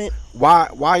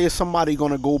why is somebody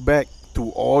gonna go back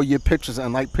through all your pictures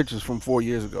and like pictures from 4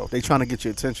 years ago? They trying to get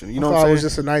your attention. You know what I'm saying? It was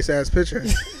just a nice ass picture.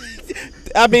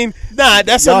 I mean, nah,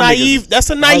 that's a naive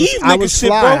nigga shit,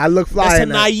 bro. I look fly. That's a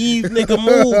naive nigga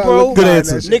move, bro. Good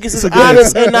answer. Niggas is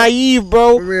honest and naive,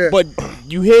 bro. But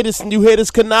you hear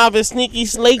this conniving, sneaky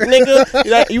snake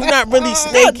nigga. You not really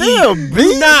snaky. Damn,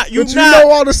 you know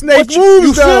all the snake moves.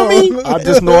 You feel me? I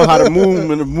just know how to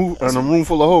move in a room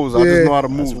full of hoes. I just know how to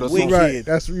move. That's right.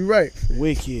 That's right.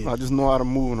 Wicked. I just know how to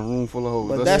move in a room full of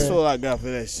hoes. But that's all I got for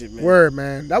that shit, man. Word,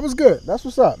 man. That was good. That's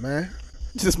what's up, man.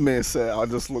 This man said, "I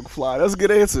just look fly." That's a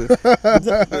good answer.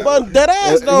 But that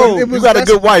ass though, you got a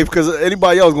good wife because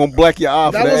anybody else gonna black your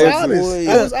eye for that was answer. Honest.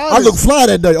 That was honest. I look fly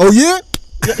that day. Oh yeah.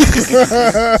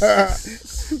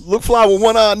 Look fly with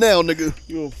one eye now, nigga.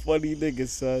 You a funny nigga,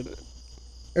 son.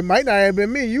 It might not have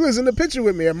been me. You was in the picture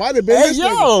with me. It might have been this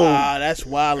nigga. That's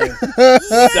wildin'.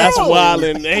 That's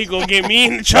wildin'. They gonna get me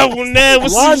in trouble now.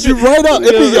 Lines you right up.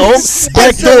 It be your own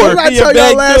back door. I told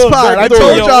y'all last pod. I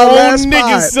told y'all last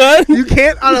pod. Son. You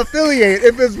can't unaffiliate.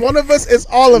 If it's one of us, it's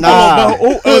all of us.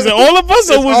 Was it all of us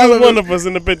or was it one of us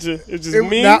in the picture? It's just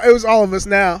me? Now, it was all of us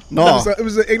now. No. It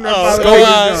was an ignorant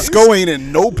Sco ain't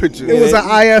in no picture. It was an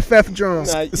IFF drum.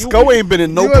 Sco ain't been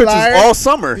in no pictures all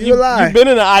summer. You been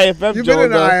in an IFF You been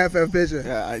in an IFF picture.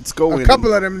 Yeah, it's going. A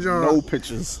couple of them, John. No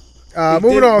pictures.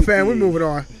 Moving on, fam. We moving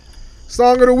on.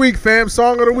 Song of the week, fam.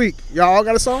 Song of the week. Y'all all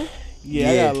got a song? Yeah,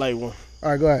 I got like one.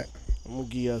 All right, go ahead. I'm gonna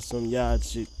give y'all some yard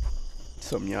shit.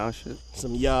 Some yard shit.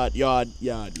 Some yard.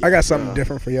 I got something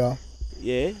different for y'all.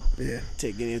 Yeah. Yeah.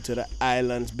 Taking it to the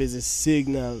islands, busy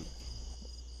signal.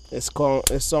 This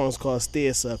song's called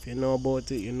Stairs Up. You know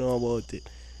about it.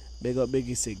 Big up,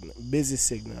 Biggie Signal. Busy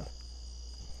Signal.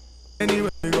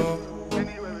 Anywhere we go,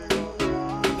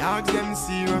 dog them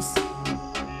serious,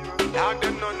 dog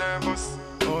them no nervous.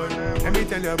 Oh, let me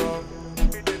tell you about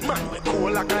man we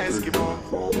cool like a Eskimo.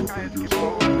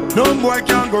 No boy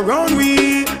can go round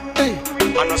we. Hey,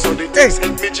 I know so the things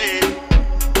hit me G.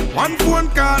 One phone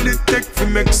call it take to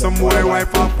make some boy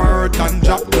wipe up her hurt and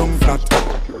drop down flat.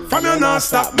 From you not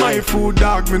stop my food,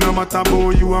 dog. Me no matter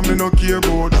about you and me no care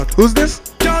about that. Who's this?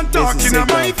 Can't talk in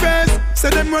my face. Say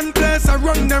them run place, I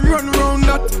run them run round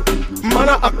that. Man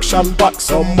a action pack,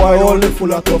 some boy only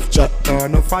full of tough chat.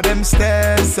 Enough of them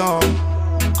stairs up.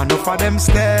 Enough of them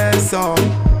stairs up.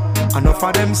 Enough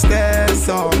of them stairs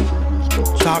up.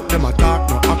 Talk them a talk,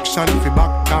 no action fi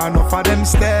back. Enough of them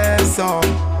stairs up.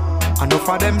 Enough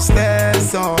of them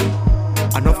stairs up.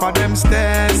 Enough of them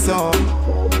stairs up.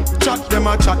 Chat them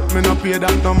a chat, me no pay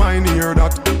that, no mind hear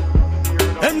that.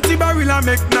 Empty barrel a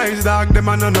make nice dog, them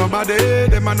a no nobody,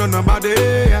 them a no nobody.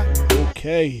 Yeah.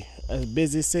 Okay, as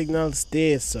busy signal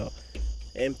stays so.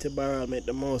 Empty barrel make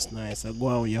the most nice. So go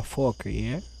on with your fucker,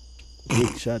 yeah?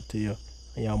 Big shot to you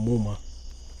and your mama.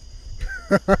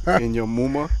 And your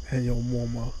mama. And your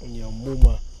mama. And your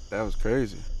mama. That was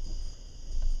crazy.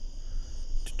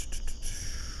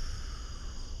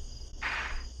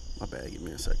 My bad, give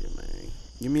me a second, man.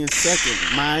 Give me a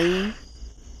second, man.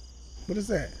 What is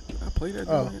that? I played that.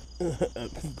 Oh.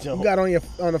 Jump. You got on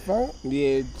the phone?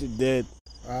 Yeah, it did.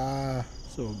 So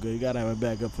good. You gotta have a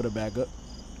backup for the backup.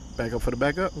 Backup for the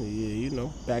backup? Yeah, you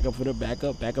know. Backup for the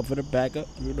backup. Backup for the backup.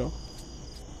 You know.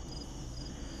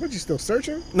 What, you still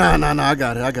searching? Nah, I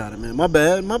got it, man. My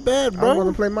bad, bro. I want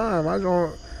to play mine. I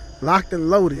was locked and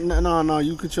loaded. No,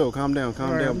 you can chill. Calm down,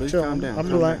 bitch. Chill. Calm down. I'm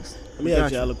calm relaxed. down. Let me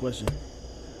ask y'all a question.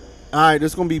 All right,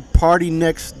 this is gonna be Party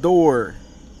Next Door.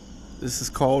 This is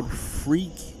called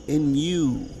Freak in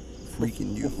You. Freak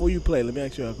in You. Before you play, let me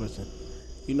ask you a question.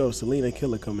 You know Selena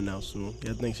Killer coming out soon.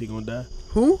 Y'all think she gonna die?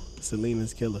 Who?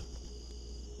 Selena's Killer.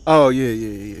 Oh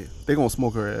yeah. They gonna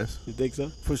smoke her ass You think so?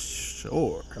 for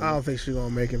sure. I don't think she's gonna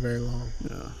make it very long.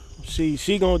 Yeah. She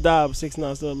gonna die, but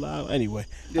 6ix9ine still alive. Anyway.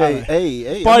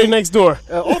 Hey. Party Next Door.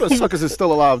 All the suckers is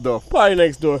still alive though. Party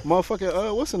Next Door.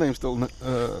 Motherfucker, what's the name still?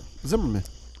 Zimmerman.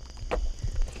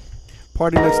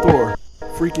 Party Next Door.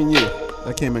 Freaking You.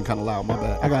 That came in kind of loud. My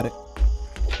bad. I got it.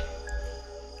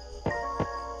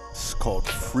 It's called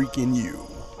Freaking You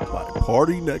by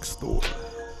Party Next Door.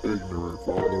 Ignorant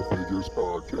Father Figures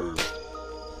Podcast.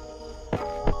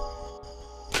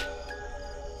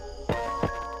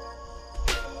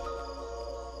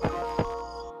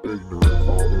 Ignorant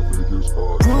Father Figures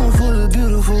Podcast. Room full of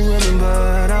beautiful women,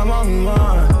 but I'm on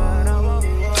mine.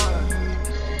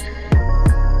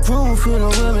 Room full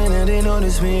of women and they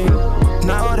notice me.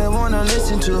 Now all they wanna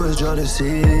listen to is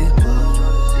jealousy.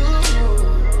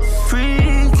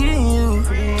 Freaking you,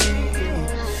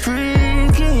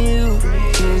 freaking you.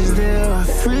 Is there a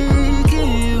freak in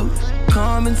you?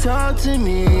 Come and talk to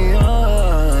me.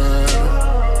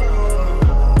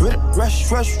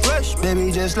 Rush,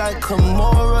 baby, just like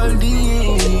Kamora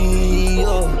Lee.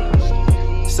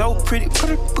 So pretty,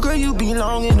 girl, you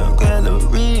belong in a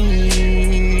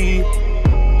gallery.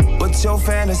 What's your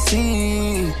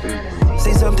fantasy?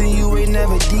 Say something you ain't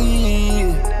never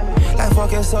did. Like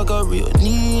fucking suck a real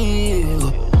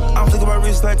nigga. I'm flicking my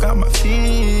wrist like I'm a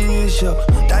fish up.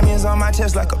 Diamonds on my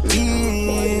chest like a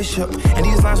bishop. And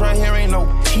these lines right here ain't no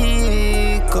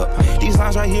hiccup. These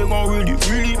lines right here gon' really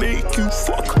make you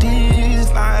fuck.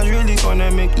 These lines really gonna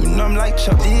make you numb like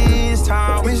Chuck. This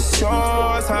time it's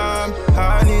your time.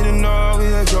 I need to know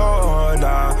if you're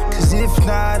down. Cause if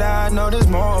not, I know there's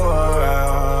more.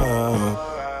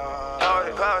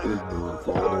 Ignorant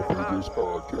Father Figures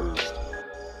Podcast.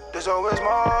 There's always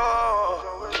more.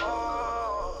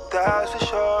 That's for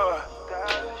sure.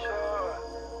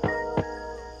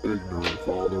 Ignorant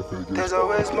Father Figures There's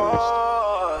always Podcast.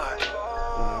 more.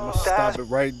 I'm gonna stop it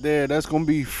right there. That's gonna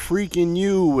be Freaking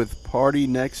You with Party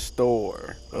Next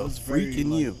Door. That was very,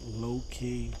 Freaking You. Low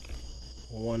key,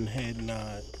 one head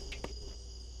nod.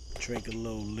 Drink a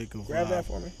little liquor. Grab vibe. that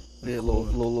for me. Yeah,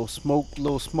 little smoke,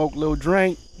 little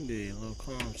drink. Yeah, a little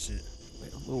calm shit. A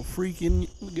little freaking,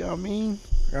 you know what I mean?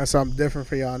 Got something different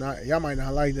for y'all. Y'all might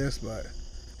not like this, but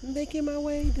Making my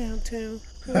way downtown.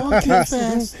 Walking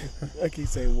fast, I keep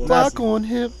saying what? rock on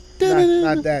hip.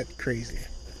 not that crazy.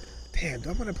 Damn, do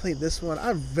I want to play this one?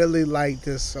 I really like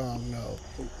this song though.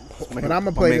 But I'm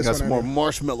gonna play this got some one. more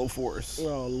marshmallow for us.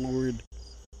 Oh Lord.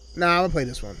 Nah, I'm gonna play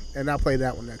this one, and I'll play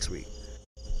that one next week.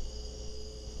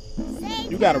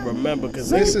 You gotta remember,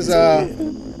 cause This is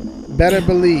Better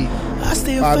Believe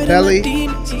by Belly,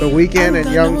 The Weeknd,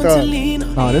 and Young Thug.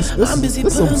 Oh, this some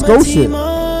Sko shit.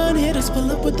 Oh, he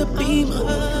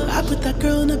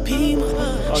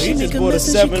just bought a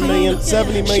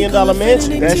 $70 million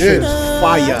mansion. That shit is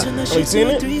fire. Oh, you seen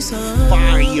it?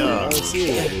 Fire.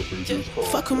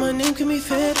 Fuck with my name, can be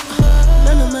fed.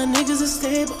 None of my niggas are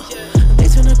stable. They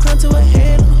turn a crown to a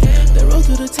halo. They roll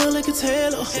through the town like it's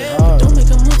Halo. Don't make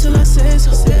a move till I say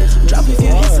so. Drop a few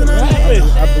hits and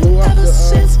I blew up Ever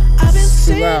since I've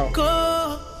been loud.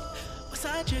 single.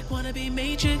 Side chick wanna be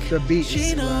magic. The beat She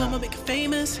is know loud. I'ma make it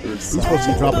famous. He's supposed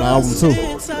to be dropping an album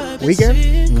too. Weekend?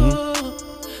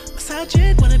 Side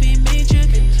chick wanna be magic.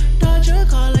 Dodge your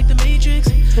car like the Matrix.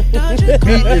 Dodge your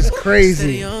Beat car. is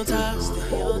crazy. Stay on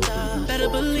top. Better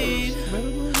believe.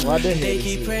 Why the They hell?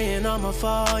 keep praying I'ma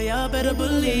fall. Y'all better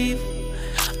believe.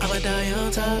 I'ma die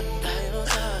on top.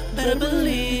 Better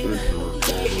believe.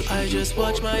 I just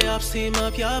watch my ops team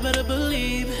up. Y'all better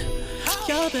believe.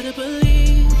 Y'all better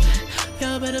believe.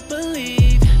 Y'all better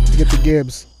believe. Get the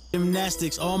Gibbs.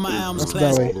 Gymnastics, all my albums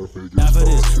That's classic. Belly. Not for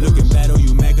this, looking bad on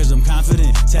you, man, cause I'm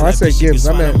confident. Oh, I said Gibbs.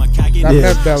 I meant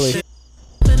that's Belly.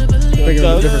 Better believe. I think it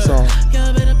was a different song.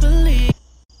 Y'all better believe.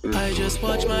 I just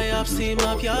watch my ops team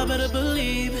up. Y'all better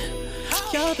believe.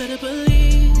 Y'all better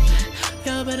believe.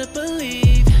 Y'all better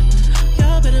believe.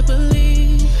 Y'all better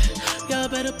believe. Y'all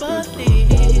better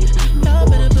believe. Y'all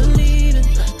better believe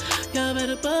it. Y'all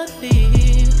better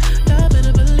believe. Y'all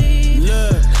better believe.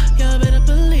 Look, Y'all better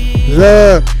believe.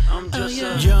 Look.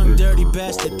 young, dirty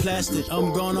bastard, plastic.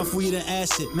 I'm going off weed and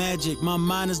acid, magic. My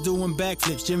mind is doing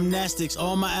backflips, gymnastics.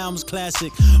 All my albums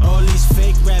classic. All these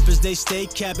fake rappers, they stay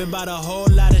capping about a whole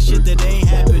lot of shit that ain't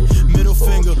happened. Middle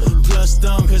finger plus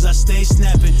thumb, cause I stay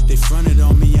snapping. They fronted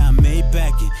on me, I made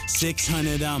back it.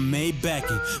 600, I made back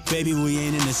it. Baby, we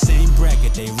ain't in the same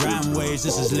bracket. They rhyme waves,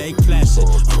 this is Lake Placid.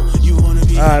 You wanna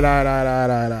be. Alright.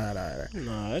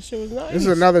 Nah, that shit was nice. This is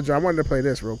another drum. I wanted to play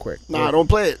this real quick. Nah, don't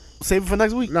play it. Save it for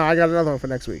next week. No, I got another one for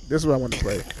next week. This is what I want to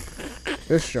play.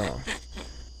 This song.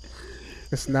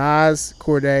 It's Nas,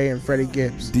 Corday, and Freddie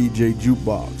Gibbs. DJ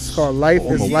Jukebox. It's called Life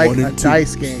On is the Like one a and two.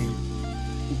 Dice Game.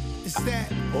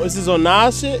 Oh, is this on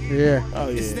Nas shit? Yeah. Oh,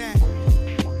 yeah.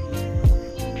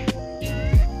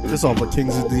 This off of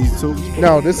Kings of These too.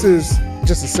 No, this is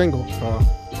just a single.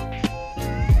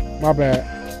 My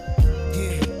bad.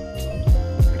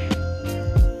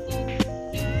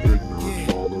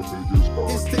 Ignorant father figures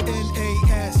It's podcast. the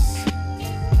NAS.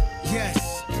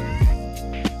 Yes.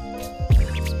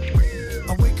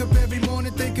 I wake up every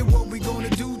morning thinking what we gonna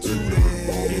do today.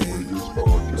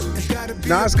 It's gotta be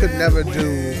Nas a could better never way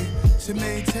do to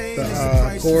maintain the this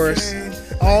price chorus. of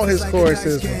fame. All his Life is like a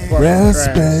choruses dice were game. fucking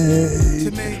Respect.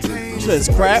 To maintain You said it's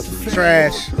crap?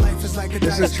 trash. Life is like a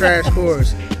This dice is trash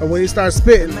chorus. But when he starts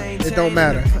spitting, it don't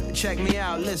matter. Check me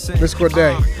out, listen. Miss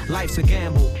Corday. Life's a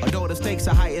gamble. Although the stakes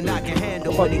are heightened, I can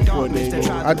handle any darkness that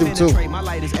tries I to do too. penetrate. My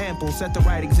light is ample, set the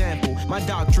right example. My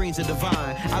doctrines are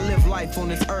divine. I live life on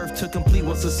this earth to complete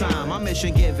what's assigned. My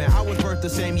mission given. I was birthed the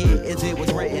same year as it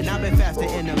was written. I've been fasting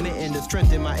intermittent to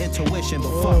strengthen my intuition.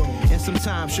 But fuck, and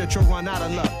sometimes shit you'll run out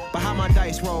of luck. But how my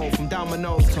dice roll from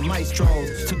dominoes to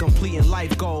maestros to completing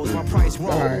life goals. My price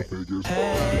roll. All right.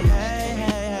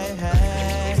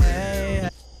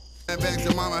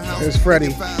 Here's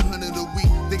Freddie.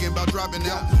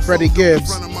 Freddie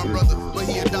Gibbs.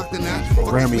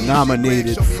 Grammy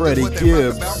nominated Freddie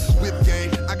Gibbs.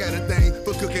 I got a thing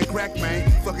for cooking crack, man.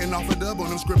 Fucking off a dub on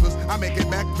them scribbles. I make it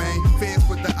back, man. Fans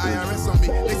put the IRS on me.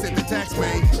 They said the tax,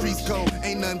 man. Streets cold.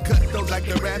 Ain't nothing cut though like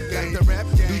the rap game.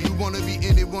 Do you wanna be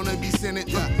in it? Wanna be Senate?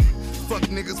 Fuck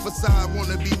niggas facade,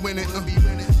 wanna be winning.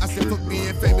 I said fuck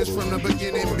being famous from the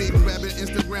beginning. Big rabbit,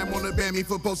 Instagram wanna ban me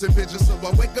for posting pictures. So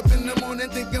I wake up in the morning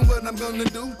thinking what I'm gonna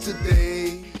do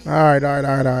today. All right.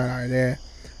 Yeah.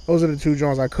 Those are the two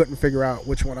songs I couldn't figure out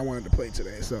which one I wanted to play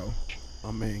today. So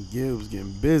My man Gibbs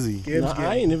getting busy. Gibbs Nah, I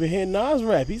getting. ain't even hear Nas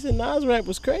rap. He said Nas rap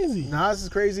was crazy. Nas is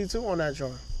crazy too on that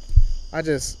joint. I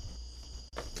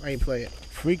ain't play it.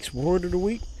 Freaks word of the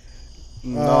week.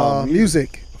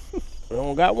 Music. You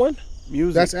don't got one?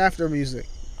 Music. That's after music.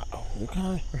 Oh,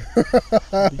 okay.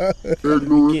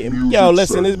 Ignorant Yo, music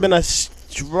listen, it's segment. been a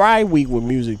dry week with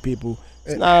music, people.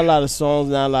 It's not a lot of songs,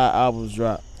 not a lot of albums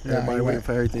dropped. Everybody you're waiting right.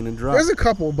 for everything to drop. There's a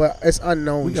couple, but it's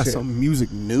unknown. We got shit. some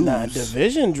music news. Nah,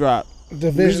 Division dropped.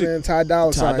 Division and Ty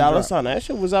Dolla Ty Sign. Dolla dropped. Sign. That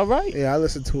shit was alright. Yeah, I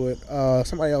listened to it.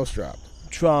 Somebody else dropped.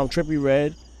 Trippie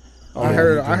Red. I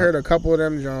heard a couple of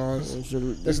them Jones.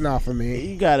 It's not for me.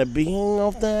 You gotta be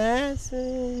off the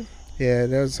acid. Yeah,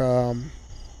 there's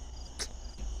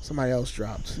somebody else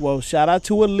dropped. Well, shout out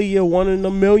to Aaliyah, 1 in a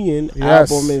Million.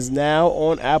 Yes. Album is now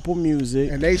on Apple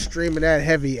Music. And they streaming that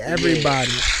heavy.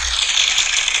 Everybody.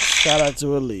 Shout out to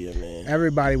Aaliyah, man.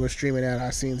 Everybody was streaming that I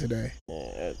seen today.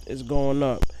 Yeah, it's going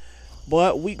up.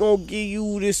 But we gonna give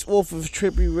you this off of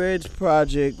Trippie Red's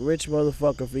project, Rich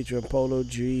Motherfucker featuring Polo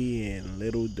G and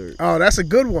Little Dirt. Oh, that's a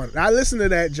good one. I listened to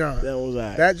that John. That was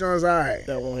alright. That John's alright.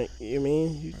 That one, you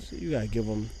mean? You gotta give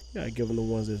them the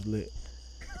ones that's lit.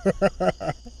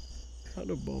 How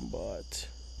the bombard.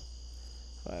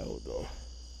 Alright, hold on.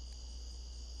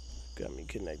 Got me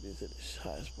connected to this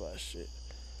hotspot shit.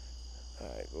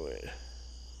 Alright, go ahead.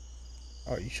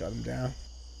 Oh, you shut him down.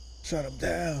 Shut him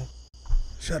down.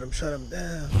 Shut him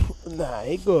down. Nah,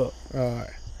 he good. Alright.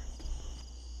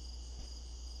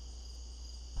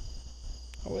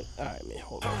 Oh, wait. Alright, man,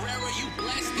 hold on.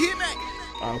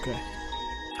 Okay.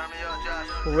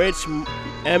 Rich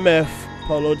MF,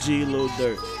 Polo G, Lil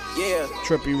Durk. Yeah.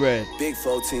 Trippy Red. Big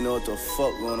 14, know what the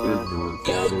fuck going on.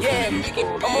 Yeah, I'm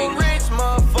a rich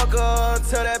motherfucker.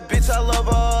 Tell that bitch I love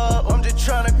her. I'm just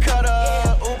tryna cut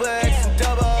her. Uber X and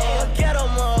double. Get a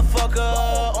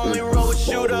motherfucker. Only roll with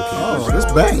shooter. Oh, this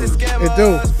bang. It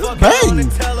do. Bang.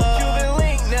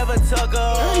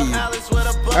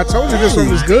 I told you this one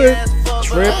was good.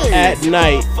 Trip at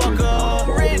Night.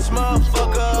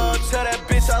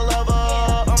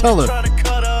 Tell her.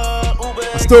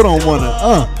 I still don't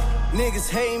wanna. Niggas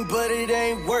hating, but it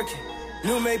ain't working.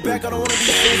 New made back, I don't wanna be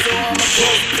seen, so I'm a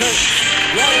close curtain.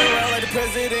 Riding around like the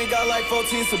president, got like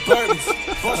 14 Suburbans.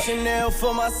 Bought Chanel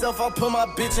for myself, I put my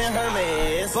bitch in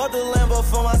Hermes. Bought the Lambo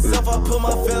for myself, I put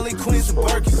my family Queens and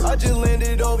Birkins. I just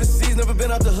landed overseas, never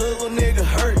been out the hood, little nigga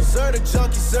hurt. Sir the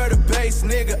junkie, sir the bass,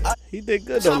 nigga. He did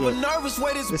good on it.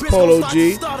 This It's Polo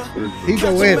G. He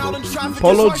go in.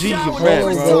 Polo G can rap,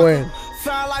 Polo bro. go in.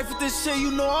 Foul life with this shit,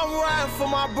 you know I'm riding for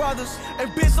my brothers. And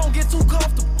bitch, don't get too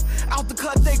comfortable. Out the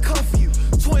cut, they come for you.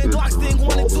 Twin Glocks, thing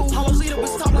 1 and 2. Hollows lead up and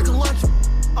stop like a lunch.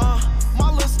 My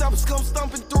little steps come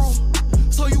stumping through.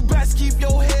 So you best keep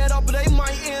your head up, but they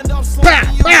might end up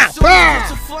slapping you.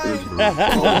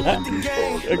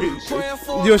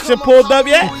 Your shit pulled up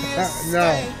yet?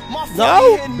 No.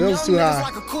 No? Bill's too high.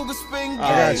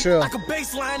 I got chill.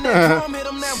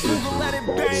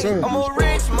 Soon. I'm a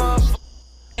rich motherfucker.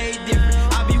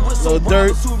 I be with Lil some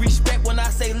brothers Durk. who respect when I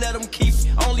say let them keep it.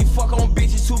 Only fuck on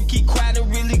bitches who keep quiet and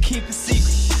really keep it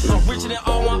secret. I'm richer than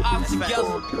all my ops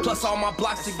together, plus all my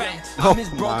blocks together. I'm his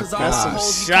bro, cause all my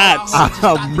hoes be Shots.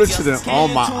 I'm richer than all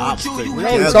my ops You know what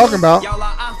together. I'm talking about. Y'all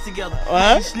are ops together.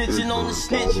 What? Snitching on the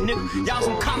snitch, nigga. Y'all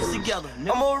some cops together. I'm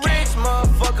a rich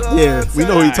motherfucker. Yeah, we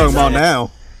know what you're talking about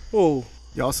now. Who?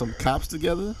 Y'all some cops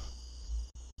together?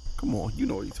 Come on, you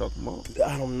know what you're talking about.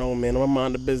 I don't know, man. I'm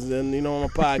on the business, and you know, on a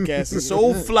podcast.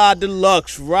 Soulfly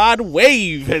Deluxe. Rod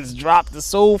Wave has dropped the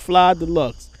Soulfly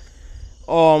Deluxe.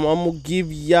 I'm gonna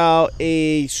give y'all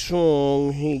a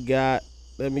song he got.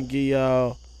 Let me give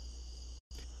y'all.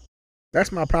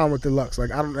 That's my problem with Deluxe.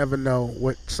 Like, I don't ever know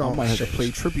what I song. might have to play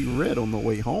Trippy Red on the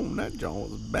way home. That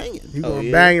joint was banging. You Oh, gonna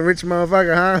yeah? bang rich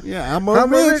motherfucker, huh? Yeah, I'm a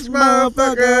rich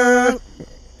motherfucker.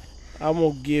 I'm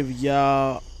gonna give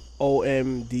y'all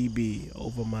OMDB,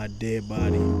 Over My Dead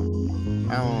Body.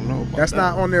 I don't know about That's that.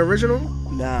 not on the original?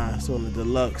 Nah, it's on the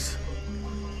Deluxe.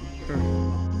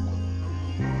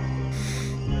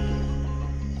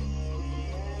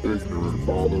 Ignorant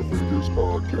Father Figures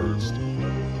Podcast.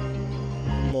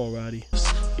 Come on, Roddy.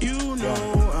 You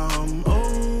know I'm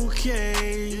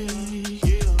okay.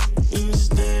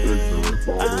 Instead, Ignorant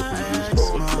Father I Figures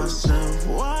ask Podcast. myself,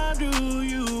 why do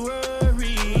you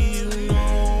worry?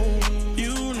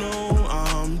 You know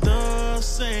I'm the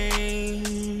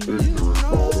same. Ignorant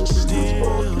Father Figures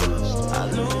Podcast. I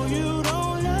know you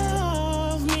don't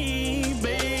love me,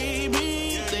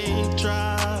 baby. They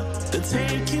try to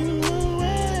take you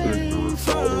away Ignorant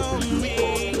Father from Figures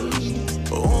me.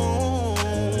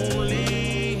 Podcast.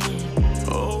 Only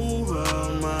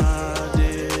over my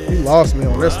dead. He lost me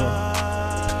on this one.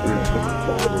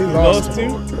 He lost me.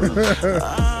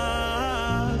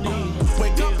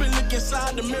 Wake up and look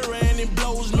inside the mirror and it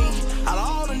blows me. Out of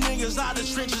all the niggas out the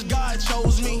trenches, God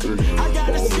chose me. I got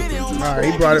a city on my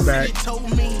Alright, he brought it back.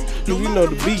 You know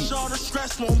the beat. the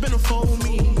stress won't benefit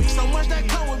me. So much that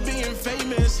come with being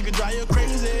famous, you could drive you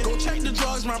crazy. Go check the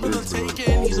drugs my brother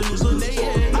taking. He's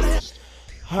hallucinating.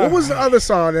 What was the other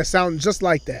song that sounded just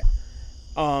like that?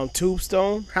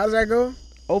 Tombstone. How does that go?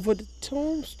 Over the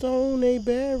tombstone, they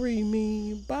bury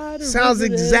me. By the Sounds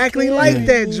river they exactly carry like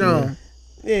that, me. John.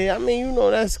 Yeah, I mean, you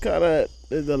know, that's kind of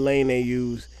the lane they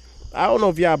use. I don't know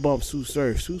if y'all bump Sue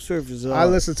Surf. Sue Surf is I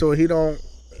listened to it. He don't.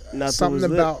 nothing Something was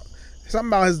lit.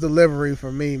 about his delivery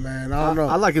for me, man. I don't know.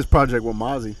 I like his project with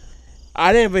Mozzie.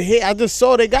 I didn't even hear. I just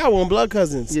saw they got one, Blood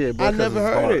Cousins. Yeah, Blood I never Cousins is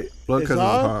heard hard. it. Blood It's Cousins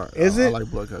is hard? hard. Is I it?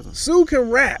 like Blood Cousins. Sue can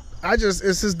rap.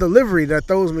 It's his delivery that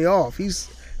throws me off.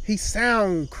 He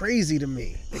sound crazy to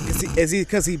me. Is he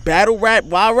because he battle rap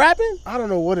while rapping? I don't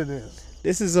know what it is.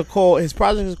 This is his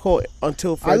project is called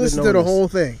Until Further I listened to the whole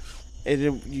thing. It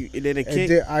didn't It kick.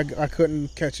 did, I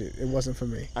couldn't catch it. It wasn't for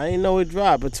me. I didn't know it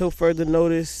dropped Until Further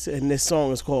Notice, and this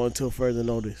song is called Until Further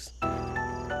Notice.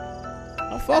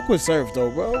 I fuck with Surf though,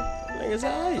 bro. Niggas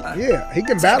alright. Yeah, he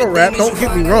can battle rap. Don't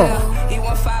get me wrong. He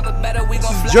want 5 or better, we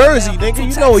gon' fly. Jersey, well. nigga.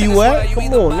 You know where you at.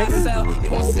 Come on, nigga. He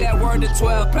won't say that word to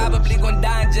 12, probably gon'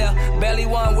 die in jail. Barely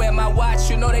wanna wear my watch,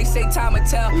 you know they say time will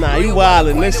tell. Nah, you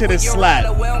wildin'. This shit is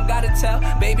slap. We don't gotta tell.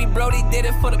 Baby Brody did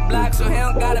it for the block, so he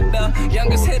don't gotta bell.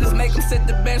 Youngest hitters make him sit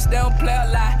the bench, they don't play a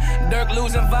lot. Dirk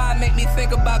losing vibe make me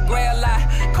think about Gray a lot.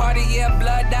 Cartier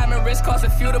blood diamond wrist cost a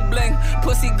few to bling.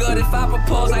 Pussy good, if I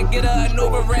propose, I get her an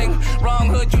Uber ring. Wrong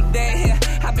hood, you dead here.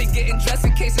 I been getting dressed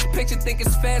in case this picture think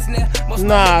it's fans now.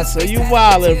 Nah, so you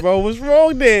wildin', bro. What's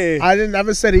wrong there? I didn't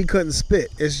ever said he couldn't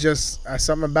spit. It's just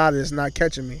something about it is not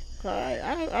catching me.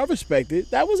 I respect it.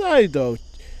 That was alright though.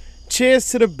 Cheers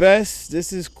to the best.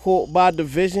 This is Caught by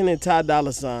Division and Ty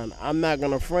Dolla $ign. I'm not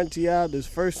gonna front to y'all. This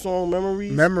first song,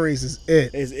 Memories. Memories is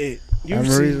it. Is it.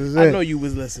 Memories is it. I know you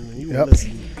was listening. You was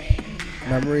listening.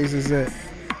 Memories is it.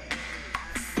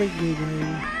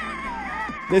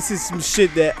 This is some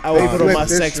shit that I would put on my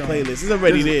sex playlist. It's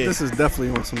already there. This is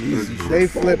definitely on some easy shit. They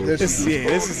flipped this. Yeah,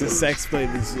 this is a sex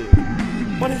playlist shit.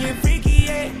 Wanna get freaky,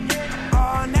 yeah.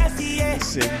 All nasty, yeah.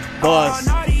 Shit, bust.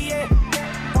 All naughty, yeah.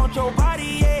 Want your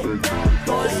body, yeah.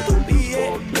 Going stupid,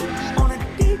 yeah. On a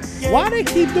deep, yeah. Why they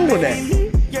keep doing that?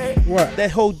 What?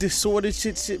 That whole disordered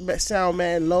shit sound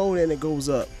man low, then it goes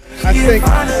up. I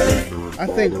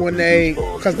think when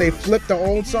because they flipped the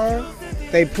old song,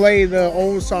 they play the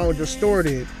old song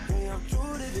distorted,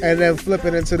 and then flip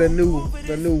it into the new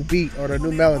beat or the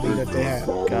new melody that they have.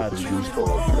 Got you.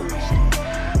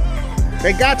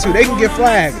 They got to. They can get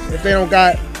flagged if they don't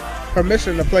got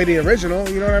permission to play the original.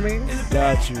 You know what I mean?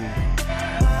 Got you.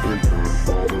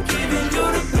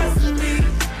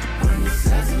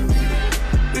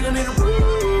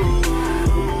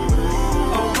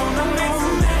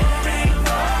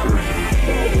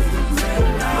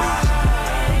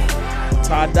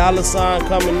 Ty Dolla $ign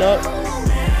coming up.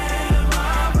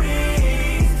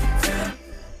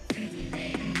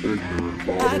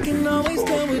 I can always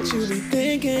tell what you be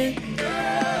thinking.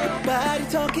 Your body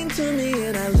talking to me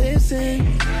and I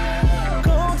listen.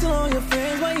 Go tell all your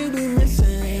friends why you be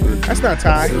missing. That's not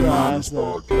Ty. Nah, it's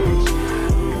not.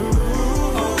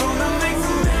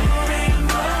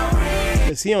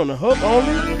 Is he on the hook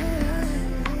only?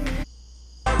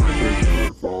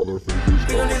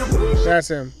 That's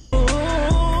him.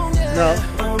 No.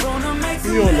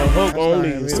 He on the hook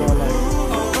only. So like,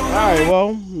 all right,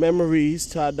 well, Memories,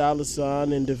 Ty Dolla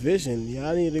 $ign, and Division.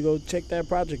 Y'all need to go check that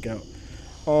project out.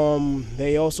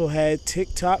 They also had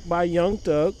TikTok by Young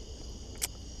Thug.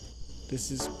 This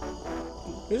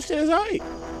shit is alright.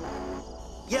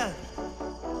 Yeah.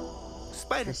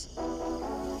 Spiders.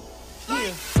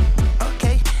 Yeah.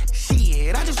 Okay.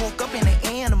 Shit. I just woke up in an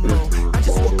animal. I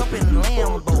just woke up in a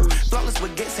Lambo. Flawless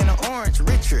baguettes in an orange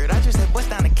Richard. I just had bust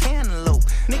down a cantaloupe.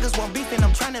 Niggas want beef and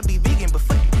I'm trying to be vegan, but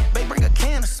fuck it. They bring a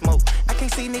can of smoke. I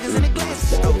can't see niggas in the glass.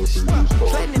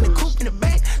 Sliding in the coupe in the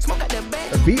back. Smoke out that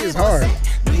bag. The beat is hard.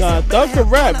 Nah, Thug can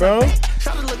rap, bro. I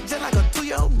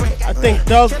think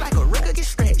Thug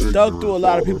threw a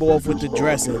lot of people off with the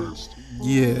dressing.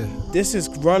 Yeah. This is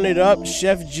Run It Up,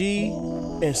 Chef G,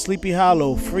 and Sleepy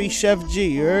Hollow. Free Chef G,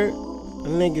 you heard? The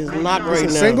nigga's not right now.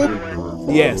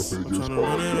 Single? Yes. I'm tryna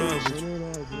run it up with you.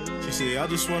 She said, I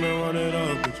just wanna run it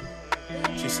up with you.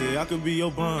 She said, I could be your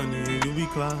Bonnie and you be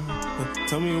Clyde.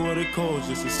 Tell me what it costs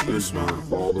just to see you smile.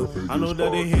 I know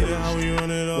that they hate it how we run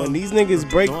it up. When these niggas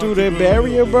break through their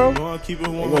barrier, bro, they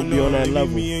gonna be on that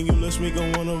level. Me and you, let's make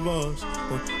it one of us.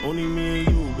 Only me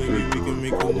and you, baby, we can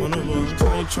make it one of us.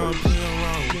 I ain't tryna play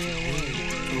around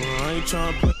with you. I ain't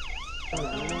tryna play.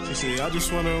 She said, I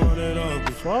just wanna run it up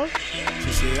with you.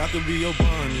 She said, I could be your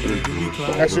Bonnie and you be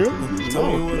Clyde. That's you?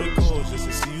 Tell me what it costs just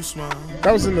to see you smile.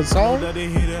 That was in the song? I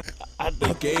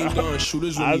thought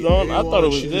it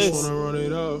was this.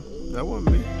 That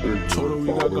wasn't me. Told her we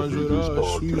got guns with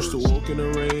us. We used to walk in the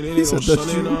rain. It said ain't no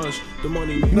that's sun in you. us. The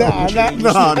money Nah, nigga.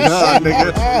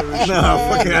 Nah,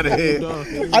 fuck out of here.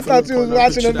 I thought you was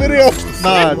watching a video.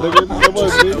 Nah, nigga. That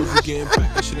wasn't me. Getting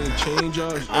back, that shit ain't change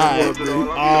us. I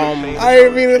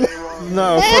ain't mean it.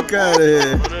 Nah, fuck out of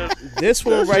here. This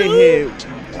one right here,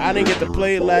 I didn't get to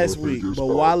play it last week, but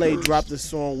Wale dropped a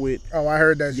song with I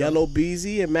heard that. Yellow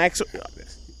Beezy and Max.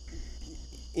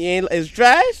 It's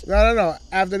trash? No.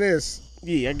 After this.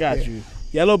 Yeah, I got you.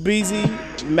 Yellow Beezy,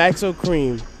 Maxo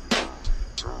Cream.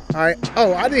 All right.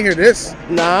 Oh, I didn't hear this.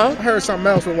 Nah. I heard something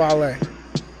else with Wale.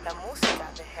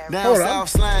 Down south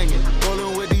slanging,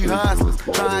 rolling with these hustlers,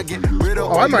 trying to get rid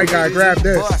of. Oh, I might gotta grab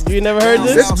this. You never heard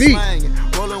this? This beat.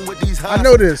 I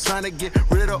know this.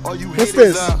 What's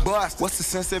this? What's the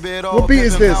sense of it all? What beat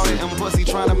is this? Like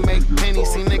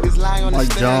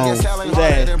Jones.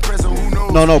 That.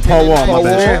 No, Paul Wall. My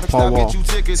bad. Paul Paul Wall.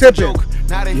 Tipping.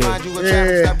 Now they find you a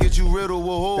trap stop, get you riddled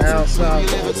with holes. Down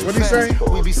south.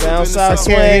 What'd he say? Down south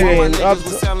I can't hear swing you. and up.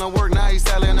 Selling work, now he's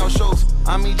selling no shows.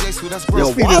 I'm EJ Sweet, that's Yo,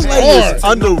 broke. beat is Wale hard. is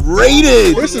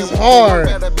underrated. This is hard.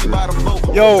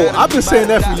 Yo, I've been saying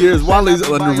that for years. Wale's It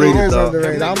underrated, is dog.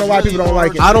 underrated. I don't know why people don't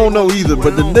like it. I don't know either,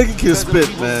 but the nigga can spit,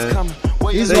 man.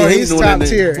 He's They top hating on that nigga.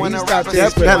 tier. He's top tier.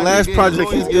 That last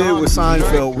project he did with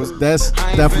Seinfeld that's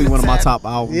definitely one of my top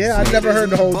albums. Yeah, I never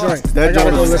heard the whole joint. I That gotta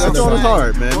joint go is listen to that joint is that.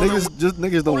 hard, man.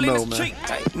 Niggas don't know, man.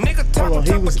 Hold on, he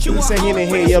said he didn't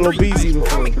hear Yellow Beezy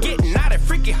before.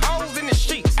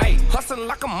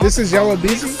 This is Yellow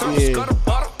Beezy? Yeah.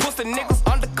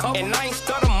 And I ain't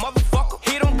stutter, motherfucker.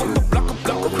 Hit him with the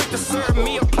blocker, quick to serve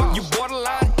me a pop. You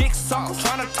borderline dick sucker,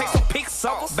 tryna take some pics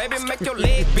suckers. Baby, make your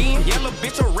leg bend. Yellow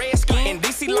bitch, a red skin.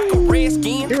 DC like a red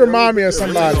skin. He remind me of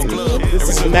somebody. This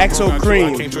is Maxo I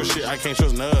Cream. can't trust shit. I can't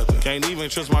trust nothing. Can't even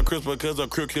trust my Chris because of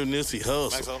crooked Nissy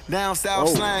hustle. Down south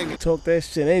slang. Talk that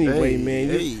shit anyway, man.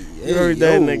 You hey, heard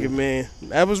that yo. nigga, man.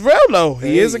 That was real though.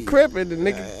 He is a Crip, and the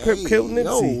nigga Crip killed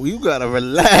Nipsey. Yo, you gotta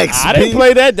relax. I didn't B.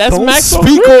 play that. That's Don't Maxo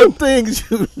speak Cream. on things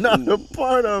you're not a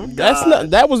part of. That's God. not.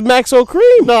 That was Maxo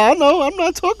Cream. No, I know. I'm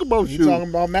not talking about You you. talking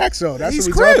about Maxo. That's He's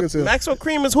what we Crip. talking to. Maxo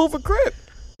Cream is Hoover Crip.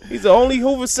 He's the only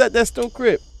Hoover set that's still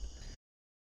Crip.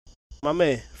 My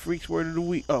man, Freaks Word of the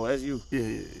Week. Oh, that's you.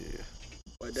 Yeah.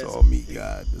 It's all me,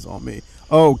 God. It's all me.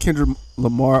 Oh, Kendrick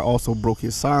Lamar also broke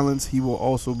his silence. He will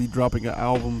also be dropping an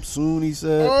album soon, he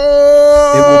said.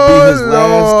 Oh, It will be his Lord.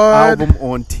 last album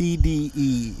on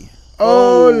TDE.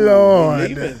 Oh, Lord.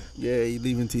 Leaving. Yeah, he's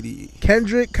leaving TDE.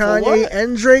 Kendrick, Kanye, what?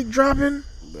 and Drake dropping?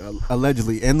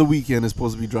 Allegedly. And The Weeknd is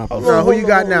supposed to be dropping. No, who you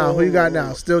got now? Who you got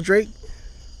now? Still Drake?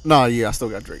 Nah, yeah, I still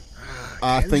got Drake.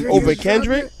 I think Kendrick Over is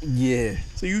Kendrick? Yeah.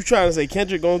 So you trying to say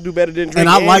Kendrick gonna do better than Drake? And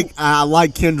I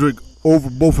like Kendrick over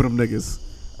both of them niggas.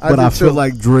 I But do I feel too.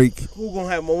 like Drake. Who gonna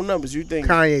have more numbers? You think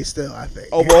Kanye still, I think.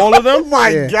 over all of them? My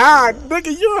Yeah. God,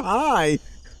 nigga, you're high.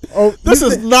 Oh, This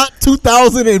is not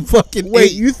 2000 and fucking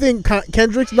Wait, you think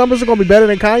Kendrick's numbers are gonna be better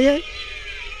than Kanye?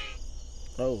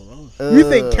 You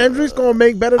think Kendrick's gonna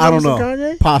make better I don't numbers know.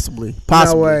 than Kanye? Possibly.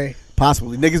 No way.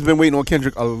 Possibly. Niggas been waiting on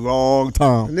Kendrick a long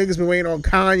time. The niggas been waiting on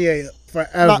Kanye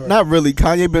forever. Not really.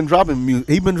 Kanye been dropping music.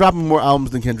 He been dropping more albums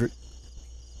than Kendrick.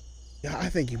 Yeah, I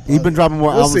think He been dropping more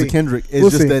We'll albums see. than Kendrick. It's We'll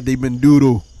just see. that they've been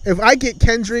doodle. If I get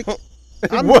Kendrick,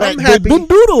 I'm What? They happy. been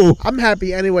doodle. I'm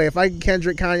happy anyway. If I get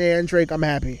Kendrick, Kanye, and Drake, I'm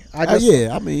happy. I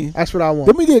Yeah, I mean, that's what I want.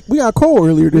 then we got Cole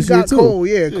earlier We this year got too. Cole,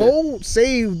 yeah. Cole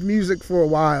saved music for a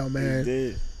while, man,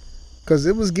 Did. because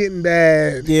it was getting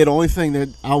bad. Yeah, the only thing that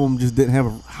album just didn't have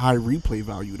a high replay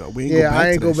value though. We ain't Yeah, go back I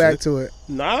ain't to go that back shit. to it.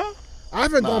 Nah. I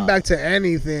haven't gone back to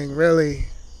anything really.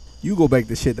 You go back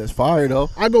to shit that's fire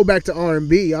though. I go back to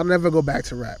R&B. I'll never go back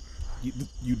to rap.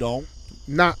 You don't.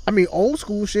 I mean old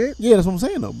school shit. Yeah, that's what I'm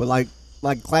saying though. But like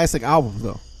classic albums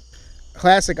though.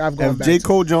 Classic. I've gone If back. J. to.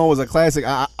 Cole John was a classic,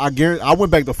 I guarantee I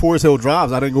went back to Forest Hill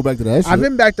Drives. I didn't go back to that shit. I've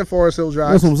been back to Forest Hill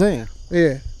Drive. That's what I'm saying.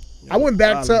 Yeah, I went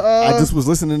back to. I just was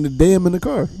listening to Damn in the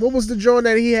car. What was the joint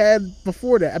that he had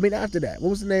before that? I mean, after that. What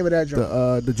was the name of that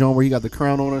joint? The John where he got the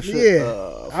crown on and shit.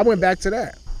 Yeah, I went back to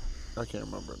that. I can't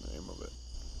remember the name of it.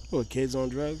 What, Kids on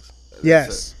Drugs?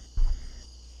 Yes.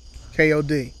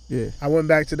 KOD. Yeah. I went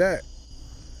back to that.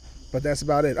 But that's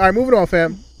about it. All right, moving on,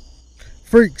 fam.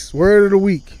 Freaks, word of the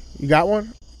week. You got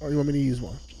one? Or you want me to use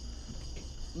one?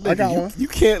 I got one. You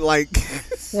can't like.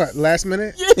 What, last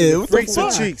minute? Yeah, what the Freaks or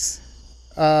fuck? Cheeks?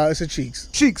 It's a Cheeks.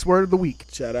 Cheeks, word of the week.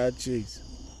 Shout out Cheeks.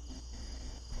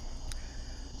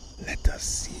 Let us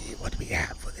see what we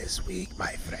have for this week,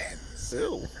 my friends.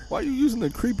 Ew. Why are you using the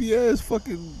creepy ass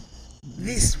fucking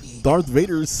This week Darth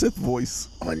Vader Sith voice?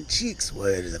 on Cheeks,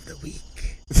 word of the week.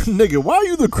 Nigga, why are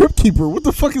you the Crypt Keeper? What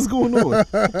the fuck is going on?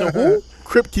 The who?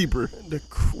 Crypt Keeper.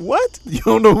 What? You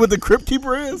don't know what the Crypt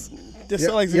Keeper is? That Yeah,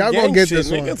 sound like some y'all gang gonna get shit,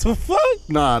 this nigga. one. What the fuck?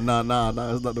 Nah.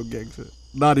 It's not no gang shit.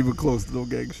 Not even close to no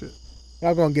gang shit.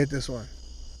 Y'all gonna get this one.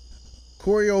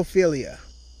 Choreophilia.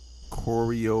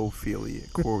 Choreophilia.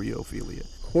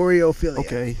 Choreophilia.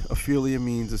 Okay, ophilia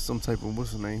means it's some type of,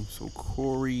 what's the name? So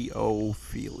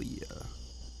choreophilia.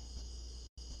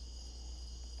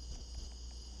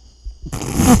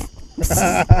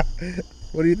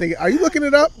 What do you think? Are you looking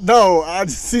it up? No, I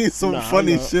just seen some Nah,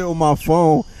 funny I'm not. shit on my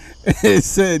phone. It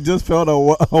said just felt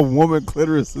a woman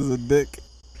clitoris is a dick.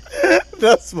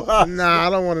 That's why. Nah, I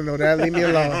don't want to know that. Leave me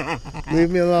alone.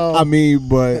 Leave me alone. I mean,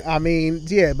 but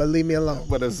yeah, but leave me alone.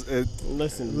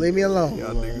 Listen. Leave me alone.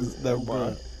 Y'all niggas, never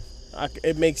mind.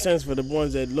 It makes sense for the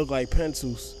ones that look like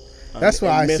pencils. That's why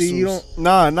I and see you missiles.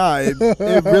 don't. Nah,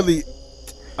 it really.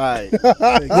 Alright,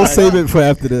 we'll save it for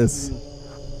after this.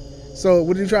 So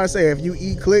what are you trying to say? If you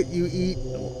eat clit, you eat.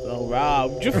 Oh,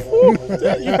 Rob, you heard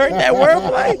that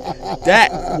wordplay?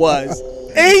 That was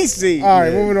easy. All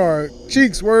right, moving on.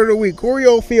 Cheeks, word of the week.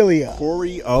 Choreophilia.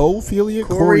 Choreophilia?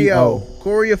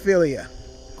 Choreophilia.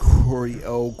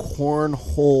 Choreo.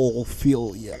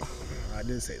 Cornholephilia. I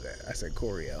didn't say that. I said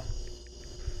choreo.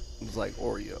 It's like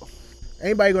Oreo.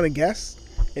 Anybody gonna guess?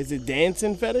 Is it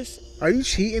dancing fetish? Are you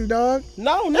cheating, dog?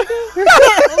 No, nigga.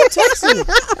 I'm texting.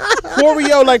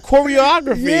 Choreo, like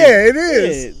choreography. Yeah, it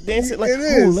is. Yeah, dancing like, it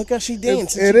is. ooh, look how she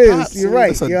dances. It She is. pops. You're right.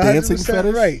 That's a You're dancing 100%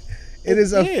 fetish? right. It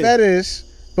is a Yeah. fetish,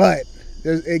 but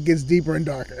it gets deeper and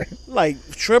darker. Like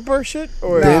stripper shit?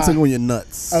 Or Dancing on your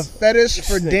nuts. A fetish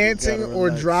for This nigga dancing got it or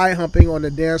relaxed. dry humping on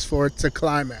the dance floor to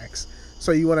climax.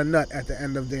 So you want a nut at the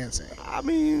end of dancing. I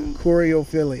mean,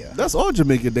 Choreophilia. that's all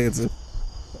Jamaican dancing.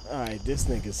 All right, this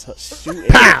nigga's shooting.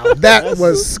 Pow! That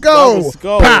was skull. That was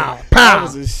skull. Pow! That Pow!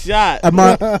 was a shot. Am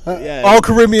I Yeah. all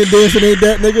Caribbean dancing ain't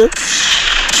that, nigga?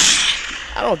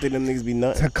 I don't think them niggas be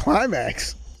nutting. To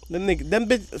climax. Them niggas, them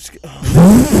bitch.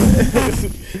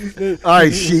 All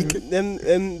right, Sheik. Them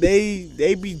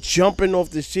they be jumping off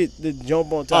the shit to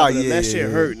jump on top of them. yeah, That yeah, shit yeah.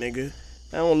 hurt, nigga.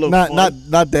 That don't look Not fun.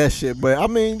 not that shit, but I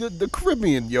mean the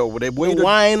Caribbean, yo, where they wait. The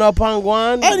wine up on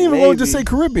guan. I didn't even want to just say maybe.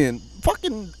 Caribbean,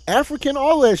 fucking African,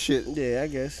 all that shit. Yeah, I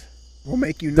guess. We'll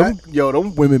make you nut.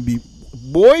 Them women be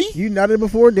boy. You nutted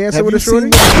before dancing Have with you a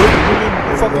shorty? seen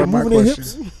women fucking Ignore my moving their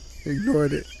question. hips?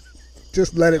 Ignored it.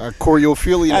 Just let it.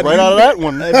 Choreophilia Have right you- out of that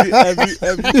one. Have you,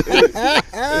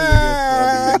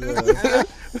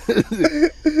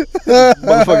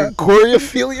 Motherfucking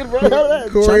choreophilia right out of that.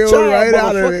 Choreo Cha-cha, right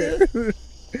out of motherfucker.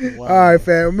 it. All right,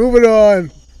 fam. Moving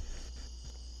on.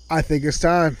 I think it's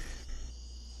time.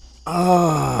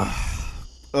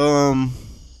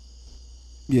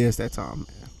 Yeah, it's that time, man.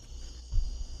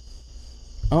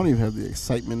 I don't even have the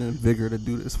excitement and vigor to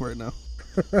do this right now.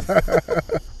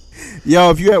 Yo,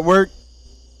 if you at work,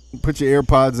 put your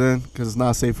AirPods in because it's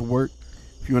not safe for work.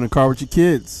 If you're in the car with your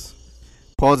kids,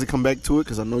 Pause and come back to it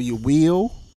because I know you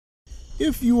will.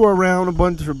 if you are around a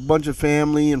bunch of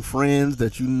family and friends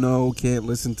that you know can't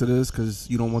listen to this because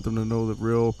you don't want them to know the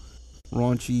real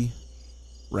raunchy,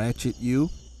 ratchet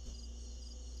you,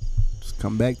 just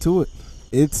come back to it.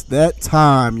 It's that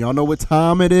time. Y'all know what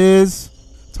time it is.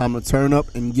 Time to turn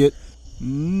up and get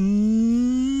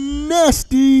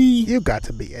nasty. You got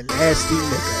to be a nasty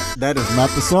nigga. That is not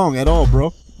the song at all,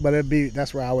 bro. But it'd be,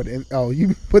 that's where I would end. Oh,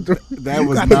 you put the, That you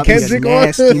was got not the Kendrick on?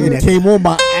 It came on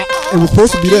by. It was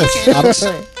supposed to be this.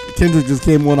 Kendrick just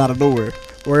came on out of nowhere.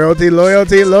 Royalty,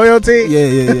 loyalty, loyalty.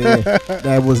 Yeah.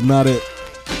 That was not it.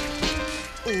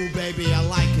 Ooh, baby, I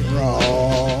like it. Raw.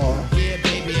 Yeah,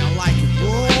 baby, I like it.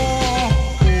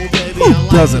 Raw. Ooh, baby, Who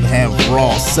doesn't have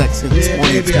raw sex in Yeah,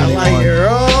 baby, I 2021? like it.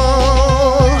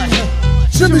 Raw.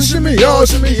 Shimmy, shimmy, y'all,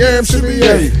 shimmy, yam, shimmy,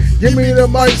 yay. Give me the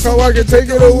mic so I can take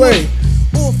it away.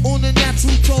 Off on the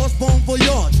natural charge, bon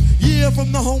voyage. Yeah,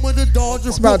 from the home of the Dodgers.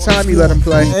 It's about time you let him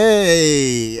play.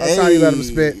 Hey, That's how you let him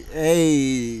spit. Hey,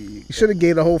 You should have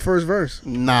gave the whole first verse.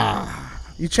 nah.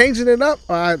 You changing it up?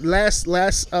 Last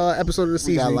episode of the We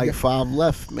season. got you like 5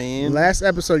 left, man. last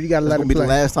episode, you gotta That's let gonna it be play. the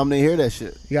last time they hear that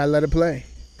shit. You gotta let it play,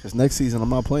 Cause next season I'm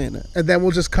not playing that. and then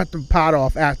we'll just cut the pot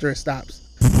off after it stops.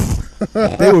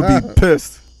 They would be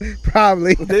pissed.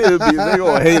 Probably. They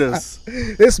gonna hate us.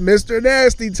 It's Mr.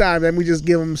 Nasty time, and we just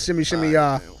give them shimmy, shimmy,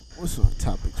 y'all. What's our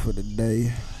topic for the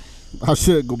day? I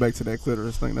should go back to that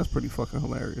clitoris thing. That's pretty fucking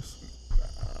hilarious.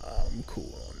 I'm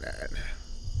cool on that.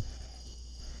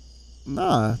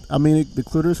 Nah, I mean the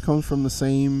clitoris comes from the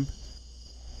same.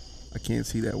 I can't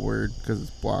see that word because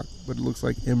it's blocked, but it looks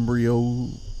like embryo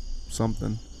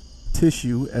something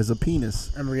tissue as a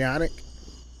penis. Embryonic.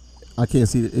 I can't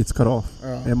see it. It's cut off.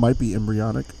 Oh. It might be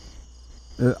embryonic.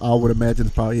 I would imagine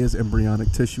it probably is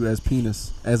embryonic tissue as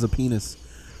a penis.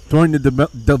 During the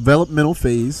developmental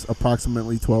phase,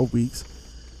 approximately 12 weeks,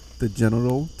 the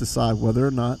genital decide whether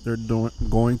or not they're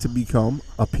going to become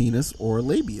a penis or a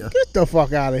labia. Get the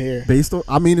fuck out of here. Based on,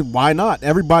 I mean, why not?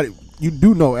 Everybody, you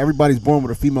do know everybody's born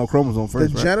with a female chromosome The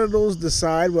first, right? genitals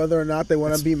decide whether or not they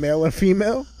want to be male or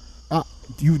female.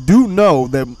 You do know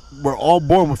that we're all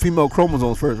born with female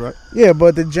chromosomes first, right? Yeah,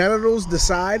 but the genitals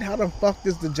decide. How the fuck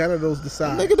does the genitals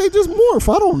decide? Nigga, they just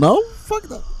morph. I don't know. Fuck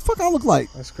I look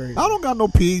like. That's crazy. I don't got no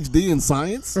PhD in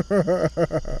science.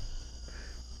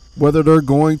 Whether they're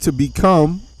going to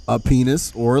become a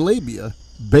penis or a labia.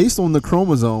 Based on the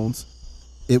chromosomes,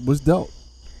 it was dealt.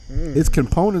 Its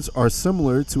components are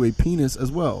similar to a penis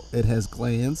as well. It has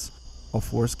glands, a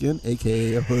foreskin,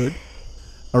 aka a hood,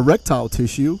 erectile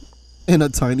tissue, and a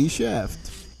tiny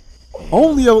shaft.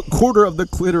 Only a quarter of the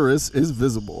clitoris is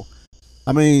visible.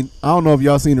 I mean, I don't know if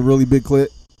y'all seen a really big clit.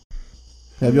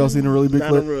 Have y'all seen a really big Not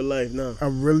clip? in real life, no. A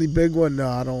really big one? No,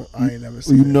 I don't. I ain't never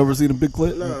seen. You've it. never seen a big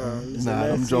clip? Nah,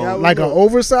 Nah, I'm joking. Like an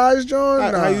oversized joint?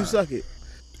 How Nah. you suck it?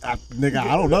 Nigga,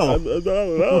 I don't know. I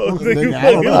don't Nigga, know.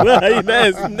 I don't know. Lying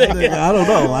ass Nigga, nigga. I don't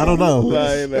know. I don't know.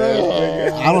 Lying ass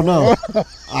nigga. I don't know.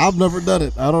 I've never done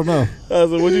it. I don't know. So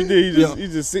what you did? You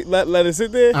just sit, let it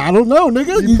sit there? I don't know,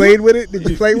 nigga. You played with it? Did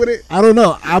you play with it? I don't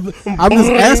know. I'm just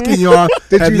asking y'all.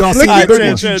 Did Have you y'all flick seen it the or big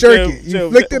one? did you jerk it? You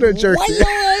flicked it or jerked it?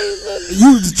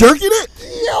 You was jerking it?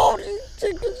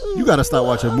 You gotta stop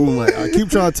watching Moonlight. I keep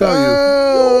trying to tell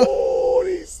you. Oh,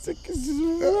 these tickets is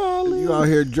wild. You out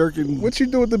here jerking. What you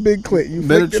do with the big clit? You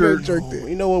flicked it or Miniature- jerked it?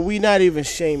 You know what? We not even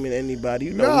shaming anybody.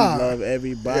 You know Nah. we love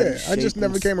everybody. Yeah, I just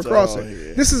never shaping came across style it.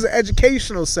 here. This is an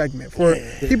educational segment for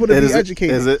people to be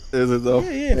educated. Is it? Is it though?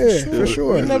 Yeah, for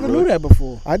sure. We never knew that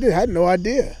before. I had no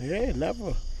idea. Yeah,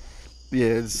 never. Yeah,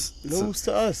 it's News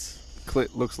to us.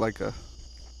 clit looks like a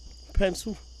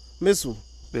Pencil, missile,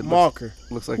 it marker.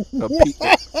 looks like a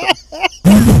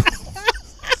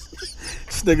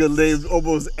This nigga named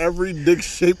almost every dick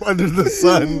shape under the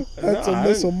sun. That's Nah, a I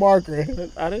missile marker.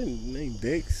 I didn't name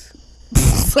dicks.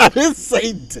 I didn't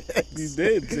say dick. You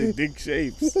did say dick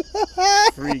shapes.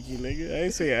 Freaky nigga. I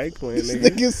ain't say eggplant This nigga.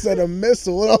 nigga said a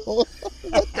missile.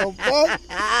 What the fuck?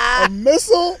 A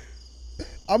missile?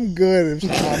 I'm good.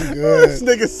 I'm good. This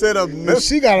nigga said a If missile.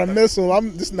 she got a missile,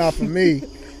 it's not for me.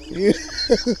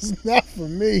 It's not for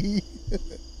me.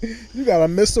 You got a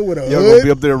missile with a Y'all gonna hood? be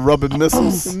up there rubbing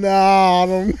missiles? Nah, I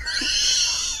don't.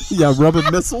 You got rubbing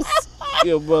missiles?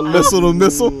 Yeah, but Missile to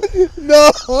missile?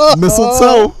 No.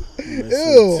 Mistletoe?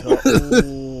 Ew.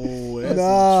 That's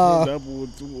Nah. a double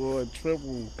or a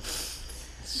triple.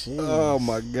 Jeez. Oh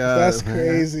my god. That's man.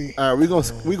 crazy. All right,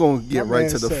 we gonna get My right man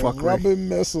to the said fuckery. rubbing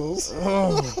missiles.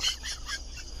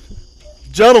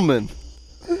 Gentlemen,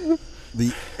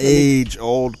 the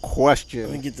age-old Let me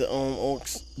question: get the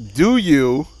orcs. do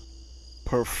you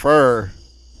prefer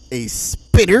a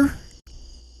spitter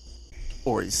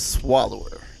or a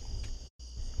swallower?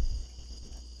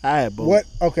 I had both. What?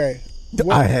 Okay.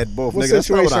 I had both, What nigga. That's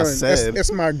not situation? what I said.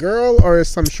 It's my girl or it's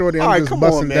some shorty All I'm right, just come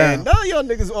busting on, man. down? Now y'all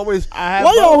niggas always. I Why had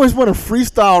y'all both. always want to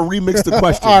freestyle remix the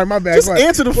question? All right, my bad. Just Go ahead.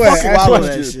 answer the Go ahead, fucking ask swallow me.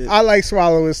 that question. shit. I like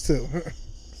swallowers too.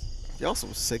 Y'all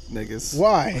some sick niggas.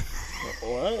 Why?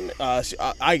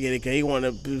 I get it, cause he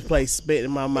want to play spit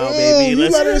in my mouth, Ew, baby. you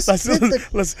let her Let's spit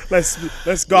the-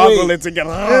 let's gargle Wait. it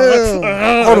together.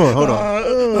 Hold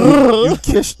on.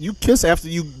 You kiss after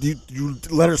you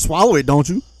let her swallow it, don't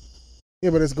you? Yeah,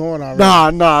 but it's going already.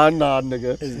 Nah,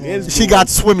 nigga. It's She got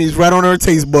swimmies right on her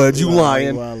taste buds. You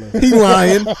lying? wildin'. He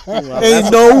lying.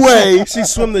 Ain't no way. She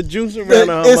swim the juice around her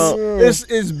mouth.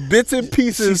 It's bits and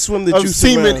pieces She swim the of juice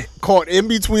semen around. caught in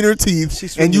between her She teeth,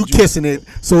 swim and the you juice. kissing it.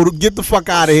 So to get the fuck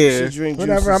out of here. She drink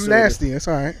Whatever. juice I'm and soda. nasty. It's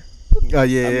all right. Oh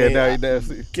yeah, mean, now you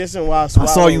nasty. Kissing while I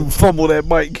swallowing. saw you fumble that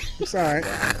mic. It's all right.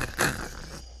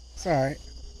 It's all right.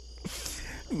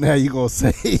 Now you gonna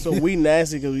say So we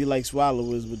nasty because we like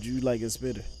swallowers, but you like a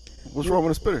spitter. what's wrong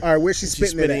with a spitter? All right. Where's she She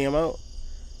spitting it spitting at? him out.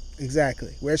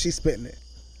 Exactly. Where's she spitting it?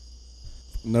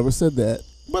 Never said that.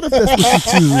 But if that's what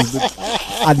she chooses.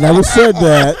 I never said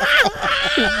that.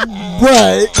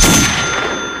 But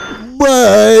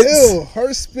Ew.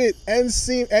 Her spit and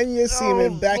your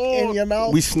semen back in your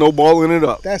mouth. We snowballing it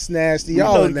up. That's nasty.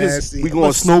 Y'all know, are 'cause nasty. We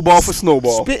going snowball for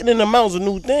snowball. Spitting in the mouth's a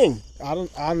new thing. I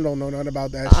don't know nothing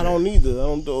about that. I don't either. I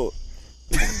don't do it.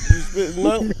 You spitting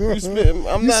mouth? You spitting?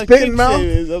 I'm You not spitting kick mouth?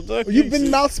 shavers. I'm not You kick been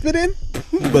shavers. mouth spitting?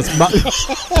 but my,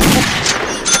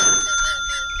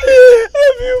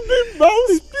 Have you been mouth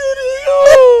spitting?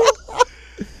 Oh.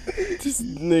 This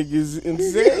nigga's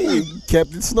insane.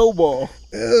 Captain Snowball.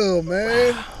 Ew,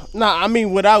 man. Nah, I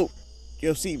mean without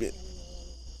your semen.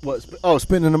 What?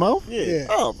 Spitting in the mouth? Yeah. Yeah.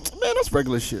 Oh man, that's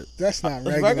regular shit. That's not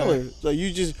It's regular. regular. So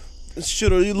you just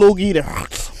shoot a loogie there.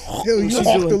 Ew, you She off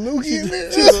doing- the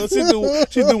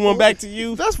loogie? She do one back to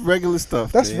you. That's regular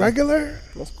stuff. That's man. regular?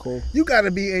 That's cool. You gotta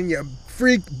be in your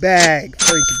freak bag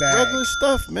Regular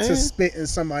stuff, man. to spit in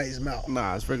somebody's mouth.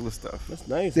 Nah, it's regular stuff. That's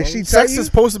nice. Did homie. she tell Sex you? is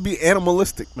supposed to be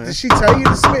animalistic, man. Did she tell you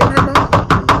to spit in her mouth?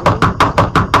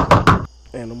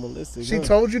 Animalistic. She huh?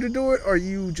 told you to do it, or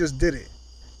you just did it?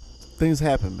 Things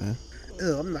happen, man.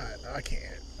 Ew, I'm not. I can't.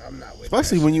 I'm not with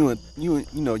Especially that when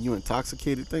you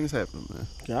intoxicated. Things happen, man.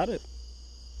 Got it.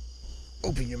 shit.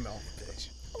 Open your mouth, bitch.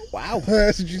 Wow.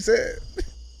 That's what you said.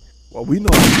 Well, we know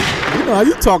how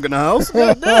you talk in the house.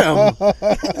 Goddamn.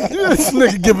 This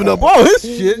nigga giving up all his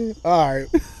shit. All right.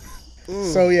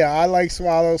 So yeah, I like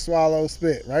swallow,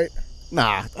 spit, right?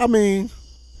 Nah, I mean,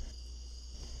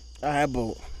 I had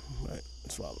both. Right.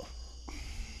 Swallow.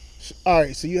 All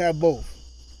right. So you have both.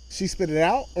 She spit it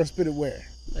out or spit it where?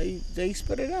 They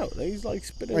spit it out. They like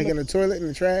spit it Like out. in the toilet, in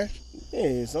the trash?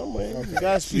 Yeah, somewhere.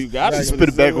 Okay. You got She spit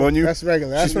it back on you. That's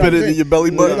regular. That's She what spit I'm it in saying. your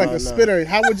belly You button. like a spitter.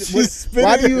 How would you? spit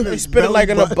Why it do you? They spit it like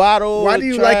in a bottle. Why do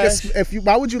you trash. like a?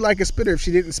 Why would you like a spitter if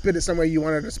she didn't spit it somewhere you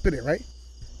wanted her to spit it? Right?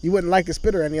 You wouldn't like a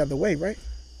spitter any other way, right?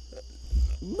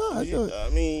 No, I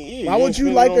mean, yeah, Why would don't you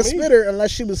spit it like on a me. spitter unless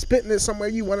she was spitting it somewhere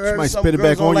you wanted her Somebody to? spit it girls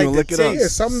back don't on you like and the lick it up. Yeah,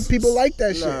 some people like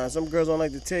that shit. Nah, some girls don't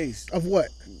like the taste. Of what?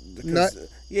 Nut?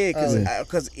 Yeah,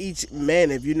 because each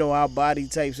man, if you know our body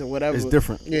types and whatever, It's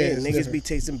different. Yeah, it's niggas different. be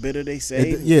tasting bitter. They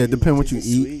say, It depends what you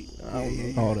tasting eat. Sweet. I don't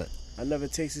know. All that. I never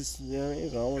tasted, you know what I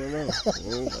mean? So I want to know.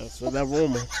 That's what that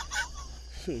rumor.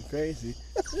 Shit, crazy.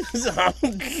 That's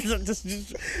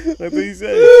what he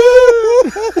said.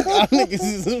 Y'all niggas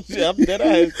is some shit. I'm dead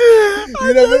ass.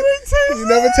 You never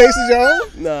tasted your own?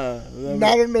 Nah, never.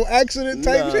 Not on no accident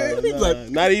type shit? Nah,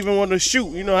 not even on the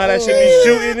shoot. You know how that shit be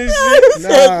shooting and shit?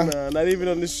 Nah. Not even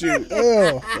on the shoot.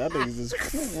 Ugh. That niggas is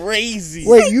crazy.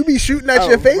 Wait, you be shooting at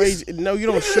your face? No, you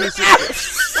don't shoot.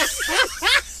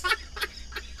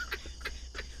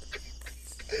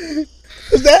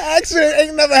 Cause that accident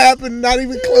ain't never happened, not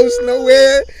even close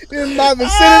nowhere in my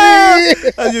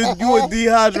vicinity. You a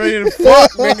dehydrated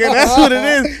fuck, nigga. That's what it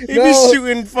is. He No. be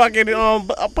shooting fucking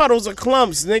puddles of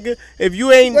clumps, nigga. If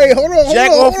you ain't Wait, hold on. jack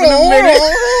off in a minute.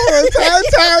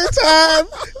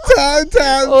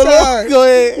 Time. Hold on. Go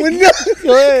ahead.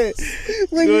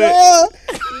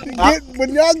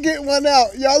 When y'all get one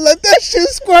out, y'all let that shit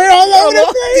squirt all over the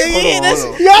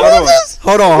place.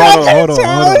 Hold on.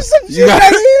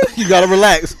 You gotta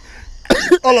relax.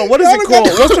 Hold on. What is it called?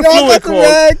 What's the y'all fluid got the called?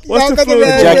 rag. What's Y'all the got the fluid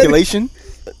rag. called? Ejaculation.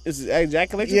 Is it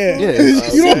ejaculation? Yeah. fluid?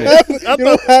 You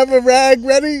don't have a rag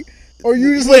ready, or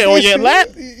you just Wait, let on that your shit- lap?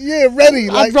 Yeah, ready.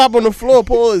 I Like drop on the floor.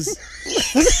 Pause.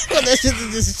 That shit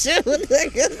is just chill,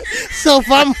 nigga. So if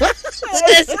I'm,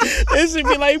 it should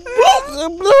be like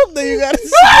bloop, bloop. Then you gotta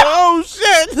say, oh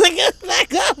shit, nigga,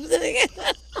 back up, nigga.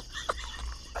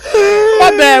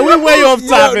 My bad, we way off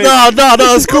topic. No,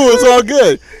 it's cool. It's all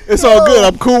good. It's all good.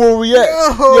 I'm cool where we at.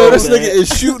 Yo, this nigga is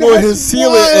shooting on his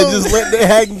ceiling and just letting it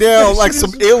hang down like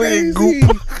some alien goop.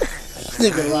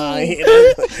 Nigga lying.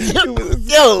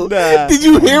 Yo, did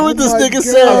you hear what this nigga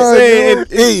said? I'm saying,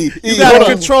 you gotta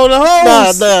control the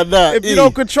hose. Nah. If you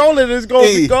don't control it, it's gonna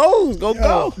be go.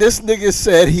 This nigga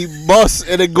said he must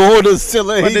and it go on the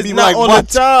ceiling. But He it's be not like, all what?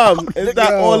 the time. It's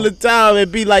not all the time.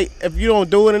 It'd be like if you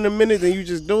don't do it in a minute, then you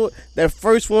just do it. That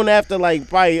first one after like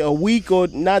probably a week or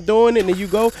not doing it, and then you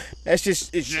go. It's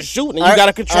just shooting. You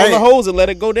gotta control the hose and let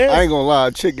it go down. I ain't gonna lie.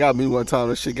 A chick got me one time.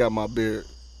 That shit got my beard.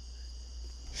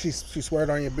 she sweared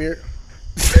on your beard.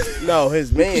 No,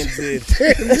 his man did.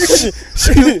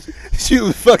 She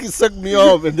was fucking sucking me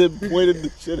off and then pointed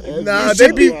the shit at me. Nah,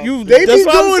 they be doing that's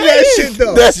what I'm that saying. shit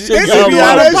though. That shit They got be me doing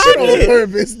out that of shit on pocket.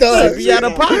 purpose, dog. Be out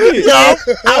of pocket.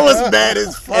 Yo, I was mad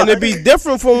as fuck. And it'd be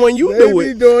different from when you They do be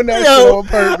it. doing that Yo, shit on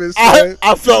purpose. man.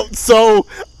 I felt so.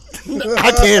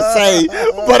 I can't say,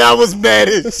 but I was mad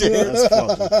as shit. That's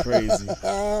fucking crazy.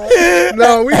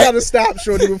 No, we gotta stop,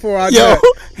 shorty, before I Yo, nut.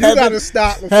 You having- gotta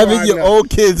stop before Having I your nut. own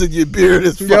kids in your beard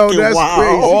is Yo, fucking that's wild.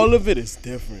 crazy. All of it is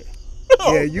different.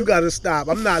 Yeah, you gotta stop.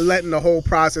 I'm not letting the whole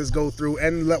process go through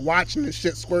and watching the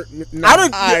shit squirt. Nah. I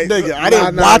didn't, Alright, nigga. I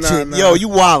didn't watch it. nah. Yo, you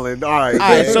wildin'. All right.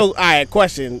 All right,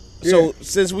 question. So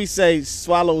since we say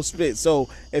swallow spit, so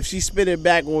if she spit it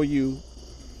back on you,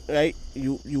 right?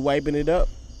 You wiping it up,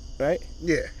 right?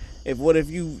 Yeah. What if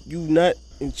you nut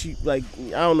and she like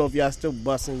I don't know if y'all still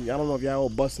busting. I don't know if y'all all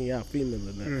busting y'all female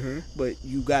or not. Mm-hmm. But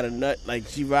you got a nut like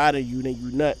she riding you, then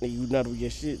you nut with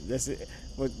your shit. That's it.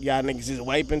 But y'all niggas just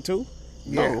wiping too?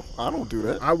 No, I don't do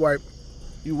that. I wipe.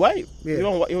 You wipe? Yeah. You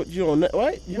don't nut,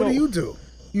 what? What do you do?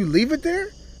 You leave it there?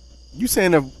 You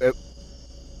saying that?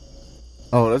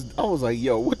 Oh, that's. I was like,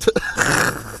 yo, what the?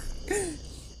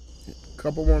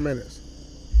 Couple more minutes.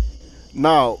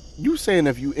 Now you saying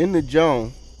if you in the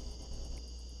zone?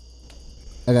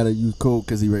 I gotta use code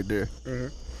because he right there.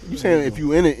 You saying if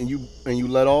you in it and you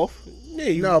let off?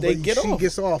 Yeah, they get she off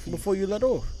gets off before you let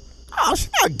off. Oh,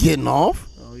 she's not getting off.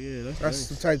 Oh yeah, That's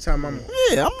the type of time I'm on.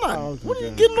 Yeah, I'm not. What are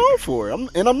you getting off for? I'm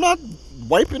not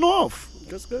wiping off.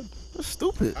 That's good. That's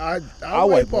stupid. I'll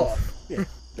wipe off. Yeah.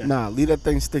 Nah, leave that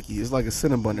thing sticky. It's like a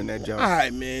cinnamon in that jar. All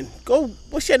right, man. Go.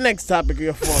 What's your next topic of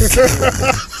your phone?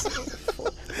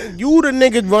 You the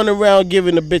nigga running around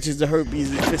giving the bitches the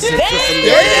herpes.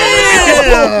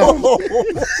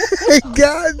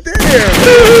 God damn.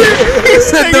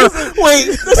 This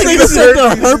nigga said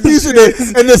the herpes and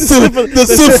the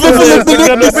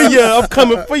syphilis. Yeah, I'm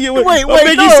coming for you. Wait, what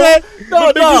Biggie said?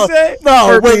 No.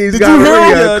 Herpes, Wait, did you gonorrhea,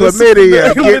 hear him?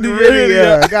 chlamydia,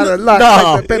 chlamydia, got a lot.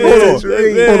 Nah, Like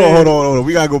the hold on.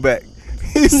 We gotta go back.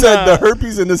 He said the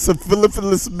herpes and the syphilis The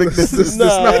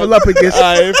snuffleupagus.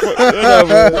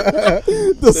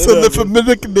 The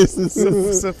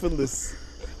syphilis. Syphilis.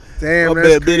 Damn, My that's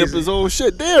man beat up crazy. his own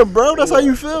shit. Damn, bro, that's how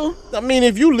you feel? I mean,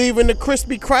 if you leaving the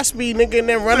crispy nigga and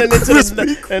then running into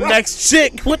the next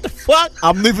chick, what the fuck?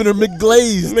 I'm leaving her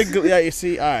McGlazed. Yeah, you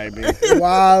see, all right, man.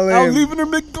 Wildin'. I'm leaving her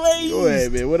McGlazed. Go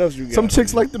ahead, man. What else you got? Some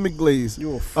chicks like the McGlazed.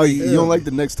 Oh, you don't like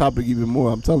the next topic even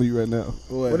more. I'm telling you right now.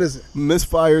 What is it?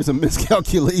 Misfires and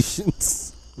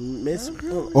miscalculations.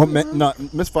 Or not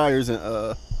misfires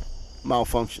and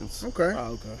Malfunctions. Okay.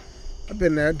 Oh, okay. I've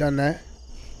been there, done that.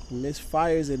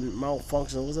 Misfires and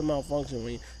malfunction. What's a malfunction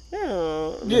when you?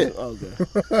 Yeah.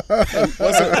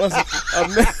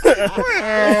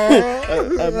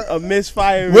 A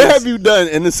misfire. What have you done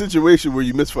in a situation where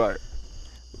you misfired?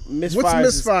 Misfire. What's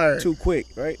misfire? Too quick,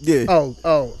 right? Yeah.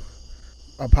 Oh.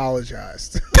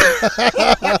 Apologized.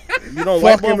 You don't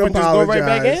wipe off and just go right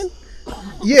back in?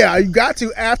 Yeah, you got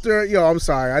to after. I'm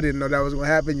sorry. I didn't know that was going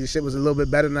to happen. Your shit was a little bit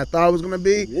better than I thought it was going to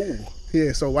be. Whoa.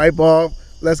 Yeah, so wipe off.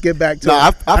 Let's get back to Nah,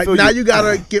 it. I feel now you. you got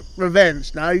to get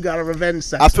revenge. Now you got a revenge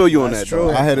section. I feel you on That's that, though.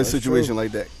 true. I had a That's situation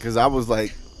like that because I was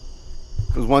like,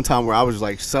 it was one time where I was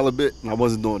like celibate and I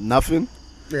wasn't doing nothing,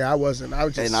 Yeah, I wasn't. I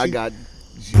was just. and I got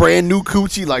brand new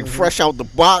coochie, like fresh out the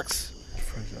box.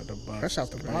 Fresh out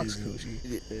the box, coochie.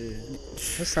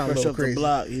 That sounds a Fresh little up the crazy.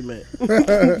 block, he meant.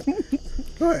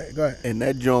 Go ahead. And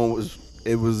that joint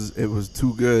was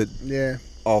too good Yeah.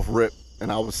 off rip,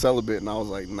 and I was celibate, and I was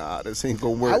like, nah, this ain't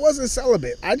gonna work. I wasn't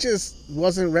celibate. I just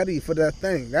wasn't ready for that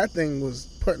thing. That thing was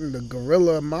putting the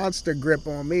gorilla monster grip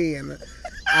on me, and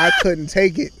I couldn't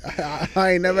take it.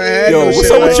 I ain't never had. Yo, no what's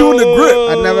shit up like with you in the grip?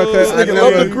 I never could. I Nigga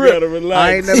love the grip.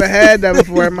 I ain't never had that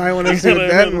before. I might want to see what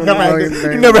that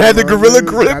one. You never had the gorilla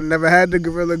grip? I never had the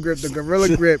gorilla grip. The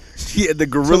gorilla grip. She had the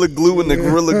gorilla glue and the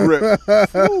gorilla grip.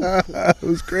 It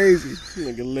was crazy.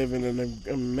 Nigga living an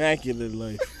immaculate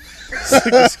life.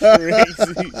 It's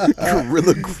crazy.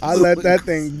 Gorilla grip. I let that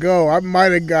thing go. I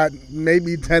might have got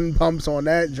maybe 10 pumps on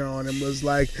that joint and was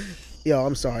like, yo,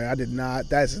 I'm sorry, I did not.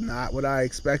 That's not what I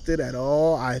expected at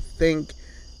all. I think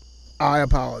I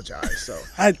apologize. So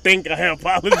I think I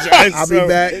apologize.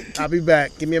 I'll be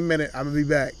back. Give me a minute. I'm gonna be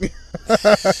back.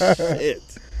 Shit.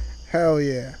 Hell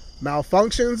yeah.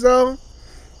 Malfunctions though?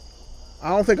 I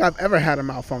don't think I've ever had a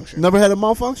malfunction. Never had a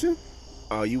malfunction?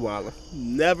 Oh, you wildin'.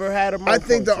 Never had a I malfunction.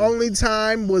 think the only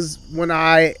time was when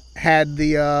I had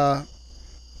the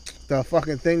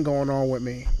fucking thing going on with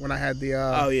me. When I had the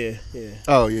Oh yeah.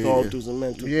 Oh yeah. Going yeah. through some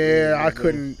mental. I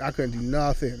couldn't do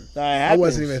nothing. That I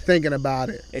wasn't happens. even thinking about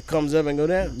it. It comes up and go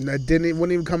down. And it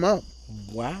wouldn't even come up.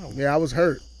 Wow. Yeah, I was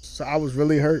hurt. So I was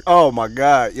really hurt. Oh my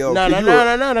God, yo. No,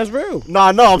 that's real. No,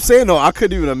 I'm saying though, I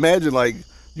couldn't even imagine like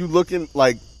you looking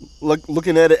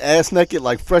at it ass naked,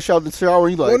 like fresh out the shower.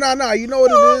 You like, Well, no, you know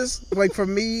what it is? Like for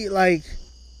me, like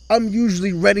I'm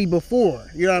usually ready before.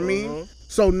 You know what I mean?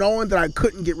 So knowing that I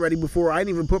couldn't get ready before, I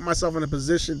didn't even put myself in a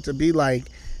position to be like,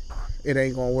 it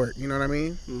ain't gonna work. You know what I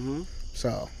mean? Mm-hmm.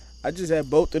 So I just had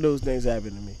both of those things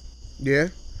happen to me. yeah,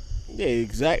 Yeah,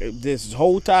 exactly. This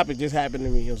whole topic just happened to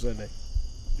me on Sunday.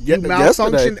 you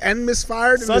malfunctioned and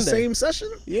misfired in the Sunday. same session.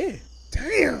 Yeah.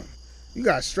 Damn, you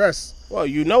got stress. Well,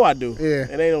 you know I do. Yeah.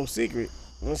 It ain't no secret.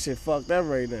 That shit fucked up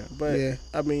right now. But Yeah.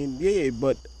 I mean,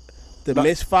 but the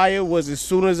misfire was as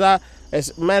soon as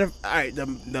as a matter of, all right,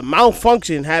 the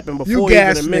malfunction happened before You even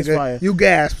gasped, the misfire. nigga. You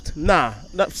gasped. Nah.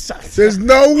 There's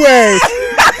no way.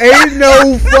 Ain't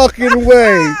no fucking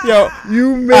way. Yo,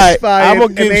 you right, misfired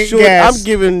and ain't Shorty, gasped. I'm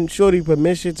giving Shorty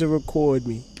permission to record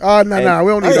me. Oh, no,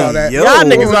 we don't need all that. Y'all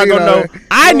niggas not gonna know.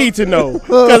 I need to know.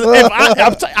 Because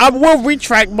if I will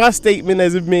retract my statement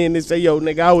as a man and say, yo,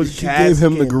 nigga, I was She gave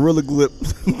him the gorilla grip.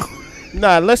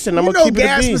 Nah, listen, I'm You gonna know, keep it a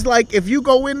gasp bean. is like if you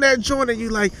go in that joint and you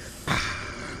like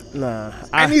Nah.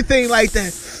 anything like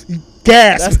that. You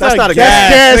gasp. That's not a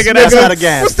gas, gas, nigga, that's not a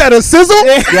gas. What's that? A sizzle?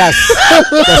 Yes,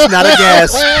 that's not a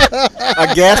gasp.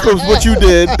 A gasp was what you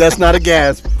did. That's not a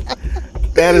gasp.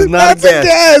 That is not That's a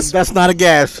gasp. That's not a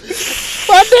gasp.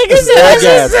 My nigga That's said not a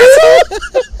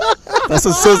gasp. That's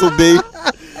a sizzle, B.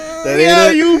 That ain't Yo,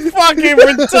 it. you fucking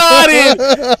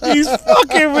retarded. He's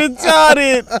fucking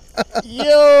retarded.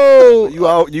 Yo.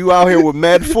 You out here with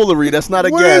mad foolery. That's not a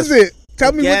What gasp. is it?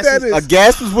 Tell me what gasp that is- is. A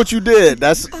gasp is what you did.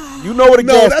 That's you know what a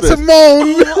No, gasp that's is. a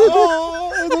moan.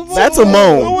 That's a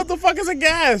moan. Oh, what the fuck is a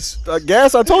gas? A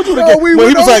gas. I told you to No, get. we when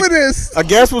he went was over like, this. a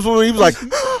gas was when he was like.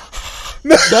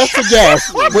 That's a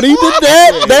gas. When he did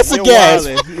that, that's a You're gas.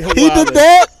 wildin'. You're He did wildin'.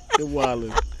 that. You're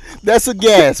wildin'. That's a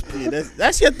gasp. Yeah,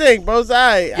 that's your thing, bro. Yo,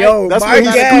 That's my what he-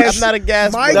 gasp. I'm not a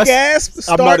gas. My boy. gasp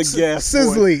I'm not a starts gas boy.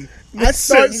 sizzly. I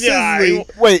start sizzling.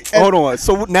 Wait, hold on.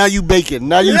 So now you baking.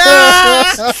 Now you. No,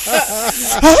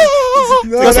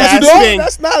 That's what you doing?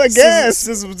 That's not a gas.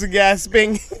 Sizzle was the gas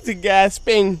sping. The gas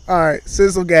sping. All right,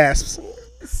 sizzle gasps.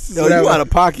 Yo, you out of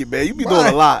pocket, man. You be doing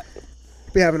a lot.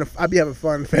 I be having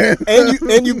fun, fam.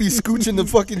 And you be scooching the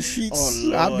fucking sheets.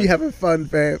 I be having fun,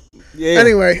 fam. Yeah.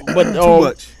 Anyway, But Too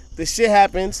much. the shit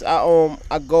happens. I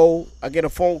get a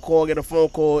phone call,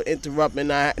 interrupt,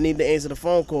 and I need to answer the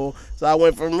phone call. So I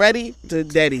went from ready to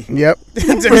daddy. Yep.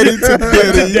 Ready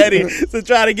to daddy. So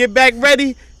try to get back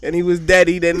ready, and he was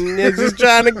daddy. Then just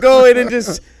trying to go in and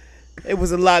just. It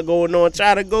was a lot going on.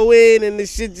 Try to go in and the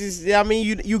shit just. I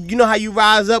mean, you know how you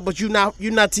rise up, but you're not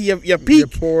to your peak. You're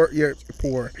poor. Your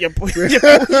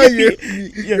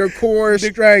core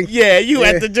strength. Yeah, you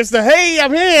at the just the hey,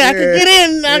 I'm here. I can get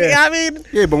in. I mean,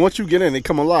 Yeah, but once you get in, they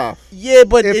come alive. yeah,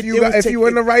 but If you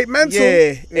in the right mental,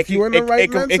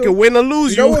 it can win or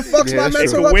lose you know you. what fucks my It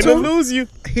mental can up win or too? lose you.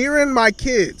 Hearing my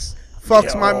kids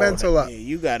fucks my mental up. Yeah,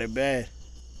 you got it bad.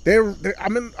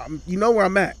 I'm you know where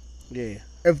I'm at. Yeah.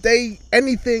 If they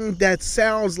anything that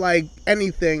sounds like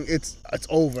anything, it's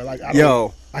over. Like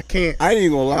I can't. I ain't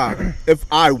even gonna lie. If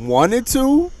I wanted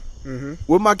to,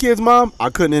 with my kid's mom,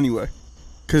 I couldn't anyway.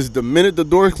 Cause the minute the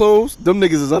door closed, them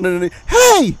niggas is under the.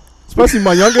 Hey, especially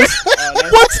my youngest.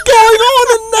 What's going on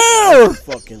in there?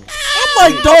 Fucking.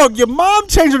 I'm like, dog, your mom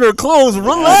changing her clothes.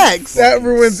 Relax. That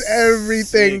ruins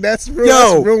everything. Sick. That's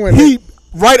Yo, ruined. he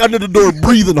right under the door,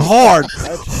 breathing hard.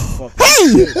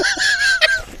 Hey.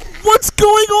 What's going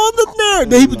on in there?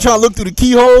 Then he be trying to look through the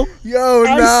keyhole. Yo,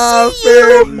 I nah, see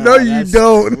you. fam. No, you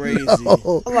don't. Crazy.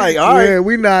 No. I'm like, all right. Yeah,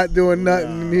 we not doing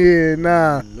nothing here.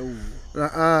 Nah.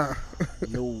 No,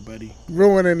 no, buddy.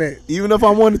 Ruining it. Even if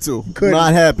I wanted to, Couldn't.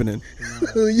 not happening.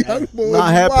 Young boy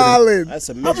Not happening. wildin'. That's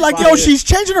a I'm like, yo, she's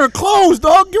changing her clothes,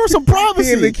 dog. Give her some He in the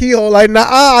privacy. keyhole like, nah,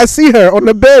 I see her on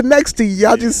the bed next to you.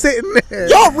 Y'all just sitting there.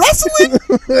 Y'all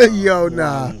wrestling? Yo,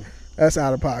 nah. That's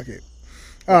out of pocket.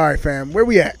 All right, fam. Where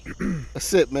we at?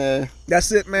 That's it, man.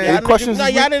 That's it, man. Any questions No,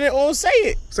 this y'all week? didn't all say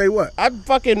it. Say what? I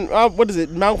fucking what is it?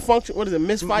 Malfunction? What is it?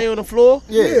 Misfire on the floor?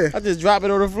 Yeah. Yeah. I just drop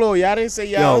it on the floor. Y'all didn't say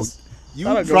y'all. Yo, was- you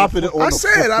I don't drop give it a on I the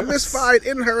said floor. I misfired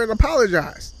in her and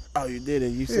apologized. Oh, you did it.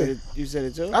 You said it. You said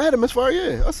it too. I had a misfire,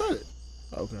 yeah. I said it.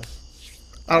 Okay.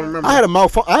 I don't remember. I had a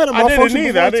malfunction. I malfunction didn't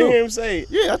either. before, I didn't too. hear him say it.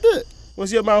 Yeah, I did.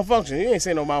 What's your malfunction? You ain't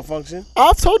say no malfunction.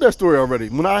 I've told that story already.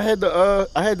 When I had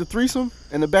the threesome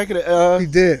in the back of He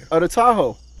the did.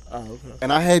 Tahoe. Oh, okay.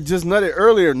 And I had just nutted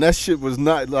earlier, and that shit was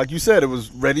not, like you said, it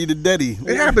was ready to daddy.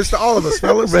 It happens to all of us,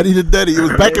 fellas. Ready to daddy. It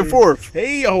was back and forth.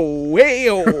 Hey yo, hey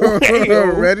yo, hey yo.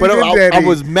 Ready But to I daddy.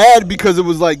 was mad because it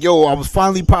was like, yo, I was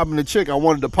finally popping a chick I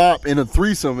wanted to pop in a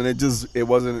threesome, and it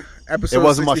wasn't Episode it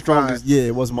wasn't my 65. strongest. Yeah,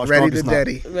 it wasn't my Ready to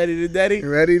strongest. daddy. Ready to daddy?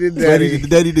 Ready to daddy. Ready to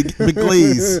daddy to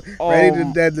McGlaze. Ready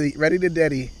to daddy. Ready to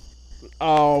daddy.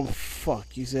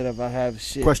 Fuck. You said if I have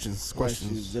shit. Questions.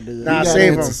 Nah, You got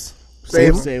save 'em. answers.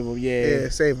 Save 'em. Save them. Yeah, Yeah.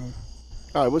 save him.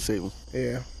 All right, we'll save them.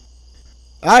 Yeah.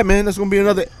 All right, man. That's gonna be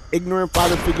another Ignorant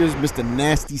Father Figures, Mr.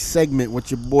 Nasty segment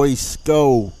with your boy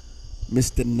Sko,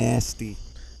 Mr. Nasty.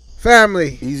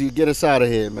 Family. Easy, get us out of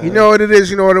here, man. You know what it is.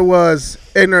 You know what it was.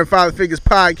 Ignorant Father Figures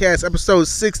Podcast, episode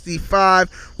 65,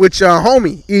 with your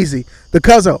homie, Easy, the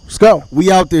Cuzzo, Sko,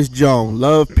 we out this Joan.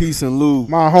 Love, peace, and lube.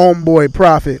 my homeboy,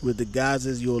 Prophet. With the guys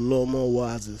as you're a little more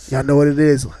wises. Y'all know what it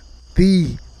is.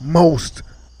 The most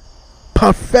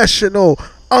professional,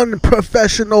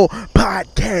 unprofessional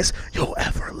podcast you'll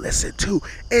ever listen to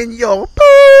in your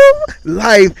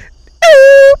life.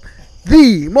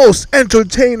 The most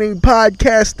entertaining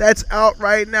podcast that's out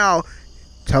right now.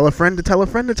 Tell a friend to tell a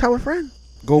friend to tell a friend.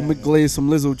 Go McGlaze some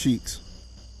Lizzo cheeks.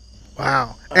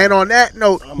 Wow. And on that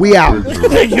note, we out.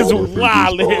 Niggas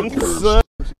wildin'.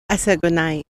 I said good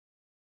night.